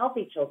 even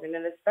healthy children,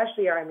 and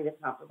especially our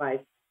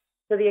immunocompromised.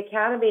 So the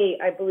Academy,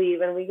 I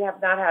believe, and we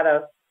have not had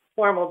a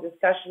formal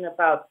discussion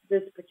about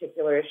this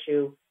particular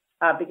issue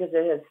because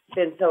it has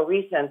been so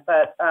recent,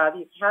 but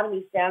the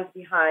Academy stands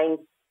behind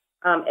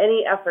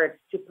any efforts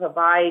to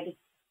provide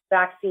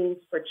vaccines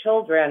for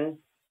children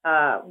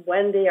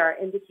when they are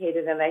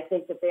indicated, and I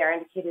think that they are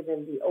indicated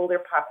in the older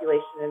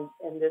population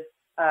in this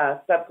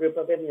subgroup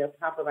of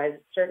immunocompromised.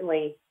 It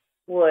certainly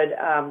would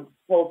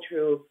hold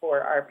true for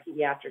our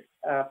pediatric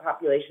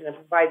population and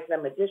provides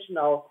them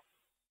additional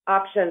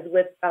options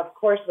with, of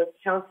course, with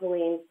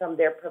counseling from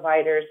their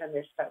providers and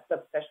their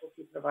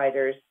subspecialty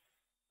providers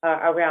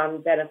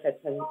around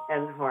benefits and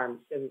harms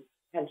and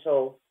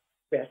potential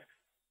risks.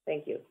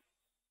 Thank you.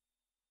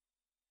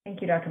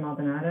 Thank you, Dr.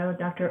 Maldonado.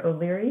 Dr.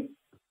 O'Leary?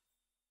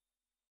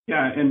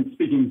 Yeah, and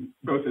speaking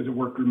both as a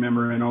work group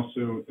member and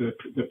also the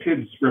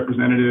PIDS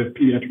representative,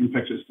 Pediatric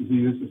Infectious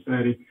Diseases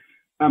Society,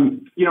 I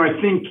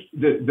think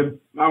that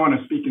I want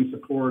to speak in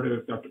support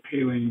of Dr.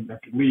 Paling,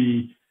 Dr.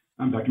 Lee,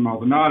 Dr.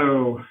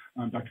 Maldonado,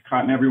 Dr.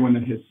 Cotton, everyone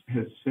that has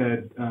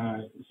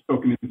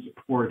spoken in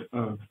support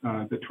of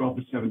the 12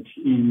 to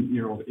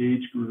 17-year-old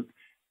age group.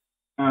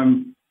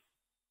 In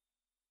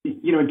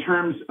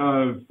terms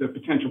of the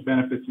potential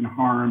benefits and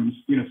harms,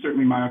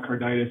 certainly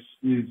myocarditis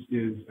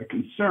is a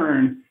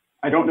concern.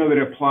 I don't know that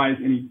it applies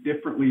any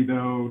differently,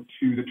 though,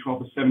 to the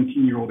 12 to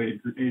 17-year-old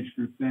age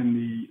group than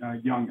the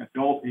young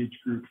adult age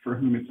group, for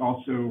whom it's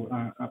also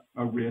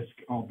a risk,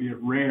 albeit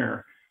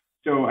rare.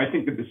 So I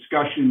think the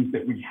discussions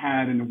that we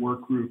had in the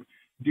work group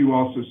do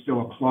also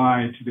still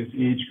apply to this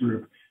age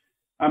group.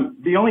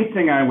 The only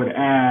thing I would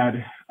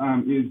add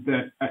is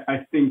that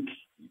I think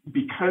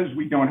because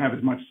we don't have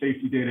as much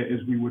safety data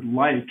as we would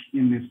like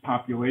in this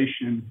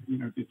population,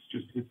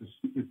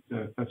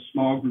 it's a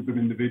small group of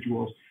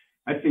individuals.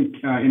 I think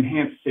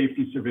enhanced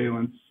safety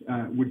surveillance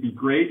would be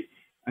great.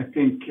 I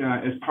think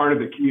as part of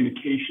the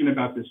communication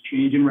about this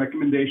change in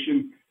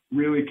recommendation,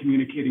 really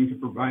communicating to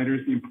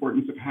providers the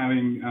importance of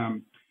having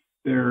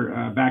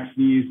their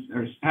vaccinees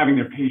or having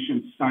their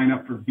patients sign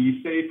up for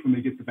V-Safe when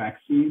they get the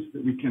vaccines, so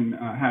that we can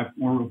have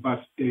more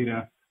robust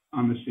data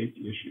on the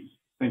safety issues.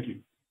 Thank you.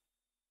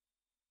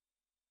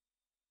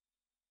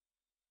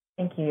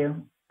 Thank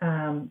you.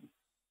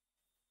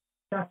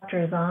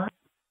 Dr. Zahn?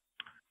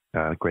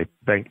 Great.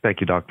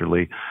 Thank you, Dr.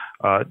 Lee.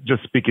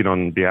 Just speaking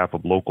on behalf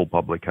of local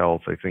public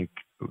health, I think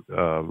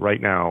right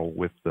now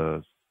with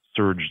the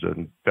surge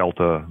in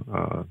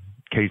Delta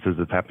cases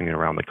that's happening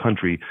around the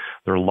country,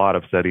 there are a lot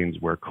of settings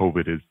where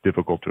COVID is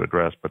difficult to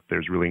address, but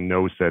there's really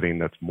no setting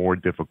that's more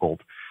difficult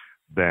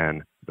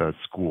than the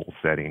school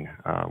setting.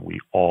 We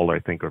all, I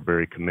think, are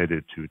very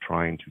committed to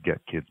trying to get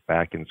kids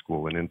back in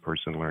school and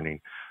in-person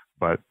learning,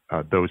 but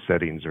those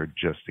settings are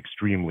just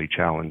extremely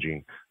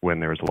challenging when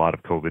there's a lot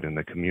of COVID in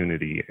the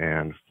community,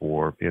 and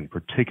for, in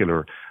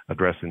particular,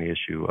 addressing the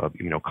issue of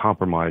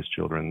immunocompromised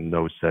children in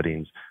those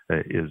settings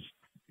is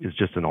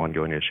just an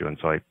ongoing issue. And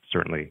so I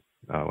certainly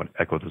would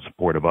echo the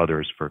support of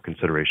others for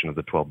consideration of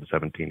the 12 to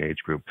 17 age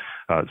group.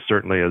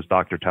 Certainly, as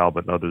Dr.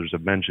 Talbot and others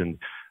have mentioned,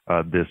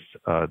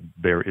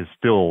 there is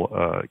still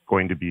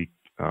going to be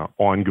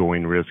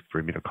ongoing risk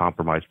for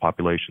immunocompromised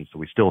populations. So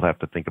we still have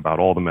to think about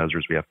all the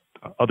measures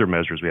other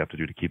measures we have to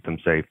do to keep them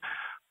safe.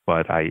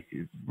 But I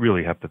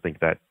really have to think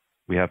that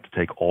we have to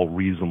take all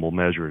reasonable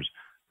measures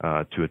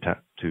to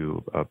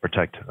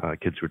protect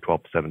kids who are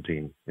 12 to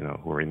 17,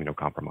 who are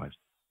immunocompromised.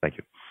 Thank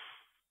you.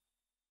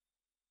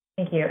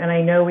 Thank you. And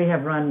I know we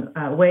have run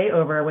way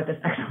over with this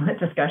excellent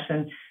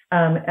discussion.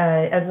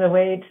 As a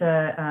way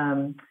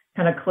to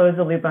kind of close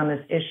the loop on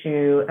this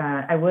issue,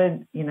 I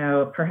would,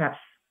 perhaps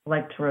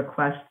like to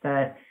request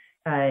that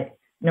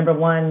number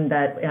one,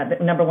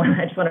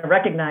 I just want to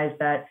recognize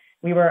that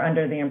we were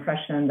under the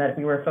impression that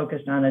we were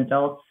focused on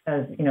adults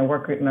as,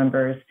 work group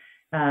members.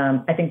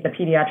 I think the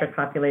pediatric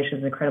population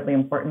is incredibly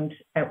important.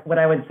 What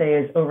I would say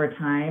is over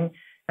time,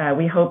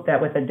 we hope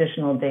that with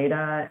additional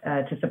data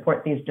to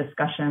support these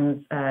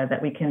discussions,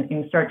 that we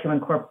can start to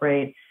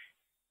incorporate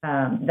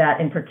that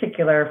in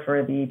particular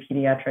for the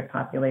pediatric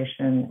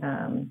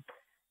population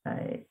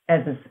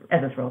as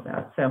this rolls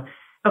out. So,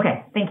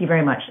 okay, thank you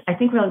very much. I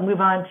think we'll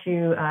move on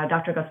to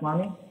Dr.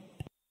 Goswami.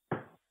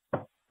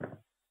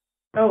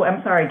 Oh,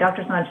 I'm sorry,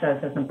 Dr.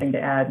 Sanchez has something to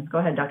add. Go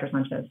ahead, Dr.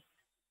 Sanchez.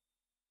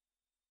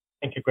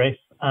 Thank you, Grace.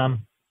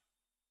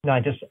 I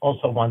just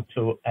also want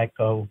to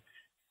echo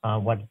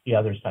what the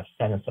others have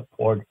said in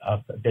support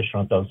of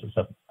additional doses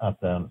of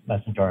the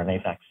messenger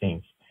RNA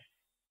vaccines.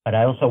 But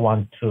I also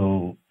want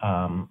to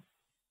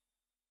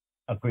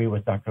agree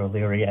with Dr.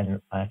 O'Leary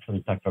and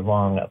actually Dr.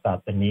 Long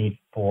about the need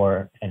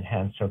for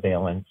enhanced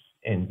surveillance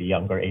in the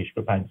younger age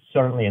group. I'm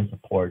certainly in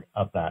support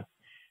of that,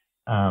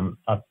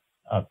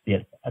 of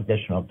the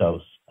additional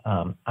dose.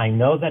 I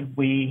know that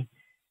we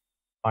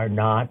are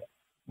not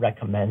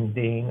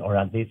recommending, or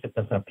at least it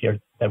doesn't appear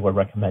that we're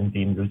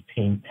recommending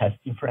routine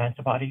testing for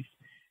antibodies,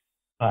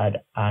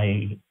 but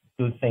I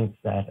do think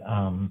that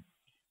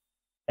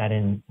that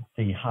in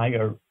the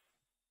higher,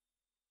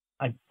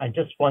 I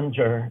just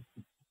wonder,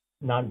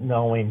 not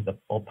knowing the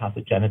full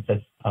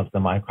pathogenesis of the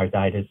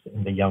myocarditis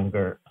in the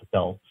younger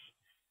adults,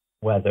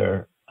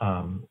 whether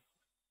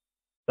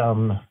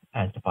some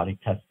antibody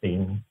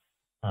testing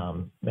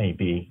may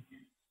be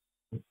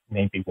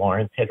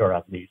warranted or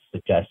at least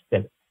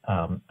suggested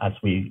as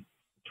we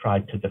try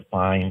to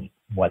define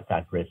what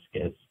that risk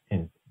is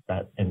in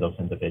those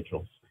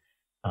individuals.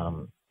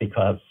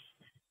 Because,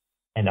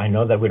 and I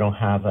know that we don't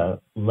have a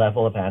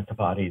level of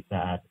antibody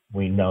that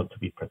we know to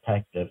be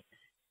protective,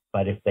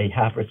 but if they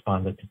have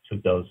responded to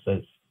 2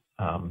 doses,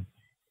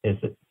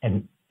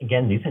 and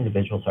again, these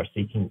individuals are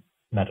seeking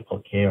medical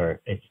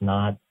care.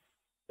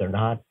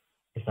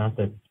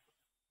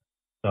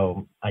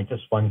 So I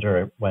just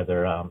wonder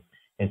whether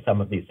in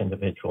some of these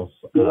individuals,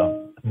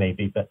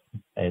 maybe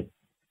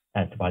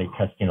antibody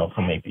testing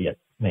also may be at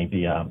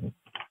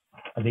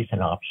least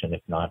an option,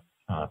 if not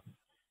a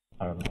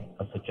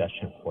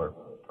suggestion for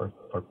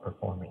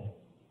performing it.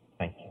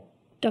 Thank you.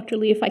 Dr.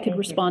 Lee, if I could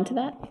respond to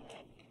that?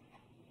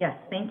 Yes,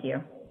 thank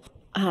you.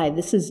 Hi,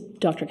 this is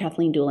Dr.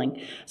 Kathleen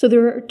Dooling. So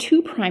there are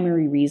 2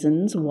 primary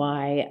reasons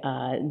why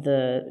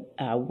the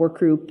work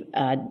group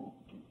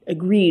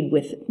agreed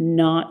with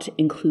not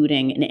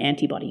including an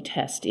antibody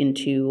test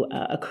into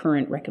a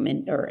current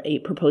a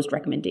proposed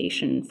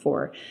recommendation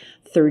for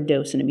 3rd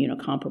dose in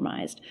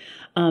immunocompromised.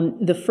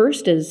 The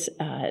first, as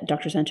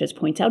Dr. Sanchez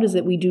points out, is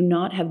that we do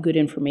not have good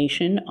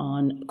information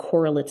on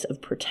correlates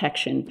of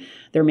protection.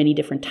 There are many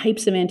different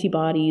types of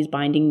antibodies,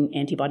 binding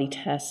antibody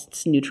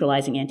tests,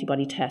 neutralizing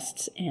antibody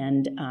tests,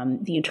 and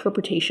the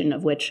interpretation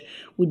of which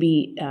would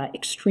be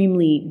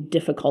extremely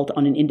difficult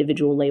on an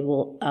individual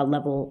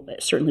level,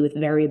 certainly with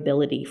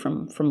variability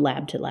from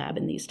lab to lab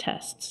in these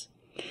tests.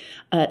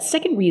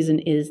 Second reason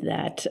is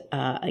that,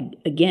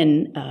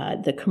 again,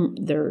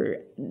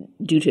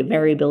 due to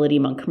variability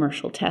among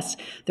commercial tests,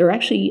 there are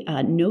actually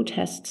no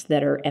tests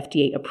that are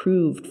FDA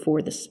approved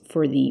for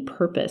the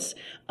purpose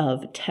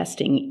of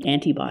testing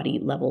antibody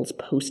levels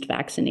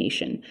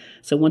post-vaccination.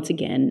 So once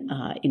again,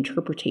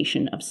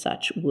 interpretation of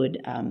such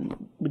would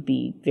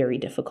be very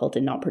difficult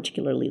and not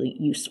particularly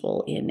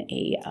useful in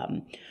a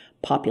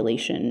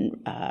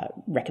population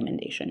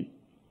recommendation.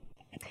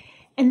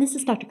 And this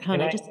is Dr.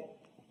 Cohn.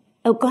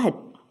 Oh, go ahead.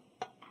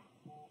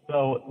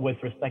 So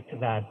with respect to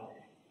that,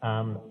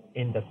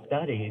 in the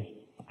studies,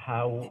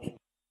 how,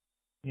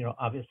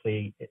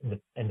 obviously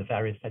in the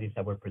various studies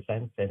that were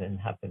presented and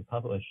have been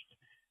published,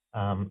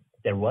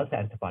 there was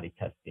antibody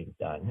testing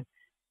done.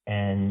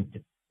 And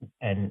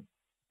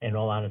in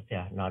all honesty,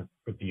 I have not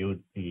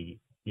reviewed the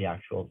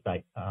actual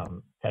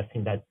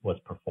testing that was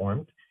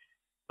performed,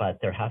 but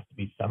there has to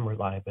be some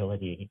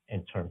reliability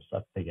in terms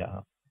of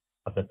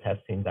the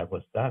testing that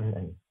was done,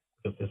 and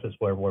because this is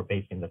where we're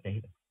basing the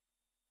data.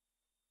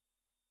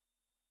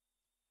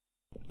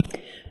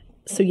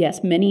 So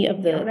yes, many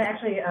of the...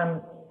 Actually,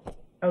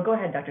 go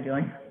ahead, Dr.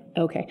 Dooling.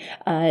 Okay.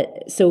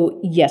 So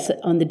yes,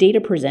 on the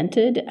data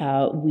presented,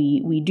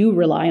 we do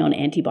rely on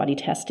antibody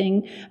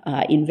testing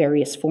in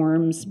various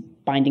forms,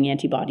 binding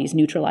antibodies,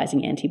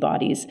 neutralizing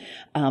antibodies.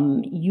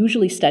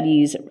 Usually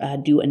studies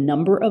do a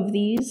number of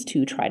these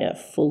to try to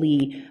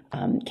fully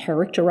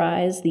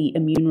characterize the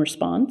immune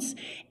response.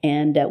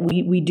 And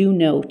we do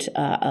note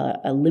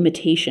a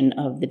limitation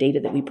of the data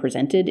that we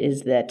presented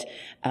is that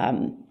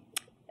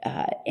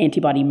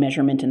antibody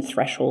measurement and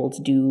thresholds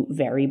do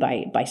vary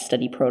by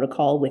study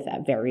protocol with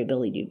that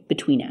variability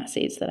between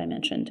assays that I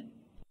mentioned.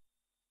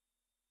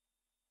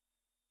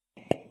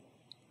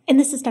 And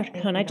this is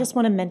Dr. Cohn. I just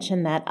want to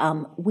mention that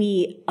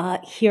we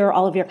hear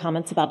all of your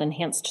comments about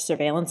enhanced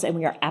surveillance, and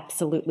we are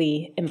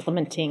absolutely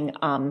implementing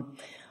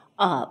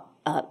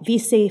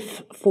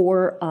vSafe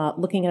for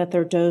looking at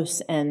their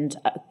dose and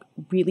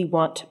really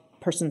want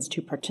persons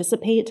to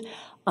participate.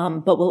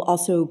 but we'll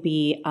also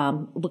be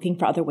looking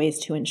for other ways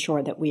to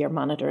ensure that we are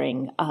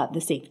monitoring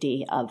the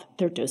safety of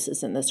third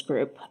doses in this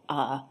group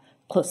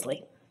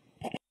closely.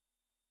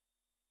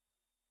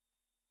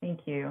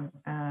 Thank you.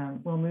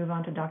 We'll move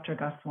on to Dr.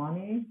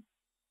 Goswami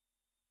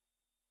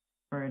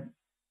for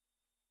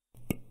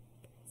a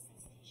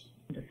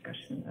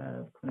discussion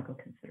of clinical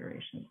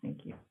considerations.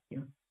 Thank you.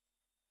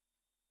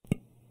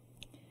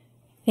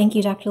 Thank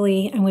you, Dr.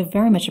 Lee, and we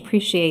very much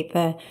appreciate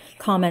the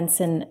comments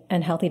and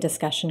healthy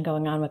discussion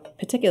going on, with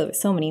particularly with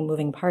so many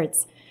moving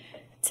parts.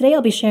 Today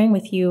I'll be sharing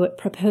with you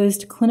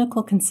proposed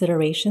clinical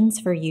considerations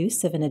for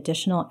use of an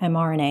additional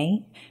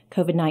mRNA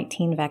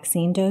COVID-19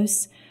 vaccine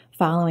dose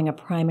following a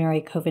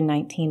primary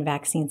COVID-19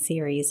 vaccine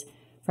series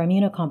for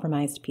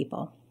immunocompromised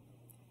people.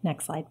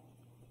 Next slide.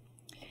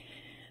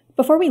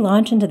 Before we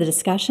launch into the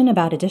discussion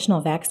about additional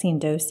vaccine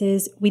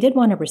doses, we did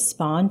want to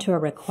respond to a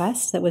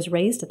request that was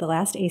raised at the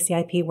last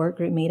ACIP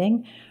workgroup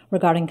meeting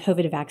regarding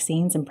COVID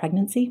vaccines and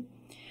pregnancy.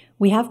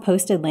 We have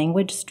posted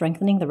language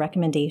strengthening the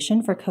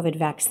recommendation for COVID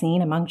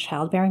vaccine among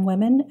childbearing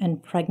women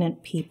and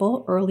pregnant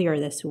people earlier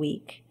this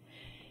week.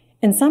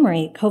 In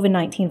summary,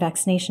 COVID-19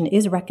 vaccination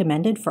is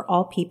recommended for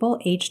all people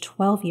aged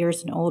 12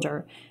 years and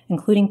older,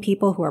 including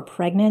people who are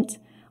pregnant,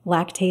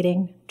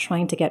 lactating,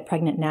 trying to get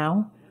pregnant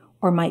now,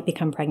 or might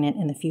become pregnant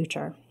in the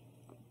future.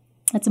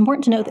 It's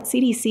important to note that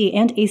CDC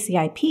and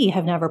ACIP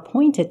have never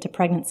pointed to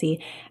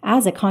pregnancy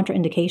as a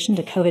contraindication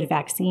to COVID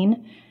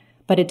vaccine,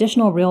 but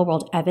additional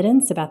real-world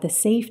evidence about the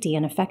safety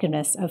and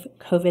effectiveness of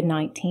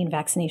COVID-19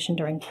 vaccination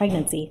during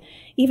pregnancy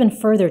even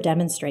further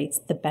demonstrates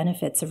the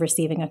benefits of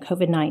receiving a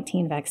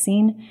COVID-19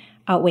 vaccine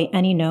outweigh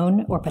any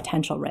known or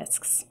potential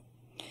risks.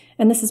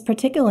 And this is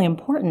particularly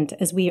important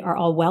as we are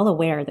all well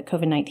aware that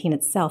COVID-19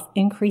 itself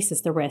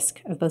increases the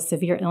risk of both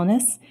severe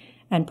illness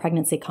and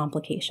pregnancy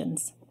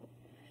complications.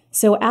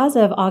 So as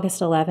of August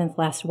 11th,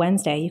 last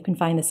Wednesday, you can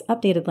find this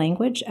updated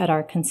language at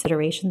our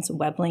considerations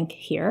web link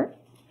here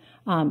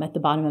at the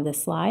bottom of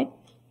this slide.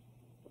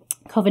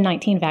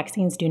 COVID-19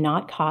 vaccines do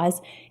not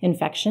cause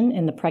infection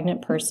in the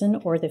pregnant person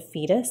or the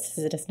fetus,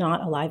 as it is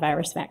not a live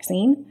virus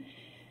vaccine.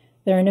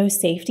 There are no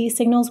safety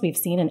signals we've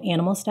seen in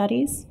animal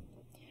studies.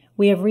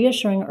 We have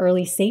reassuring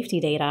early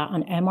safety data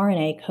on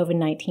mRNA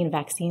COVID-19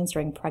 vaccines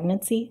during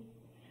pregnancy.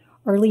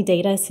 Early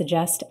data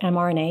suggest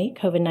mRNA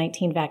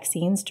COVID-19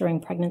 vaccines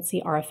during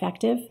pregnancy are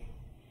effective,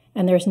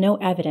 and there's no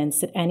evidence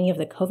that any of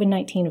the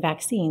COVID-19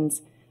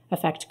 vaccines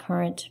affect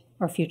current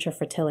or future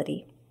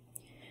fertility.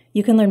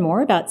 You can learn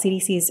more about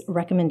CDC's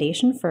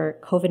recommendation for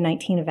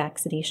COVID-19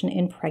 vaccination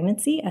in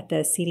pregnancy at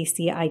the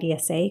CDC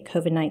IDSA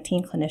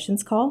COVID-19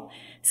 clinicians call,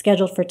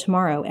 scheduled for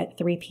tomorrow at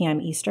 3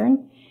 p.m.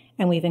 Eastern,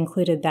 and we've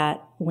included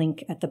that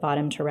link at the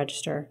bottom to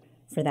register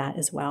for that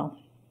as well.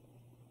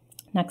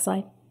 Next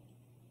slide.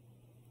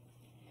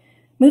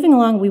 Moving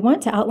along, we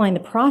want to outline the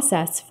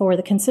process for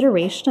the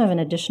consideration of an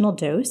additional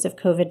dose of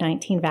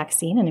COVID-19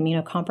 vaccine in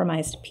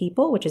immunocompromised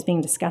people, which is being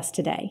discussed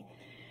today.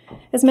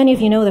 As many of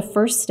you know, the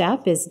first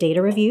step is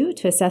data review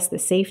to assess the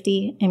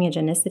safety,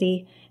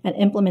 immunogenicity, and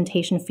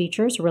implementation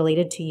features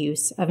related to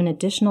use of an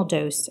additional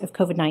dose of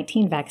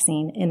COVID-19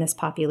 vaccine in this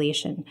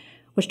population,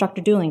 which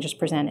Dr. Dooling just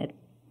presented.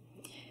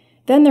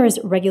 Then there is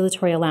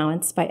regulatory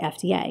allowance by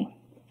FDA.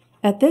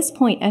 At this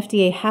point,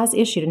 FDA has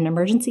issued an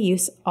emergency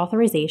use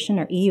authorization,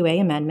 or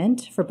EUA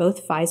amendment, for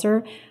both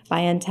Pfizer,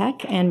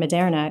 BioNTech, and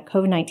Moderna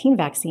COVID-19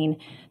 vaccine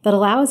that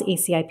allows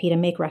ACIP to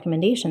make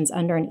recommendations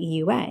under an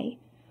EUA.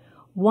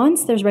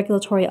 Once there's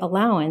regulatory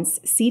allowance,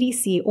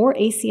 CDC or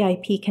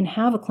ACIP can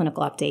have a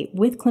clinical update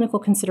with clinical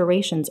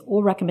considerations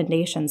or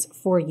recommendations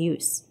for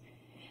use.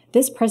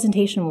 This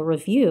presentation will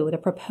review the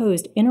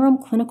proposed interim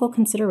clinical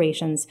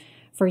considerations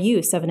for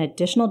use of an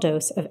additional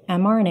dose of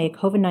mRNA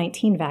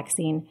COVID-19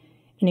 vaccine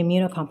in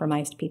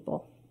immunocompromised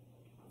people.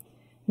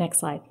 Next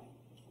slide.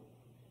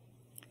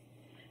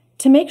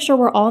 To make sure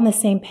we're all on the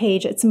same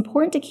page, it's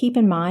important to keep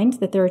in mind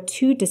that there are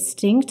two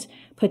distinct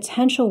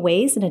potential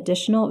ways an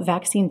additional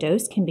vaccine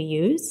dose can be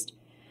used.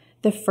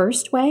 The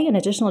first way, an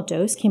additional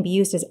dose can be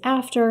used as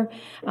after,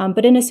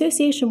 but in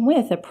association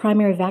with a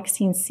primary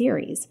vaccine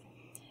series.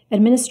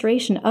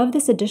 Administration of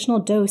this additional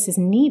dose is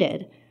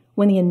needed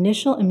when the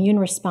initial immune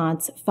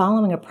response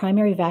following a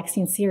primary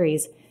vaccine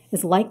series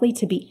is likely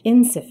to be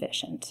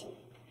insufficient.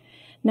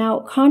 Now,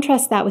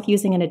 contrast that with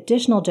using an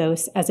additional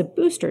dose as a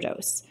booster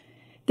dose.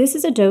 This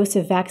is a dose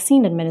of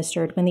vaccine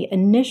administered when the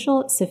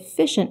initial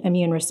sufficient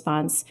immune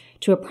response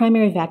to a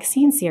primary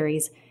vaccine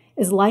series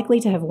is likely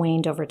to have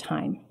waned over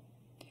time.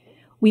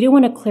 We do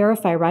want to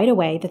clarify right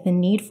away that the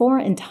need for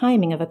and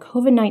timing of a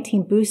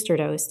COVID-19 booster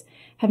dose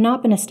have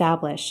not been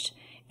established,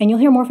 and you'll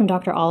hear more from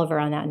Dr. Oliver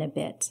on that in a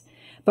bit.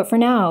 But for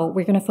now,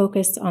 we're going to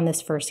focus on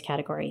this first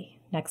category.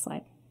 Next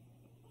slide.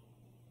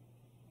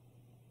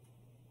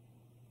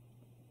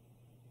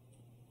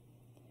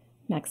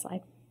 Next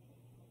slide.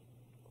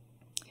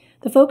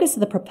 The focus of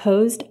the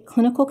proposed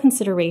clinical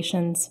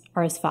considerations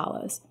are as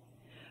follows.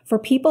 For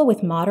people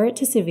with moderate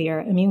to severe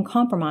immune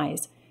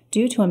compromise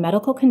due to a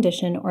medical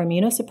condition or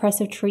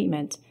immunosuppressive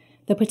treatment,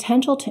 the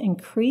potential to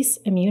increase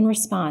immune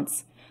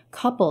response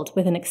coupled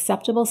with an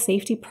acceptable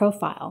safety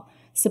profile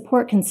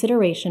support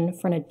consideration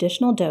for an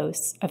additional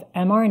dose of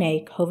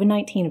mRNA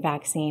COVID-19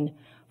 vaccine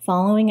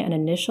following an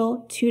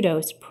initial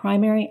 2-dose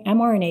primary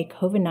mRNA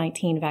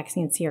COVID-19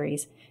 vaccine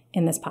series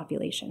in this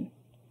population.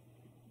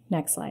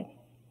 Next slide.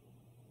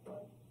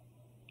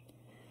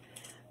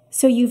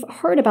 So you've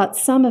heard about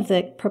some of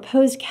the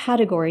proposed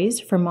categories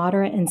for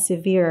moderate and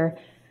severely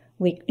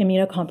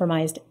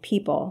immunocompromised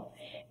people.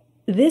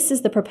 This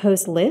is the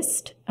proposed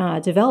list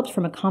developed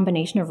from a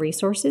combination of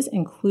resources,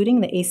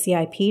 including the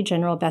ACIP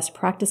General Best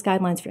Practice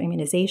Guidelines for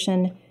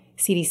Immunization,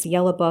 CDC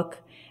Yellow Book,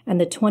 and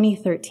the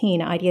 2013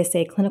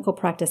 IDSA Clinical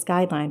Practice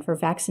Guideline for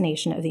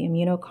Vaccination of the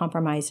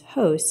Immunocompromised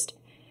Host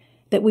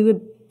that we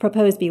would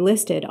propose be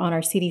listed on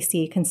our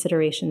CDC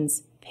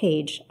considerations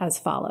page as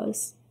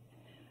follows.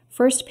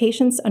 First,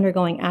 patients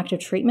undergoing active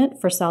treatment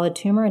for solid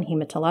tumor and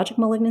hematologic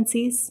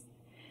malignancies,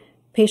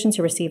 patients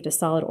who received a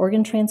solid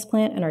organ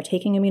transplant and are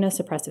taking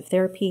immunosuppressive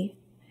therapy,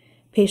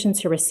 patients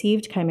who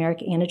received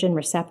chimeric antigen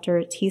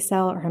receptor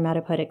T-cell or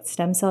hematopoietic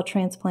stem cell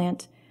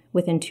transplant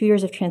within 2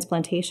 years of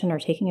transplantation are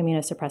taking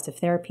immunosuppressive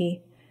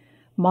therapy,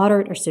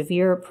 moderate or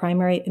severe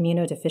primary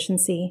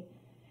immunodeficiency,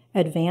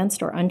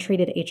 advanced or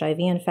untreated HIV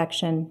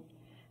infection,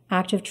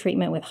 active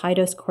treatment with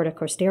high-dose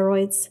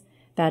corticosteroids,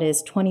 that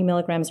is 20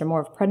 milligrams or more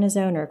of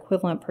prednisone or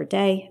equivalent per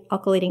day,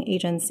 alkylating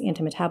agents,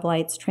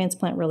 antimetabolites,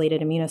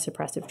 transplant-related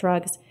immunosuppressive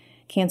drugs,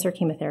 cancer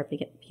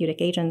chemotherapeutic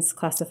agents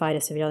classified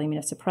as severely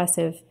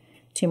immunosuppressive,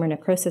 tumor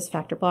necrosis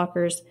factor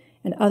blockers,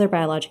 and other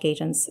biologic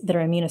agents that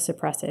are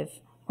immunosuppressive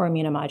or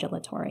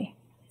immunomodulatory.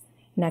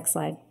 Next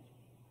slide.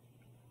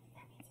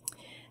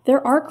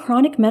 There are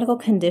chronic medical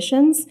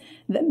conditions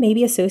that may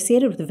be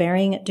associated with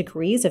varying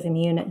degrees of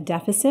immune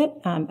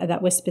deficit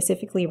that was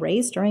specifically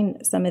raised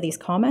during some of these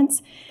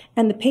comments,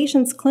 and the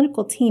patient's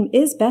clinical team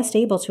is best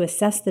able to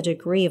assess the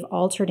degree of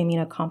altered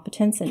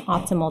immunocompetence and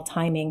optimal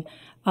timing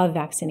of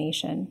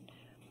vaccination,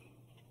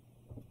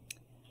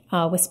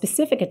 with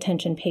specific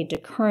attention paid to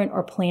current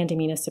or planned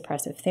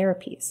immunosuppressive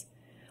therapies.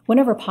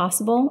 Whenever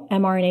possible,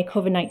 mRNA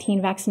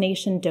COVID-19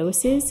 vaccination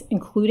doses,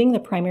 including the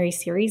primary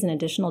series and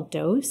additional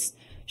dose,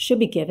 should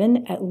be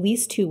given at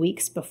least 2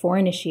 weeks before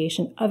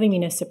initiation of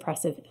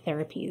immunosuppressive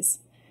therapies.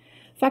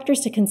 Factors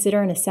to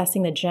consider in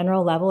assessing the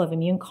general level of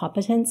immune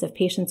competence of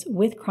patients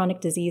with chronic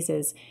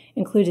diseases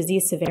include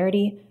disease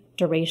severity,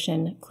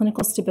 duration,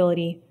 clinical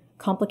stability,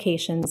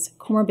 complications,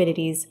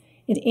 comorbidities,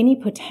 and any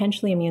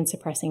potentially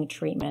immune-suppressing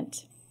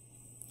treatment.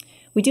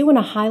 We do want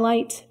to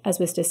highlight, as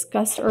was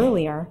discussed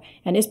earlier,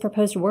 and is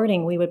proposed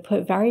wording we would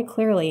put very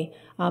clearly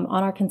on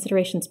our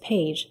considerations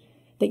page,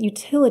 that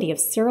utility of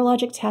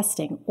serologic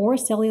testing or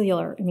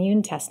cellular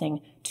immune testing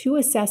to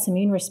assess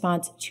immune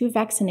response to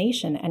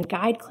vaccination and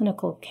guide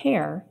clinical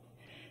care,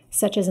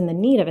 such as in the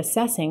need of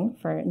assessing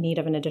for need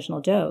of an additional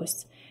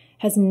dose,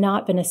 has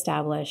not been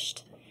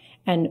established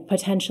and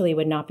potentially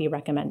would not be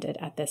recommended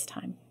at this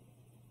time.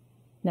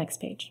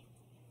 Next page.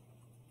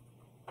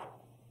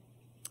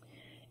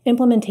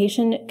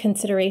 Implementation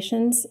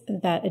considerations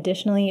that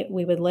additionally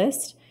we would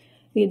list.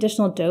 The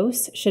additional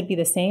dose should be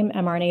the same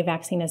mRNA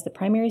vaccine as the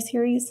primary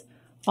series.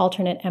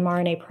 Alternate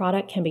mRNA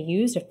product can be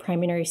used if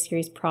primary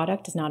series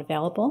product is not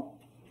available.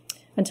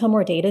 Until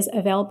more data is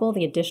available,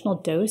 the additional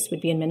dose would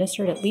be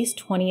administered at least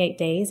 28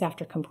 days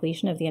after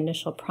completion of the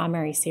initial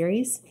primary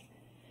series.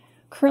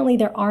 Currently,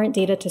 there aren't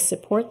data to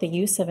support the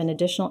use of an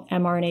additional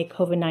mRNA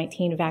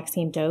COVID-19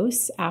 vaccine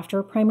dose after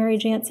a primary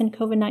Janssen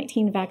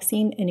COVID-19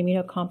 vaccine in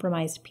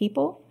immunocompromised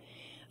people.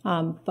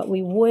 But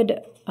we would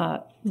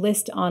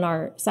list on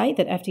our site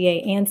that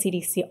FDA and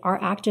CDC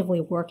are actively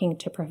working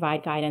to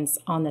provide guidance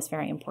on this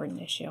very important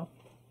issue.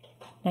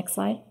 Next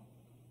slide.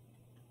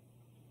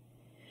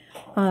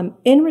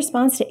 In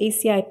response to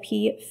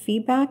ACIP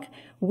feedback,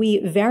 we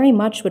very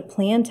much would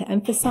plan to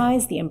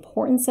emphasize the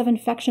importance of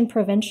infection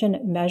prevention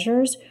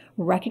measures,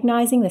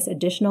 recognizing this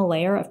additional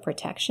layer of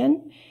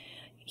protection.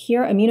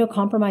 Here,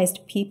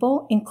 immunocompromised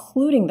people,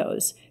 including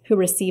those who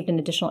received an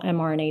additional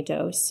mRNA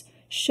dose,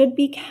 should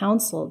be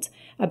counseled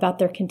about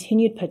their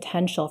continued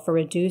potential for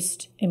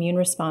reduced immune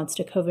response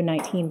to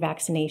COVID-19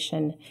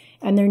 vaccination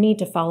and their need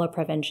to follow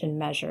prevention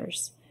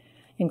measures,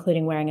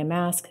 including wearing a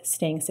mask,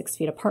 staying 6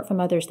 feet apart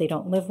from others they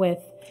don't live with,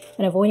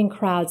 and avoiding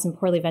crowds in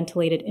poorly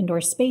ventilated indoor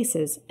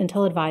spaces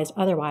until advised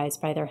otherwise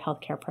by their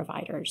healthcare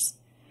providers.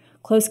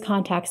 Close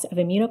contacts of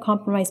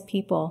immunocompromised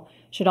people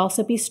should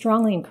also be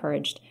strongly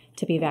encouraged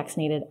to be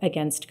vaccinated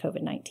against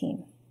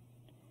COVID-19.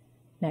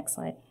 Next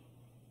slide.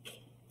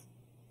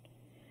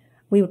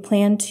 We would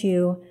plan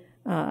to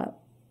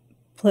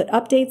put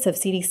updates of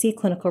CDC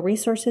clinical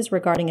resources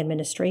regarding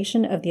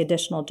administration of the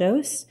additional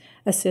dose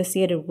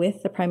associated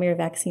with the primary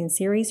vaccine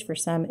series for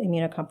some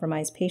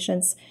immunocompromised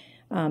patients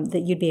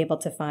that you'd be able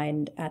to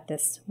find at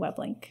this web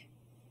link.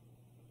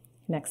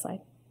 Next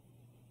slide.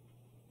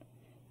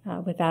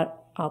 With that,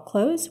 I'll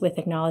close with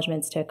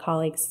acknowledgments to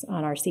colleagues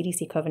on our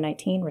CDC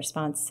COVID-19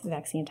 Response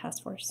Vaccine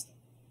Task Force.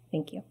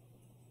 Thank you.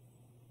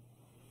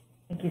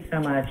 Thank you so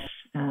much.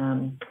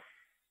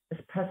 This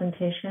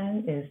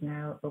presentation is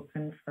now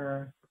open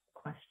for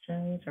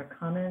questions or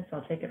comments.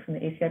 I'll take it from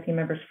the ACIP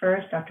members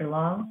first. Dr.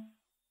 Long.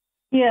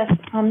 Yes,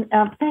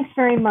 thanks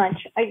very much.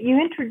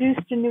 You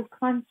introduced a new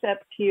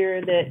concept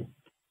here that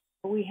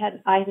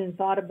I hadn't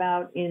thought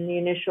about in the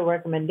initial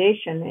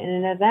recommendation,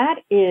 and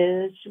that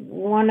is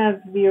one of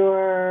you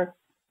were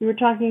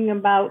talking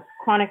about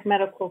chronic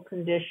medical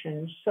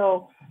conditions.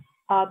 So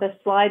the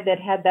slide that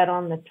had that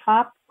on the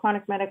top,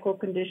 chronic medical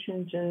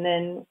conditions, and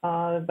then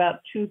about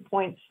 2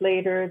 points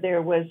later,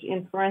 there was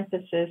in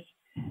parenthesis,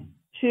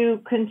 to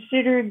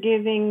consider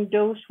giving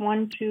dose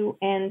 1, 2,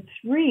 and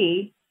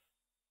 3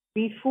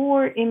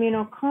 before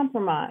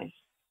immunocompromise.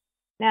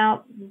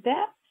 Now,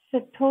 that's a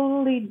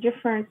totally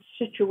different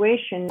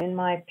situation, in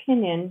my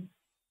opinion.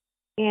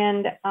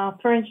 And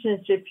for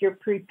instance, if you're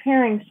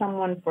preparing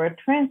someone for a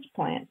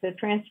transplant, the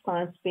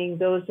transplants being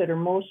those that are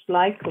most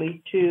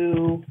likely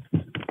to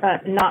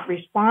not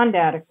respond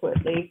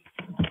adequately,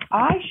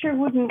 I sure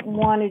wouldn't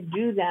want to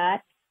do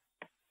that.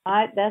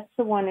 That's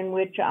the one in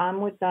which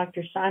I'm with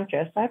Dr.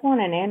 Sanchez. I'd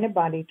want an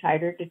antibody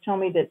titer to tell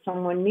me that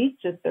someone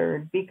meets a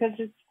third, because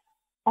it's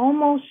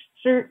almost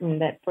certain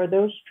that for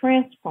those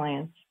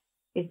transplants,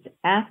 it's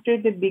after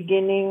the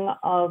beginning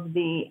of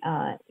the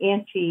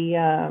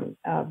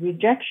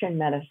anti-rejection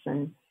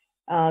medicine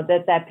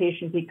that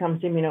patient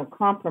becomes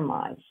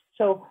immunocompromised.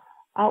 So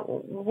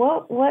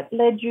what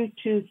led you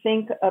to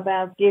think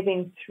about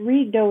giving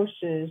 3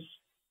 doses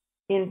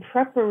in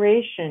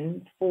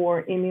preparation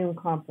for immune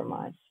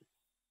compromise?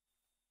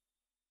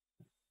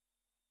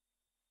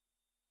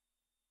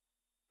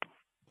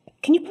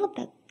 Can you pull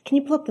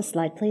up the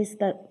slide, please,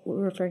 that we're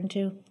referring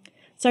to?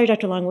 Sorry,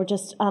 Dr. Long, we're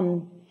just,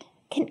 can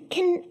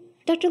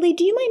Dr. Lee,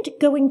 do you mind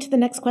going to the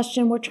next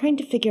question? We're trying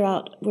to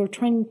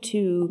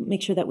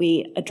make sure that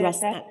we address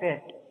that. That's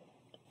it.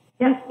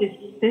 Yes,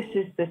 this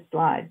is the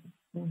slide.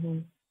 Mm-hmm.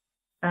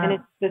 And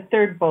it's the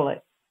third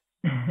bullet.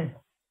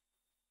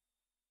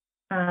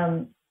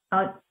 How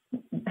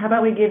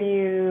about we give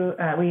you,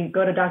 we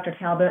go to Dr.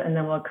 Talbot, and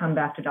then we'll come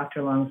back to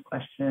Dr. Long's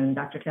question.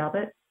 Dr.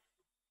 Talbot?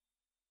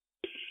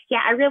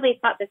 Yeah, I really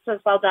thought this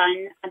was well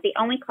done. The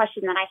only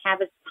question that I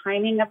have is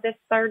timing of this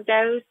third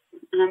dose.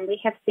 We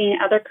have seen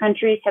other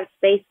countries have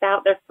spaced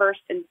out their first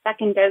and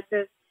second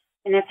doses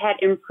and have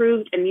had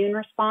improved immune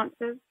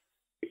responses.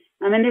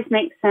 And this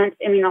makes sense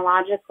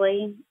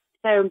immunologically.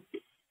 So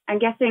I'm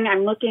guessing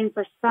I'm looking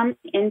for some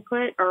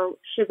input, or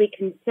should we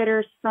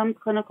consider some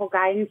clinical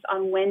guidance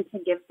on when to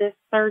give this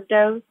third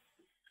dose?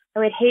 I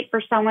would hate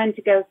for someone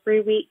to go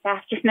 3 weeks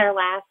after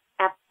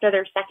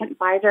their second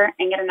Pfizer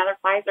and get another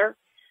Pfizer.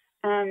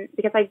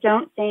 Because I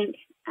don't think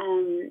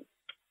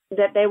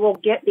that they will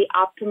get the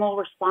optimal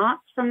response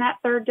from that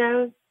third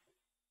dose.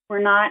 We're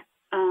not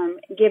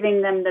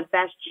giving them the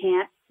best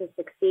chance to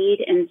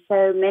succeed. And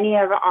so many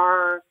of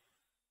our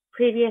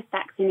previous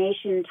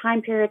vaccination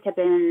time periods have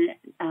been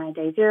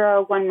day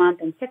 0, 1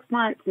 month, and 6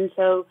 months. And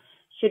so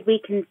should we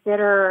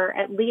consider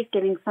at least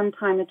giving some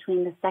time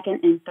between the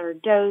second and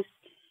third dose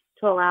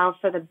to allow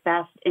for the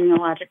best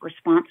immunologic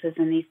responses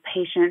in these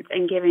patients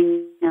and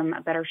giving them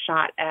a better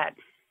shot at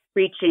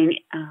reaching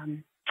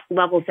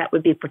levels that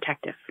would be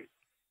protective?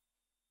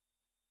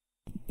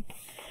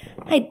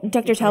 Hi,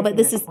 Dr. Talbot.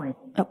 This is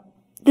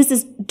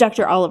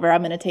Dr. Oliver.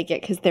 I'm going to take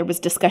it because there was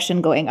discussion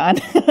going on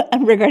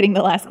regarding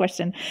the last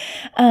question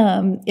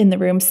in the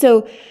room.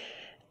 So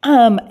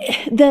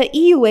the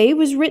EUA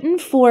was written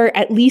for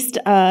at least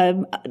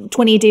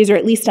 28 days or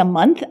at least a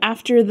month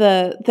after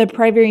the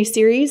primary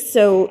series.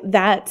 So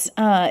that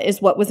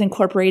is what was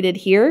incorporated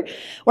here.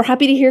 We're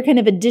happy to hear kind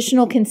of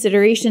additional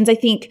considerations. I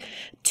think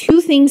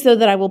 2 things, though,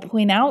 that I will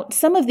point out.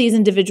 Some of these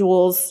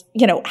individuals,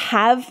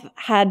 have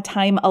had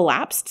time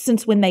elapsed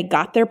since when they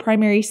got their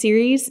primary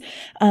series.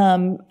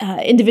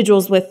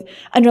 Individuals with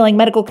underlying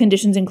medical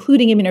conditions,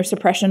 including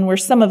immunosuppression, were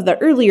some of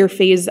the earlier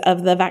phase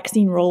of the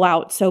vaccine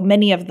rollout. So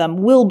many of them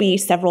will be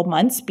several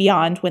months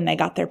beyond when they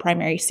got their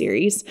primary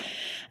series.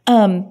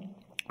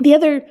 The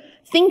other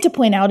thing to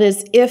point out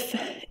is if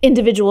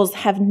individuals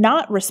have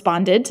not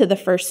responded to the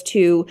first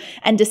 2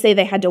 and to say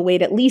they had to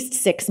wait at least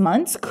 6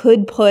 months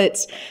could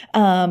put,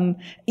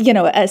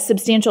 a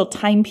substantial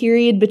time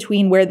period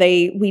between where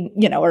we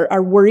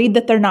are worried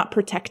that they're not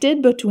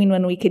protected between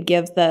when we could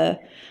give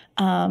that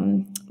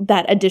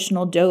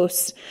additional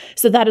dose.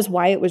 So that is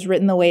why it was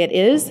written the way it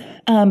is.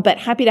 But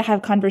happy to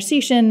have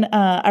conversation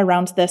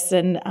around this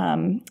and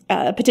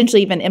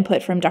potentially even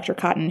input from Dr.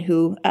 Cotton,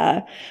 who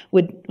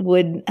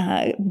would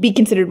be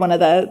considered one of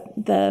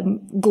the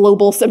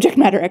global subject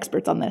matter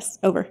experts on this.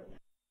 Over.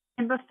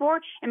 And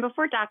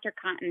before Dr.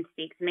 Cotton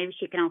speaks, maybe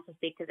she can also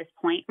speak to this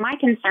point. My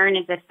concern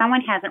is if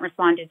someone hasn't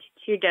responded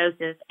to 2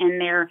 doses and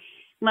their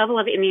level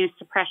of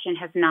immunosuppression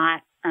has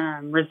not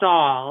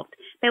resolved,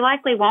 they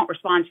likely won't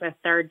respond to a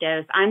third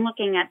dose. I'm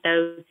looking at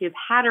those who've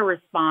had a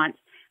response,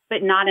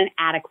 but not an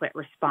adequate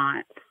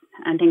response.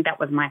 I think that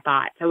was my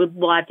thought. So I would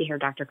love to hear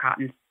Dr.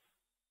 Cotton's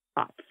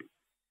thoughts.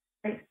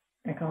 Great.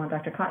 I call on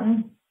Dr.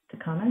 Cotton to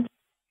comment.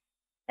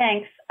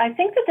 Thanks. I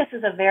think that this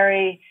is a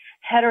very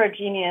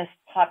heterogeneous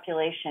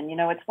population.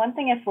 It's one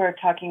thing if we're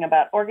talking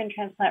about organ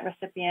transplant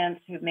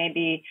recipients who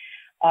maybe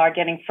are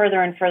getting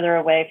further and further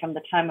away from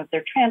the time of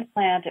their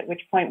transplant, at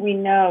which point we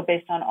know,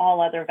 based on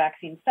all other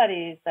vaccine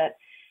studies, that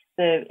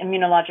the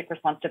immunologic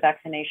response to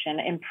vaccination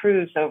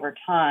improves over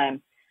time,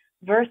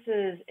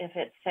 versus if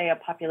it's, say, a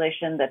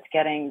population that's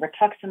getting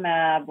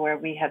rituximab, where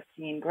we have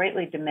seen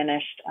greatly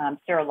diminished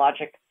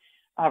serologic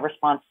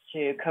response to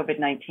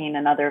COVID-19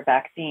 and other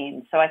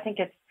vaccines. So I think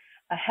it's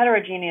a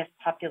heterogeneous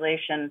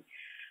population.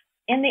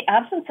 In the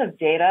absence of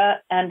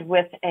data and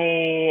with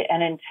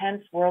an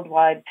intense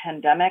worldwide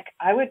pandemic,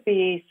 I would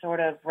be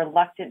sort of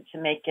reluctant to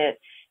make it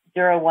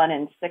 0, 1,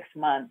 and 6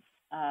 months,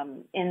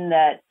 in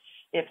that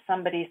if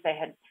somebody, say,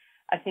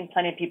 I've seen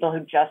plenty of people who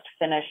just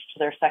finished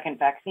their second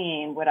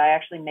vaccine, would I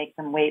actually make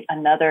them wait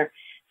another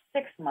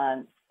 6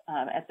 months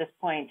at this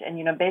point? And,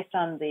 based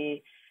on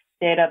the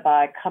data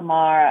by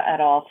Kumar et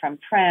al. From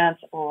France,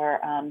 or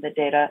the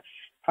data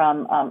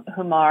from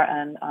Humar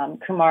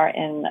and Kumar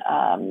in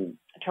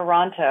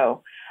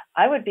Toronto,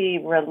 I would be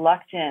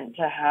reluctant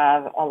to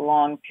have a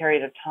long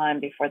period of time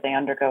before they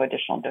undergo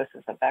additional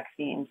doses of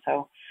vaccine.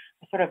 So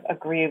I sort of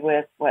agree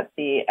with what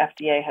the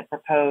FDA had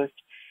proposed.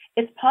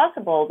 It's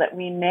possible that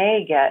we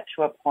may get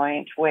to a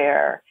point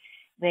where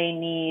they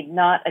need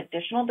not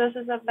additional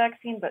doses of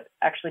vaccine, but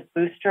actually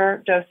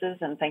booster doses.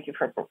 And thank you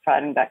for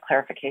providing that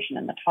clarification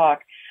in the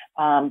talk.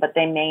 But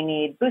they may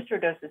need booster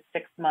doses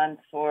 6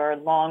 months or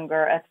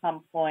longer at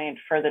some point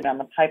further down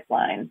the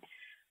pipeline.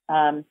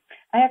 I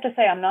have to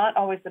say, I'm not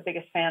always the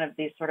biggest fan of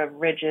these sort of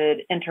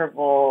rigid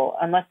intervals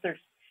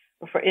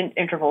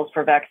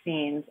for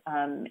vaccines,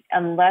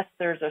 unless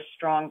there's a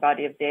strong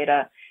body of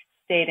data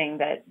stating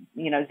that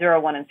 0,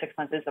 1, and 6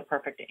 months is the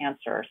perfect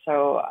answer.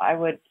 So I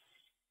would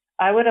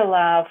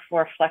allow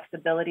for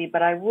flexibility,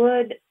 but I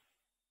would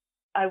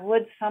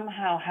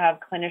somehow have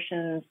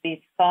clinicians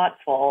be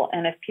thoughtful.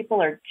 And if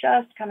people are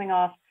just coming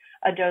off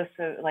a dose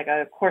of, like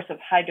a course of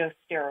high dose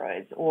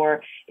steroids,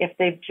 or if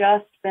they've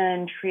just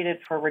been treated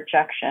for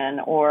rejection,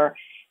 or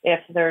if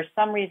there's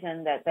some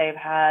reason that they've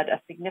had a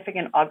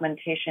significant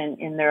augmentation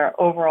in their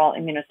overall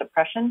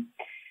immunosuppression,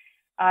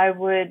 I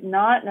would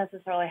not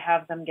necessarily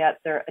have them get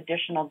their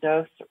additional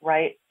dose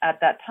right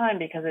at that time,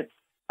 because it's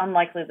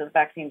unlikely that the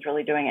vaccine's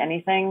really doing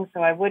anything.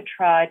 So I would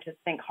try to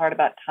think hard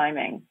about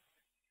timing.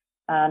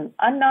 I'm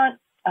not,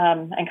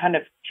 and kind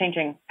of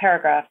changing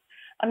paragraph,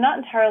 I'm not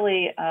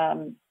entirely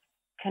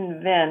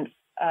convinced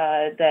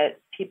that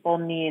people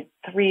need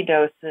 3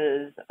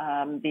 doses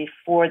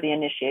before the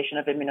initiation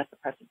of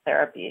immunosuppressive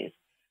therapies,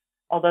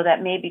 although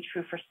that may be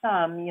true for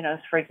some.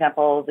 For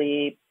example,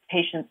 the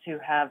patients who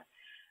have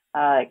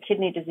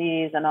kidney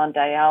disease and on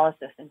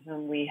dialysis, in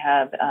whom we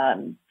have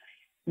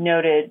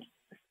noted,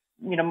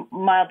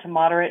 mild to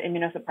moderate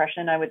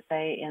immunosuppression, I would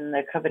say, in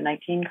the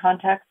COVID-19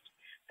 context.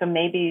 So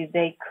maybe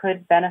they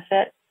could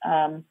benefit,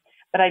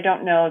 but I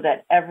don't know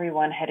that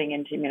everyone heading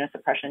into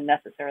immunosuppression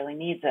necessarily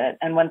needs it.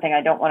 And one thing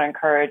I don't want to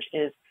encourage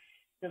is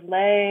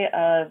delay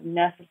of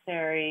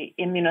necessary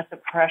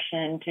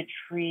immunosuppression to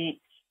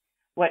treat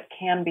what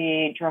can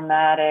be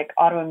dramatic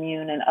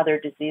autoimmune and other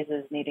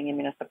diseases needing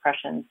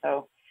immunosuppression.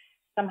 So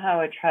somehow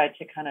I try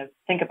to kind of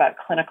think about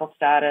clinical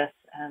status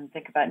and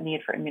think about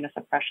need for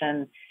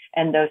immunosuppression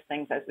and those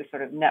things as we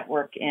sort of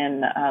network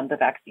in the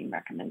vaccine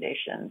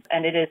recommendations.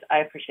 And I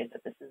appreciate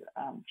that this is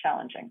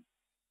challenging.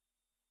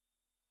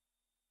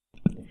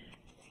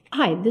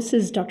 Hi, this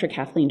is Dr.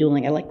 Kathleen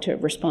Dooling. I'd like to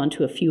respond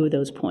to a few of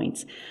those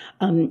points.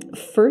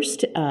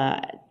 First,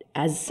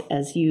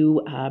 as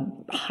you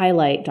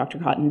highlight, Dr.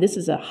 Cotton, this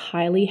is a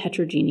highly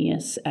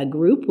heterogeneous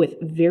group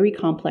with very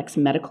complex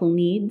medical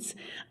needs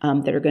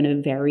that are going to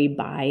vary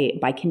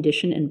by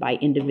condition and by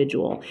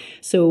individual.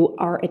 So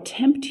our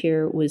attempt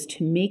here was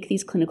to make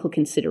these clinical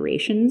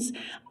considerations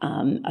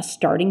a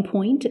starting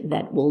point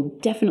that will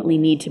definitely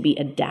need to be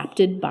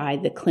adapted by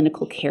the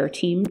clinical care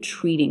team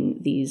treating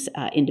these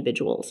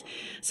individuals.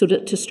 So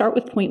to start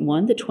with point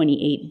 1, the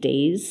 28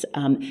 days,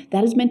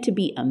 that is meant to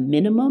be a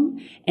minimum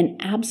and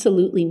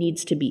absolutely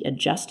needs to be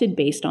adjusted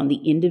based on the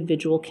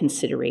individual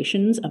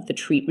considerations of the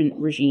treatment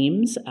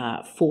regimes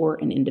for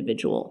an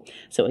individual.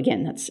 So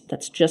again,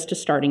 that's just a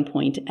starting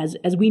point.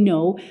 As we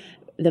know,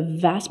 the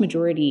vast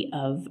majority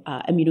of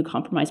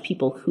immunocompromised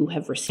people who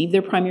have received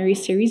their primary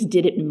series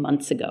did it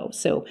months ago.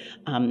 So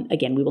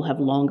again, we will have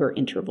longer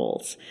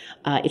intervals.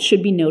 It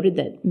should be noted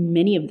that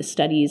many of the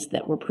studies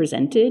that were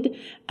presented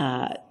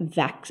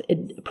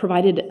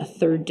provided a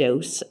third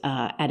dose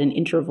at an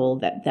interval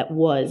that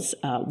was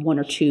 1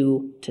 or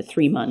 2 to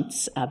 3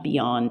 months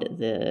beyond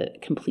the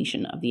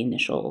completion of the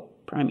initial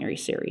primary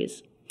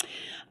series.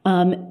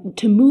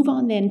 To move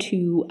on then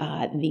to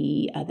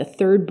the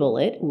third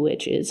bullet,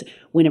 which is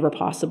whenever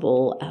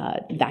possible,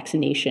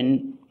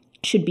 vaccination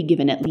should be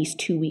given at least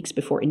 2 weeks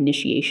before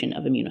initiation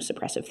of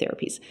immunosuppressive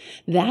therapies.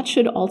 That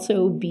should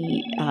also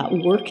be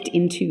worked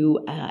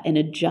into an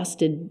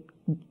adjusted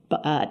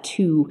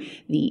to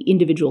the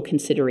individual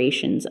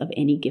considerations of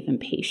any given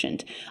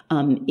patient.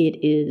 It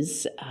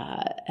is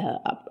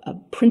a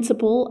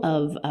principle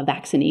of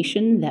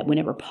vaccination that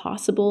whenever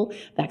possible,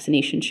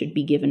 vaccination should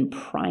be given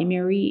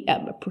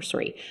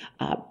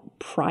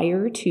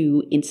prior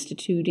to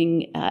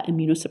instituting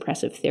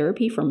immunosuppressive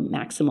therapy for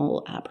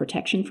maximal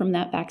protection from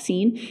that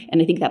vaccine.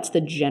 And I think that's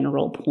the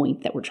general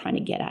point that we're trying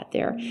to get at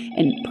there.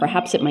 And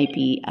perhaps it might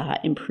be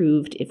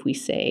improved if we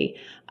say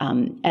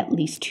at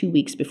least 2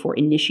 weeks before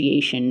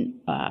initiation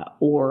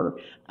or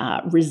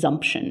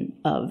resumption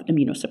of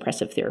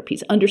immunosuppressive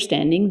therapies,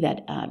 understanding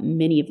that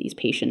many of these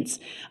patients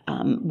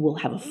will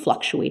have a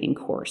fluctuating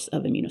course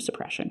of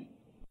immunosuppression.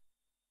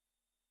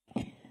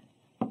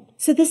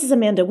 So this is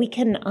Amanda.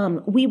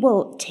 We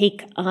will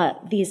take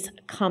these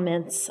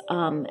comments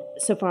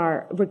so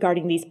far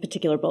regarding these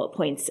particular bullet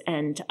points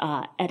and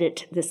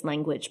edit this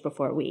language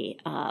before we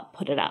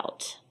put it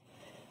out.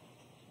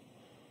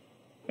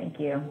 Thank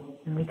you.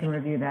 And we can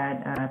review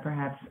that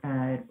perhaps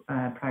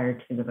prior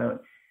to the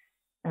vote.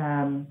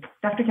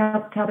 Dr.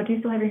 Talbot, do you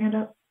still have your hand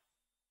up?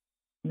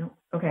 No.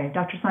 Okay.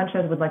 Dr.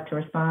 Sanchez would like to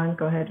respond.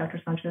 Go ahead,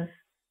 Dr. Sanchez.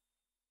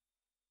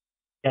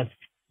 Yes,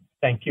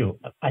 thank you.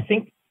 I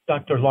think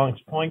Dr. Long's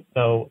point,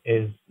 though,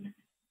 is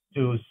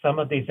to some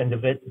of these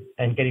individuals,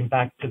 and getting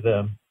back to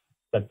the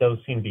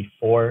dosing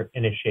before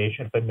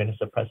initiation of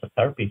immunosuppressive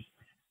therapies,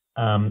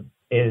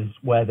 is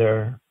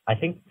whether, I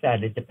think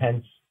that it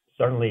depends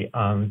certainly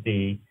on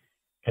the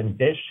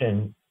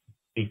condition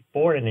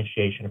before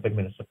initiation of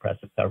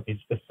immunosuppressive therapies,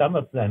 because some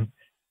of them,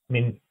 I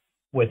mean,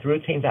 with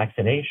routine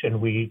vaccination,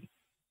 we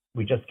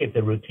just give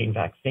the routine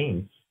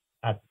vaccines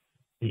at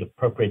the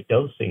appropriate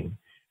dosing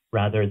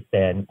rather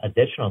than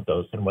additional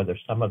dose, and whether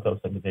some of those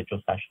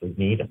individuals actually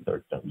need a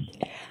third dose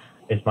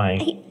is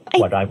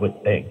what I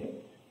would think.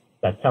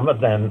 That some of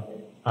them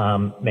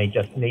may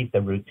just need the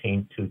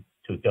routine two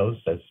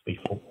doses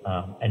before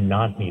and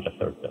not need a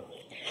third dose.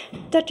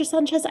 Dr.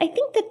 Sanchez, I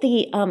think that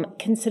the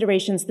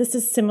considerations, this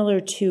is similar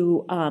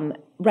to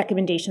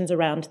recommendations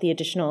around the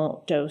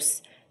additional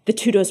dose, the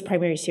 2-dose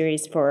primary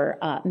series for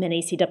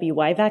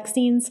MenACWY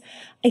vaccines.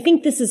 I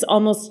think this is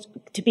almost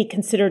to be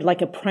considered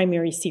like a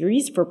primary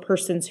series for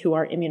persons who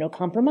are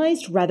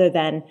immunocompromised rather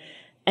than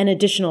an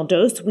additional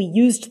dose. We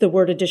used the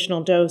word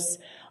additional dose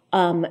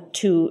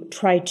to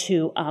try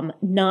to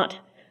not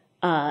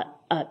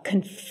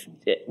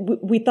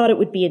we thought it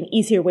would be an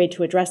easier way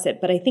to address it,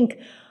 but I think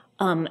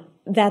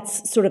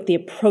that's sort of the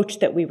approach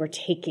that we were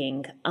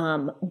taking,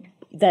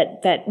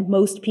 that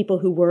most people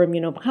who were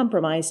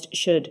immunocompromised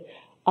should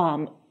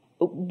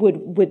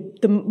would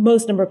the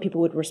most number of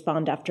people would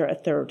respond after a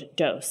third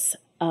dose.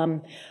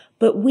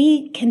 But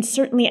we can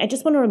certainly, I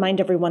just want to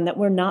remind everyone that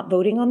we're not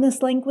voting on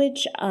this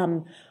language.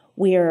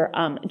 We're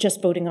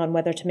just voting on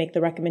whether to make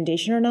the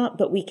recommendation or not,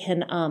 but we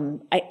can,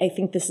 I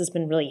think this has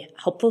been really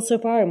helpful so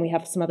far, and we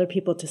have some other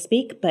people to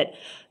speak, but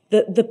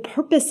the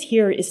purpose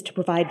here is to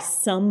provide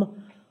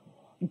some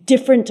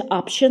different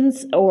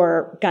options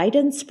or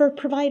guidance for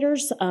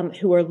providers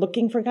who are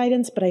looking for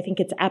guidance, but I think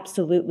it's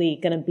absolutely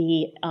going to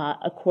be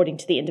according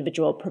to the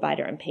individual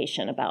provider and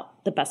patient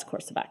about the best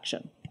course of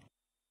action.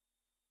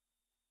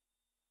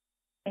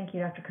 Thank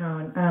you, Dr.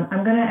 Cohn.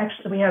 I'm going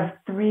to we have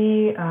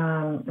 3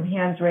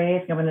 hands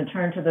raised. I'm going to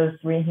turn to those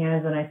 3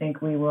 hands, and I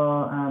think we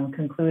will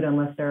conclude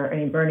unless there are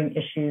any burning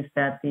issues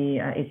that the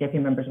ACIP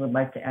members would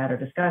like to add or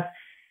discuss.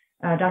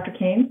 Dr.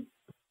 Kane?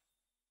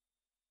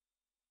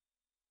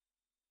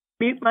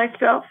 Mute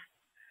myself.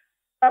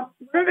 One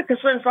of the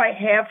concerns I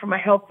have from a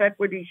health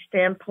equity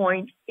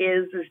standpoint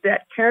is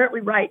that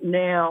currently right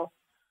now,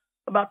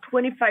 about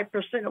 25%,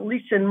 at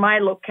least in my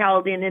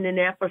locality in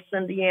Indianapolis,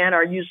 Indiana,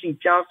 are using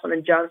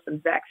Johnson &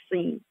 Johnson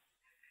vaccine.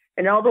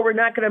 And although we're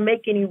not going to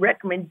make any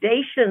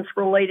recommendations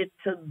related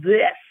to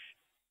this,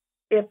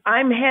 if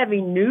I'm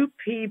having new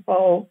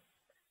people,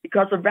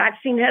 because of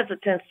vaccine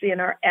hesitancy in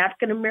our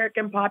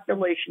African-American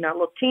population, our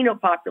Latino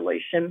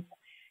population,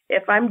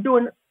 if I'm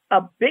doing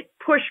a big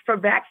push for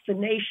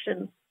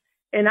vaccination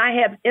and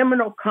I have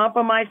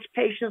immunocompromised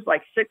patients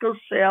like sickle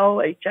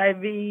cell,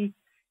 HIV,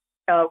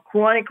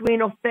 chronic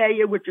renal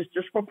failure, which is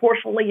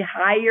disproportionately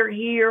higher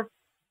here,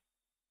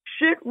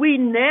 should we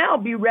now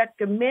be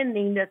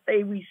recommending that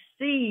they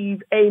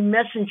receive a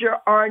messenger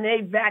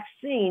RNA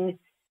vaccine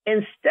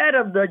instead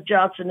of the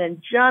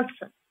Johnson &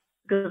 Johnson?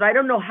 Because I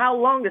don't know how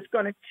long it's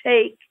going to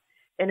take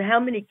and how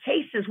many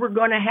cases we're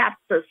going to have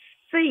to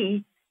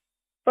see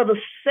for the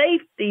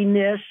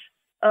safetyness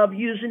of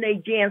using a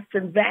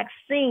Janssen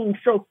vaccine.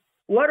 So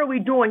what are we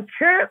doing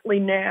currently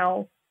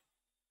now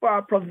for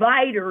our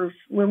providers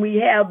when we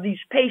have these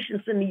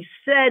patients in these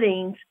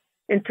settings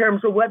in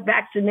terms of what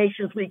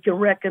vaccinations we can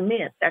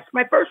recommend? That's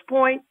my first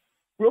point.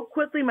 Real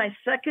quickly, my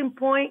second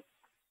point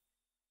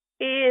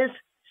is,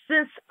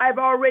 since I've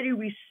already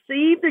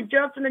received the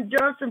Johnson &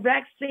 Johnson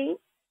vaccine,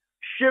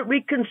 should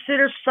we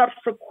consider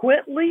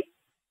subsequently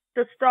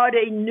to start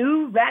a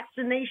new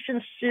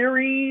vaccination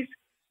series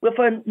with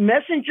a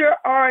messenger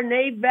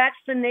RNA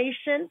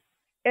vaccination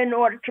in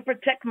order to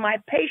protect my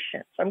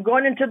patients? I'm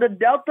going into the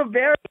Delta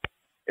variant.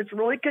 It's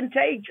really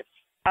contagious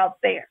out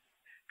there.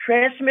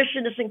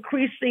 Transmission is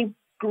increasing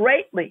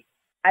greatly.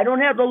 I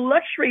don't have the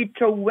luxury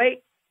to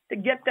wait to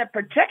get that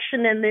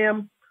protection in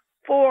them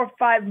 4 or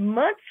 5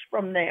 months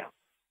from now.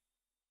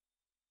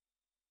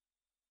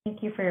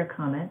 Thank you for your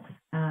comments.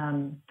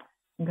 I'm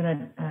going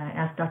to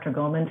ask Dr.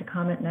 Goldman to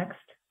comment next.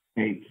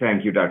 Hey,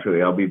 thank you, Dr.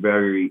 Lee. I'll be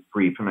very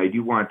brief, and I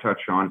do want to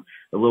touch on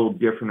a little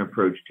different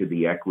approach to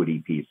the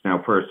equity piece.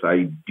 Now, first,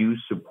 I do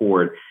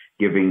support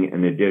giving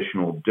an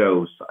additional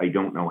dose. I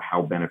don't know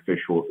how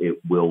beneficial it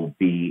will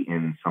be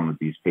in some of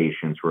these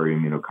patients who are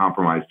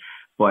immunocompromised,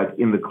 but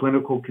in the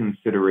clinical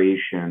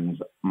considerations,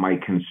 my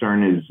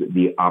concern is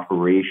the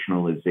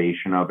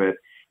operationalization of it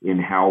in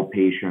how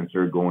patients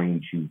are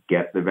going to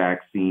get the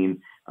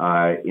vaccine,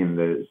 in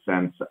the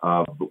sense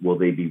of, will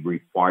they be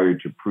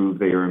required to prove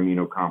they are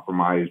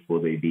immunocompromised?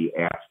 Will they be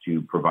asked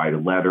to provide a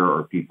letter? Or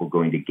are people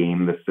going to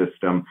game the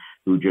system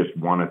who just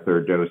want a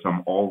third dose?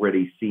 I'm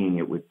already seeing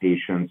it with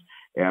patients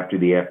after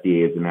the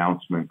FDA's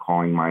announcement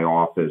calling my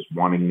office,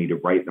 wanting me to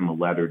write them a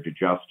letter to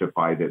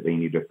justify that they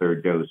need a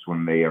third dose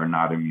when they are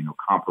not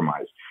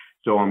immunocompromised.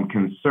 So I'm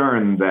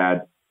concerned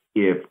that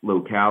if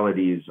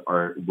localities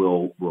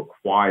will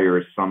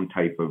require some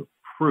type of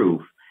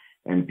proof,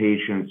 and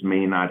patients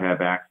may not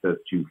have access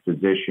to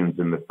physicians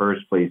in the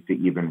first place to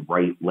even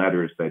write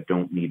letters that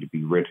don't need to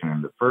be written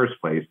in the first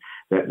place,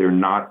 that they're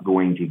not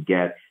going to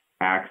get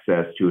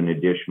access to an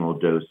additional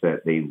dose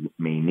that they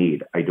may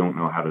need. I don't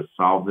know how to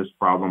solve this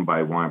problem, but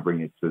I want to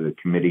bring it to the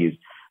committee's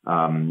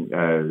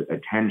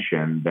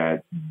attention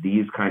that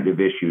these kind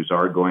of issues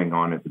are going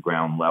on at the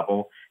ground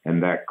level,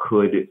 and that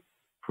could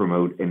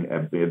promote and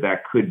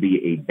that could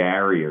be a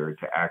barrier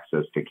to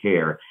access to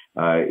care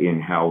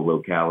in how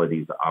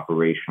localities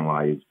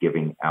operationalize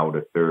giving out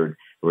a third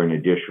or an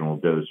additional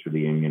dose for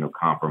the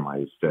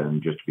immunocompromised,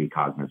 and just to be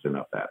cognizant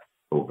of that.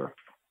 Over.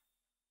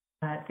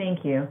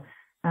 Thank you.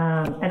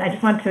 And I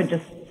just want to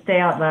just say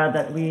out loud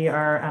that we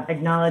are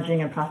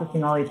acknowledging and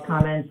processing all these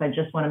comments. I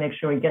just want to make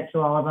sure we get to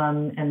all of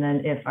them. And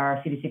then if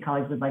our CDC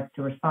colleagues would like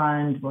to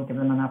respond, we'll give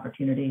them an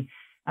opportunity.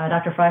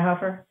 Dr.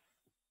 Freihofer?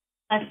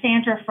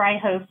 Sandra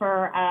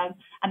Freihofer,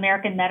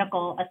 American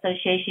Medical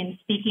Association,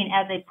 speaking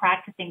as a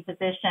practicing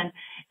physician.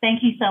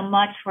 Thank you so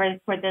much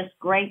for this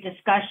great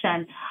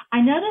discussion.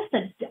 I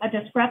noticed a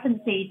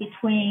discrepancy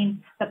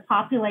between the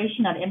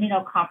population of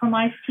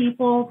immunocompromised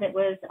people that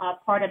was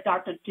part of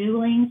Dr.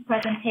 Dooling's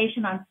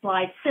presentation on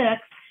slide 6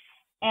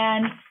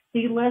 and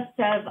the list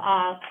of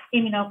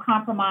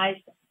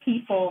immunocompromised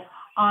people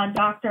on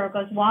Dr.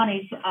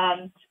 Goswami's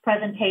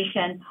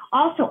presentation,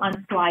 also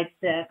on slide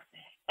 6.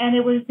 And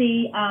it was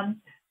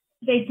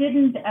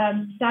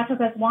Dr.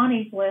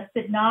 Goswami's list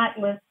did not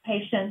list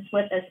patients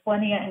with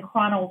asplenia and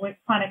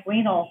chronic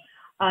renal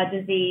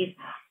disease.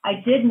 I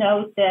did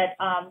note that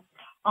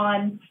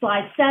on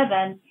slide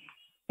 7,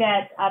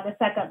 that the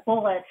second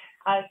bullet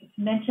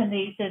mentioned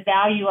the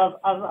value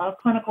of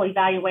clinical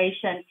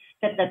evaluation,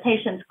 that the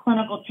patient's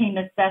clinical team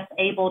is best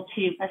able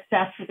to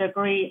assess the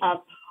degree of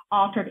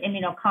altered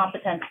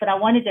immunocompetence. But I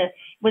wanted to,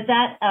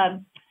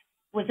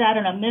 was that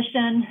an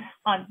omission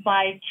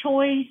by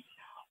choice,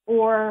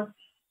 or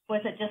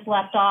was it just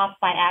left off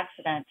by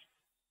accident?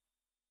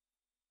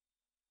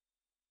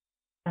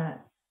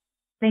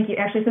 Thank you.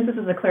 Actually, since this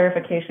is a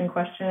clarification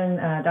question,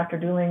 Dr.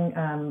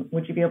 Dooling,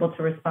 would you be able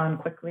to respond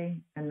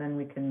quickly, and then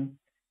we can...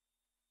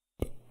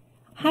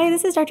 Hi,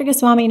 this is Dr.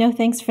 Goswami. No,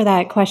 thanks for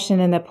that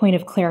question and the point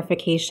of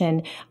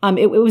clarification.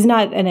 It was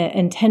not an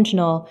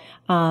intentional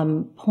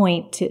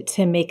point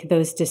to make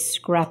those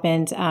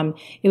discrepant.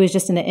 It was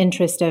just in the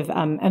interest of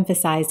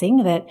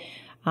emphasizing that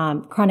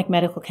chronic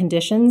medical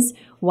conditions,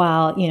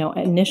 while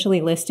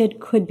initially listed,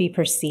 could be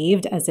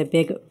perceived as a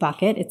big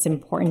bucket. It's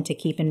important to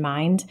keep in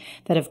mind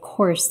that, of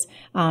course,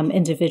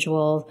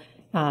 individual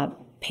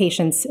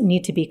patients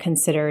need to be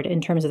considered in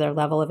terms of their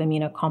level of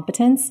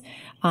immunocompetence.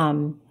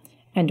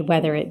 And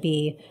whether it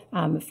be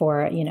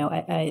for a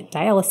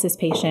dialysis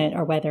patient,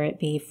 or whether it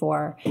be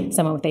for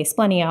someone with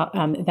asplenia,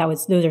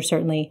 those are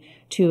certainly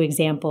two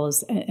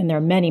examples, and there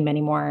are many,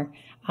 many more.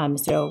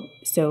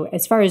 So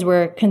as far as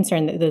we're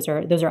concerned, those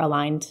are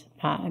aligned,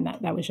 and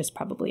that was just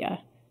probably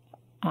a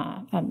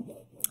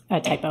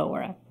typo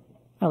or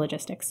a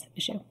logistics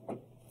issue.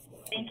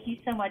 Thank you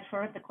so much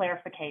for the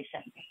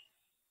clarification.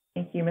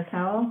 Thank you, Ms.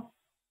 Howell.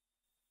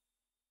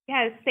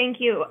 Yes, thank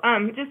you.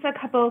 Just a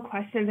couple of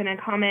questions and a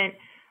comment.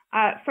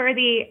 For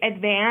the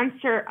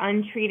advanced or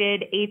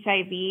untreated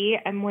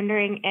HIV, I'm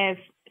wondering if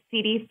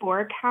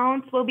CD4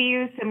 counts will be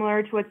used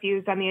similar to what's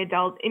used on the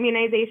adult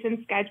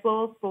immunization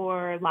schedule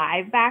for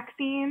live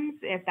vaccines,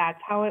 if that's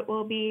how it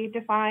will be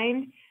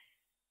defined.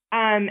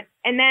 And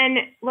then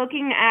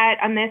looking at,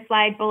 on this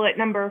slide, bullet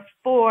number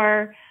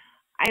 4,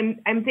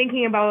 I'm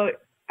thinking about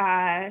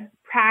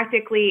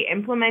practically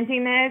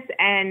implementing this,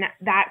 and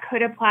that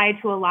could apply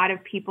to a lot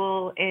of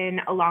people in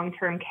a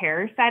long-term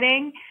care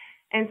setting.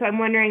 And so I'm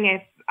wondering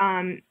if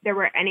there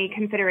were any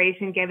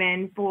consideration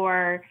given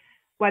for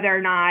whether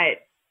or not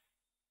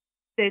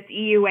this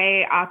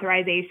EUA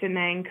authorization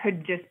then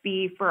could just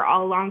be for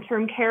all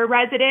long-term care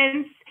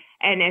residents,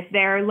 and if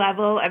their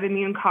level of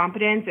immune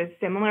competence is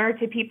similar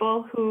to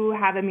people who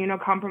have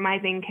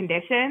immunocompromising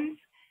conditions.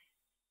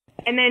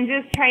 And then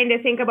just trying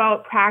to think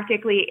about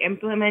practically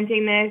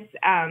implementing this.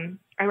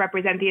 I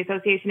represent the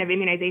Association of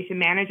Immunization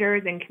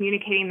Managers and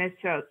communicating this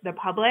to the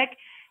public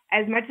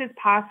as much as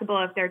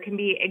possible if there can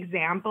be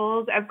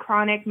examples of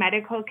chronic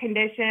medical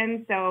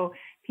conditions so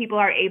people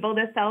are able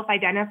to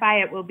self-identify.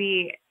 It will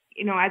be,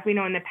 as we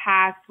know in the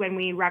past, when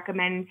we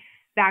recommend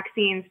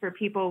vaccines for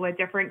people with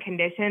different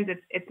conditions,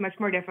 it's much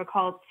more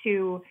difficult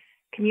to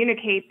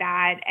communicate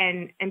that,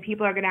 and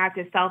people are going to have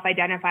to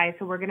self-identify.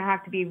 So we're going to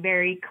have to be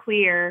very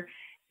clear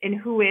in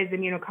who is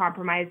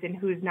immunocompromised and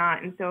who's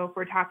not. And so if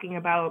we're talking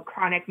about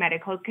chronic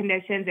medical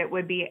conditions, it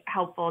would be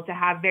helpful to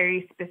have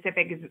very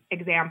specific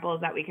examples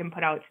that we can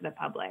put out to the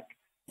public.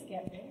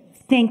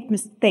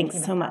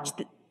 Thanks so much.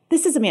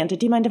 This is Amanda.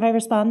 Do you mind if I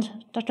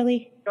respond, Dr.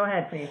 Lee? Go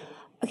ahead, please.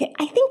 Okay,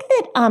 I think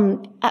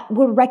that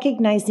we're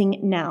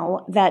recognizing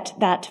now that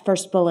that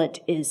first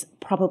bullet is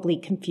probably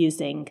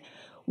confusing.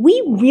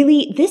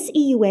 This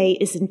EUA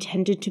is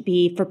intended to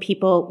be for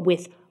people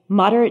with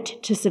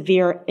moderate to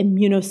severe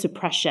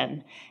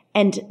immunosuppression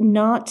and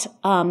not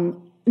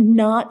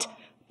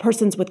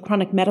persons with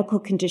chronic medical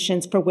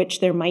conditions for which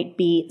there might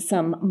be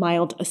some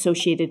mild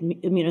associated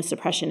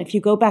immunosuppression. If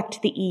you go back to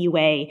the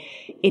EUA,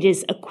 it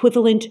is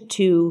equivalent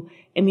to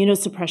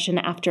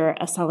immunosuppression after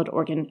a solid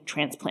organ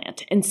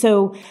transplant. And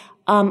so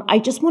I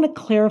just want to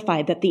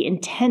clarify that the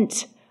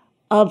intent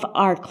of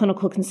our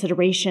clinical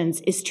considerations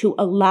is to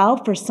allow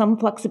for some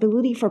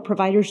flexibility for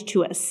providers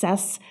to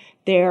assess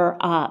their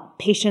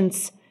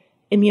patients'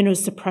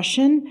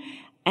 immunosuppression,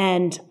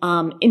 and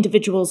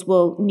individuals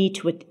will need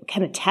to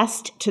kind of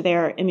attest to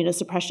their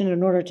immunosuppression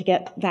in order to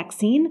get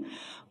vaccine.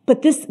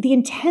 But the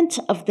intent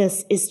of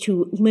this is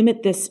to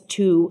limit this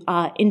to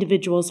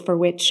individuals for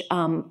which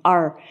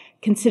are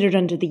considered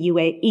under the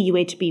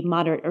EUA to be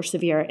moderate or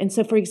severe. And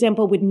so, for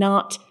example, would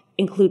not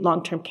include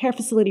long-term care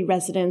facility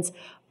residents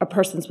or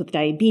persons with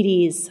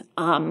diabetes,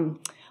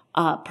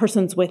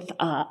 persons with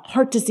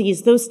heart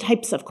disease. Those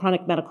types of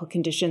chronic medical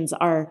conditions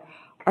are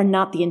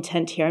not the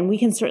intent here, and we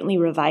can certainly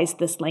revise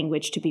this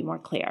language to be more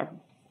clear.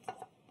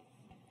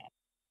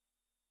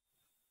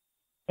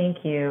 Thank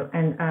you.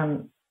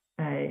 And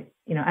I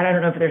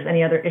don't know if there's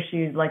any other issues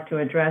you'd like to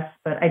address,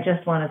 but I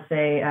just want to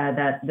say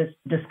that this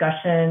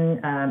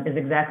discussion is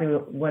exactly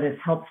what is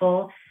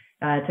helpful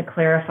to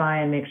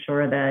clarify and make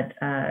sure that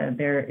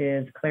there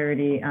is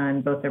clarity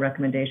on both the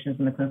recommendations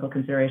and the clinical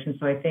considerations.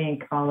 So I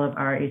thank all of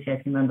our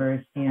ACIP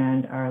members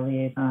and our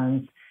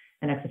liaisons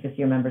and ex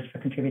officio members for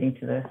contributing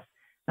to this.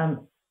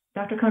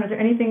 Dr. Cohn, is there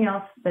anything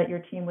else that your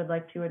team would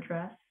like to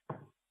address?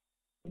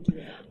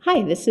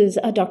 Hi, this is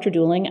Dr.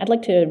 Dooling. I'd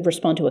like to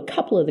respond to a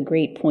couple of the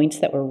great points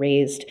that were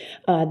raised.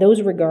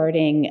 Those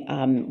regarding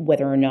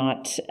whether or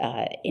not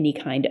any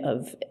kind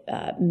of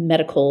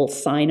medical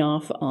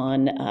sign-off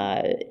on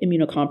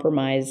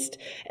immunocompromised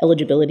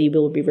eligibility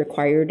will be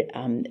required.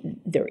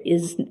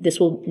 This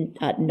will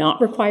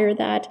not require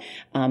that.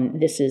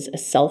 This is a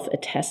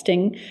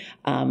self-attesting.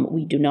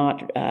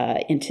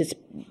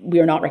 We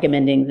are not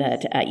recommending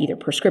that either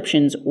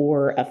prescriptions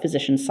or a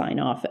physician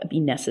sign-off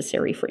be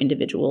necessary for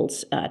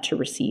individuals to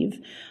receive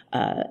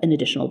an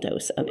additional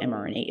dose of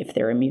mRNA if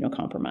they're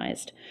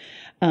immunocompromised.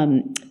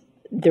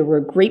 There were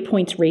great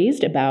points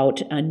raised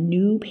about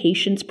new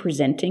patients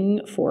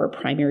presenting for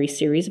primary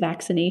series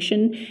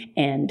vaccination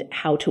and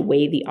how to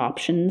weigh the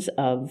options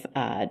of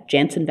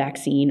Janssen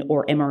vaccine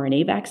or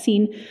mRNA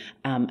vaccine.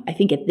 I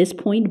think at this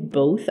point,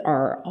 both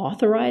are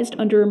authorized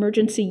under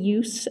emergency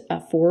use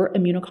for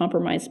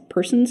immunocompromised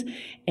persons,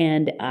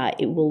 and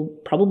it will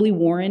probably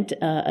warrant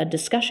a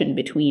discussion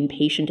between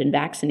patient and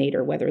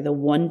vaccinator whether the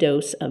one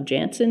dose of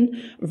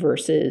Janssen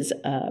versus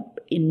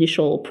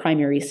initial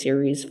primary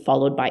series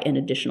followed by an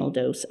additional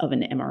dose of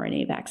an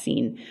mRNA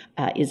vaccine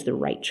is the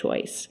right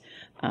choice.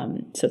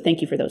 So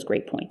thank you for those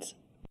great points.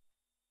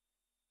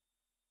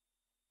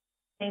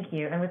 Thank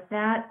you. And with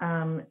that,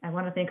 I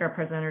want to thank our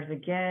presenters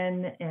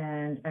again,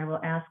 and I will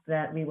ask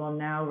that we will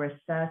now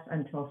recess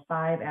until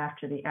 5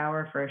 after the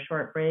hour for a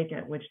short break,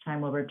 at which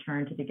time we'll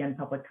return to begin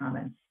public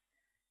comments.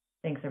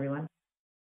 Thanks, everyone.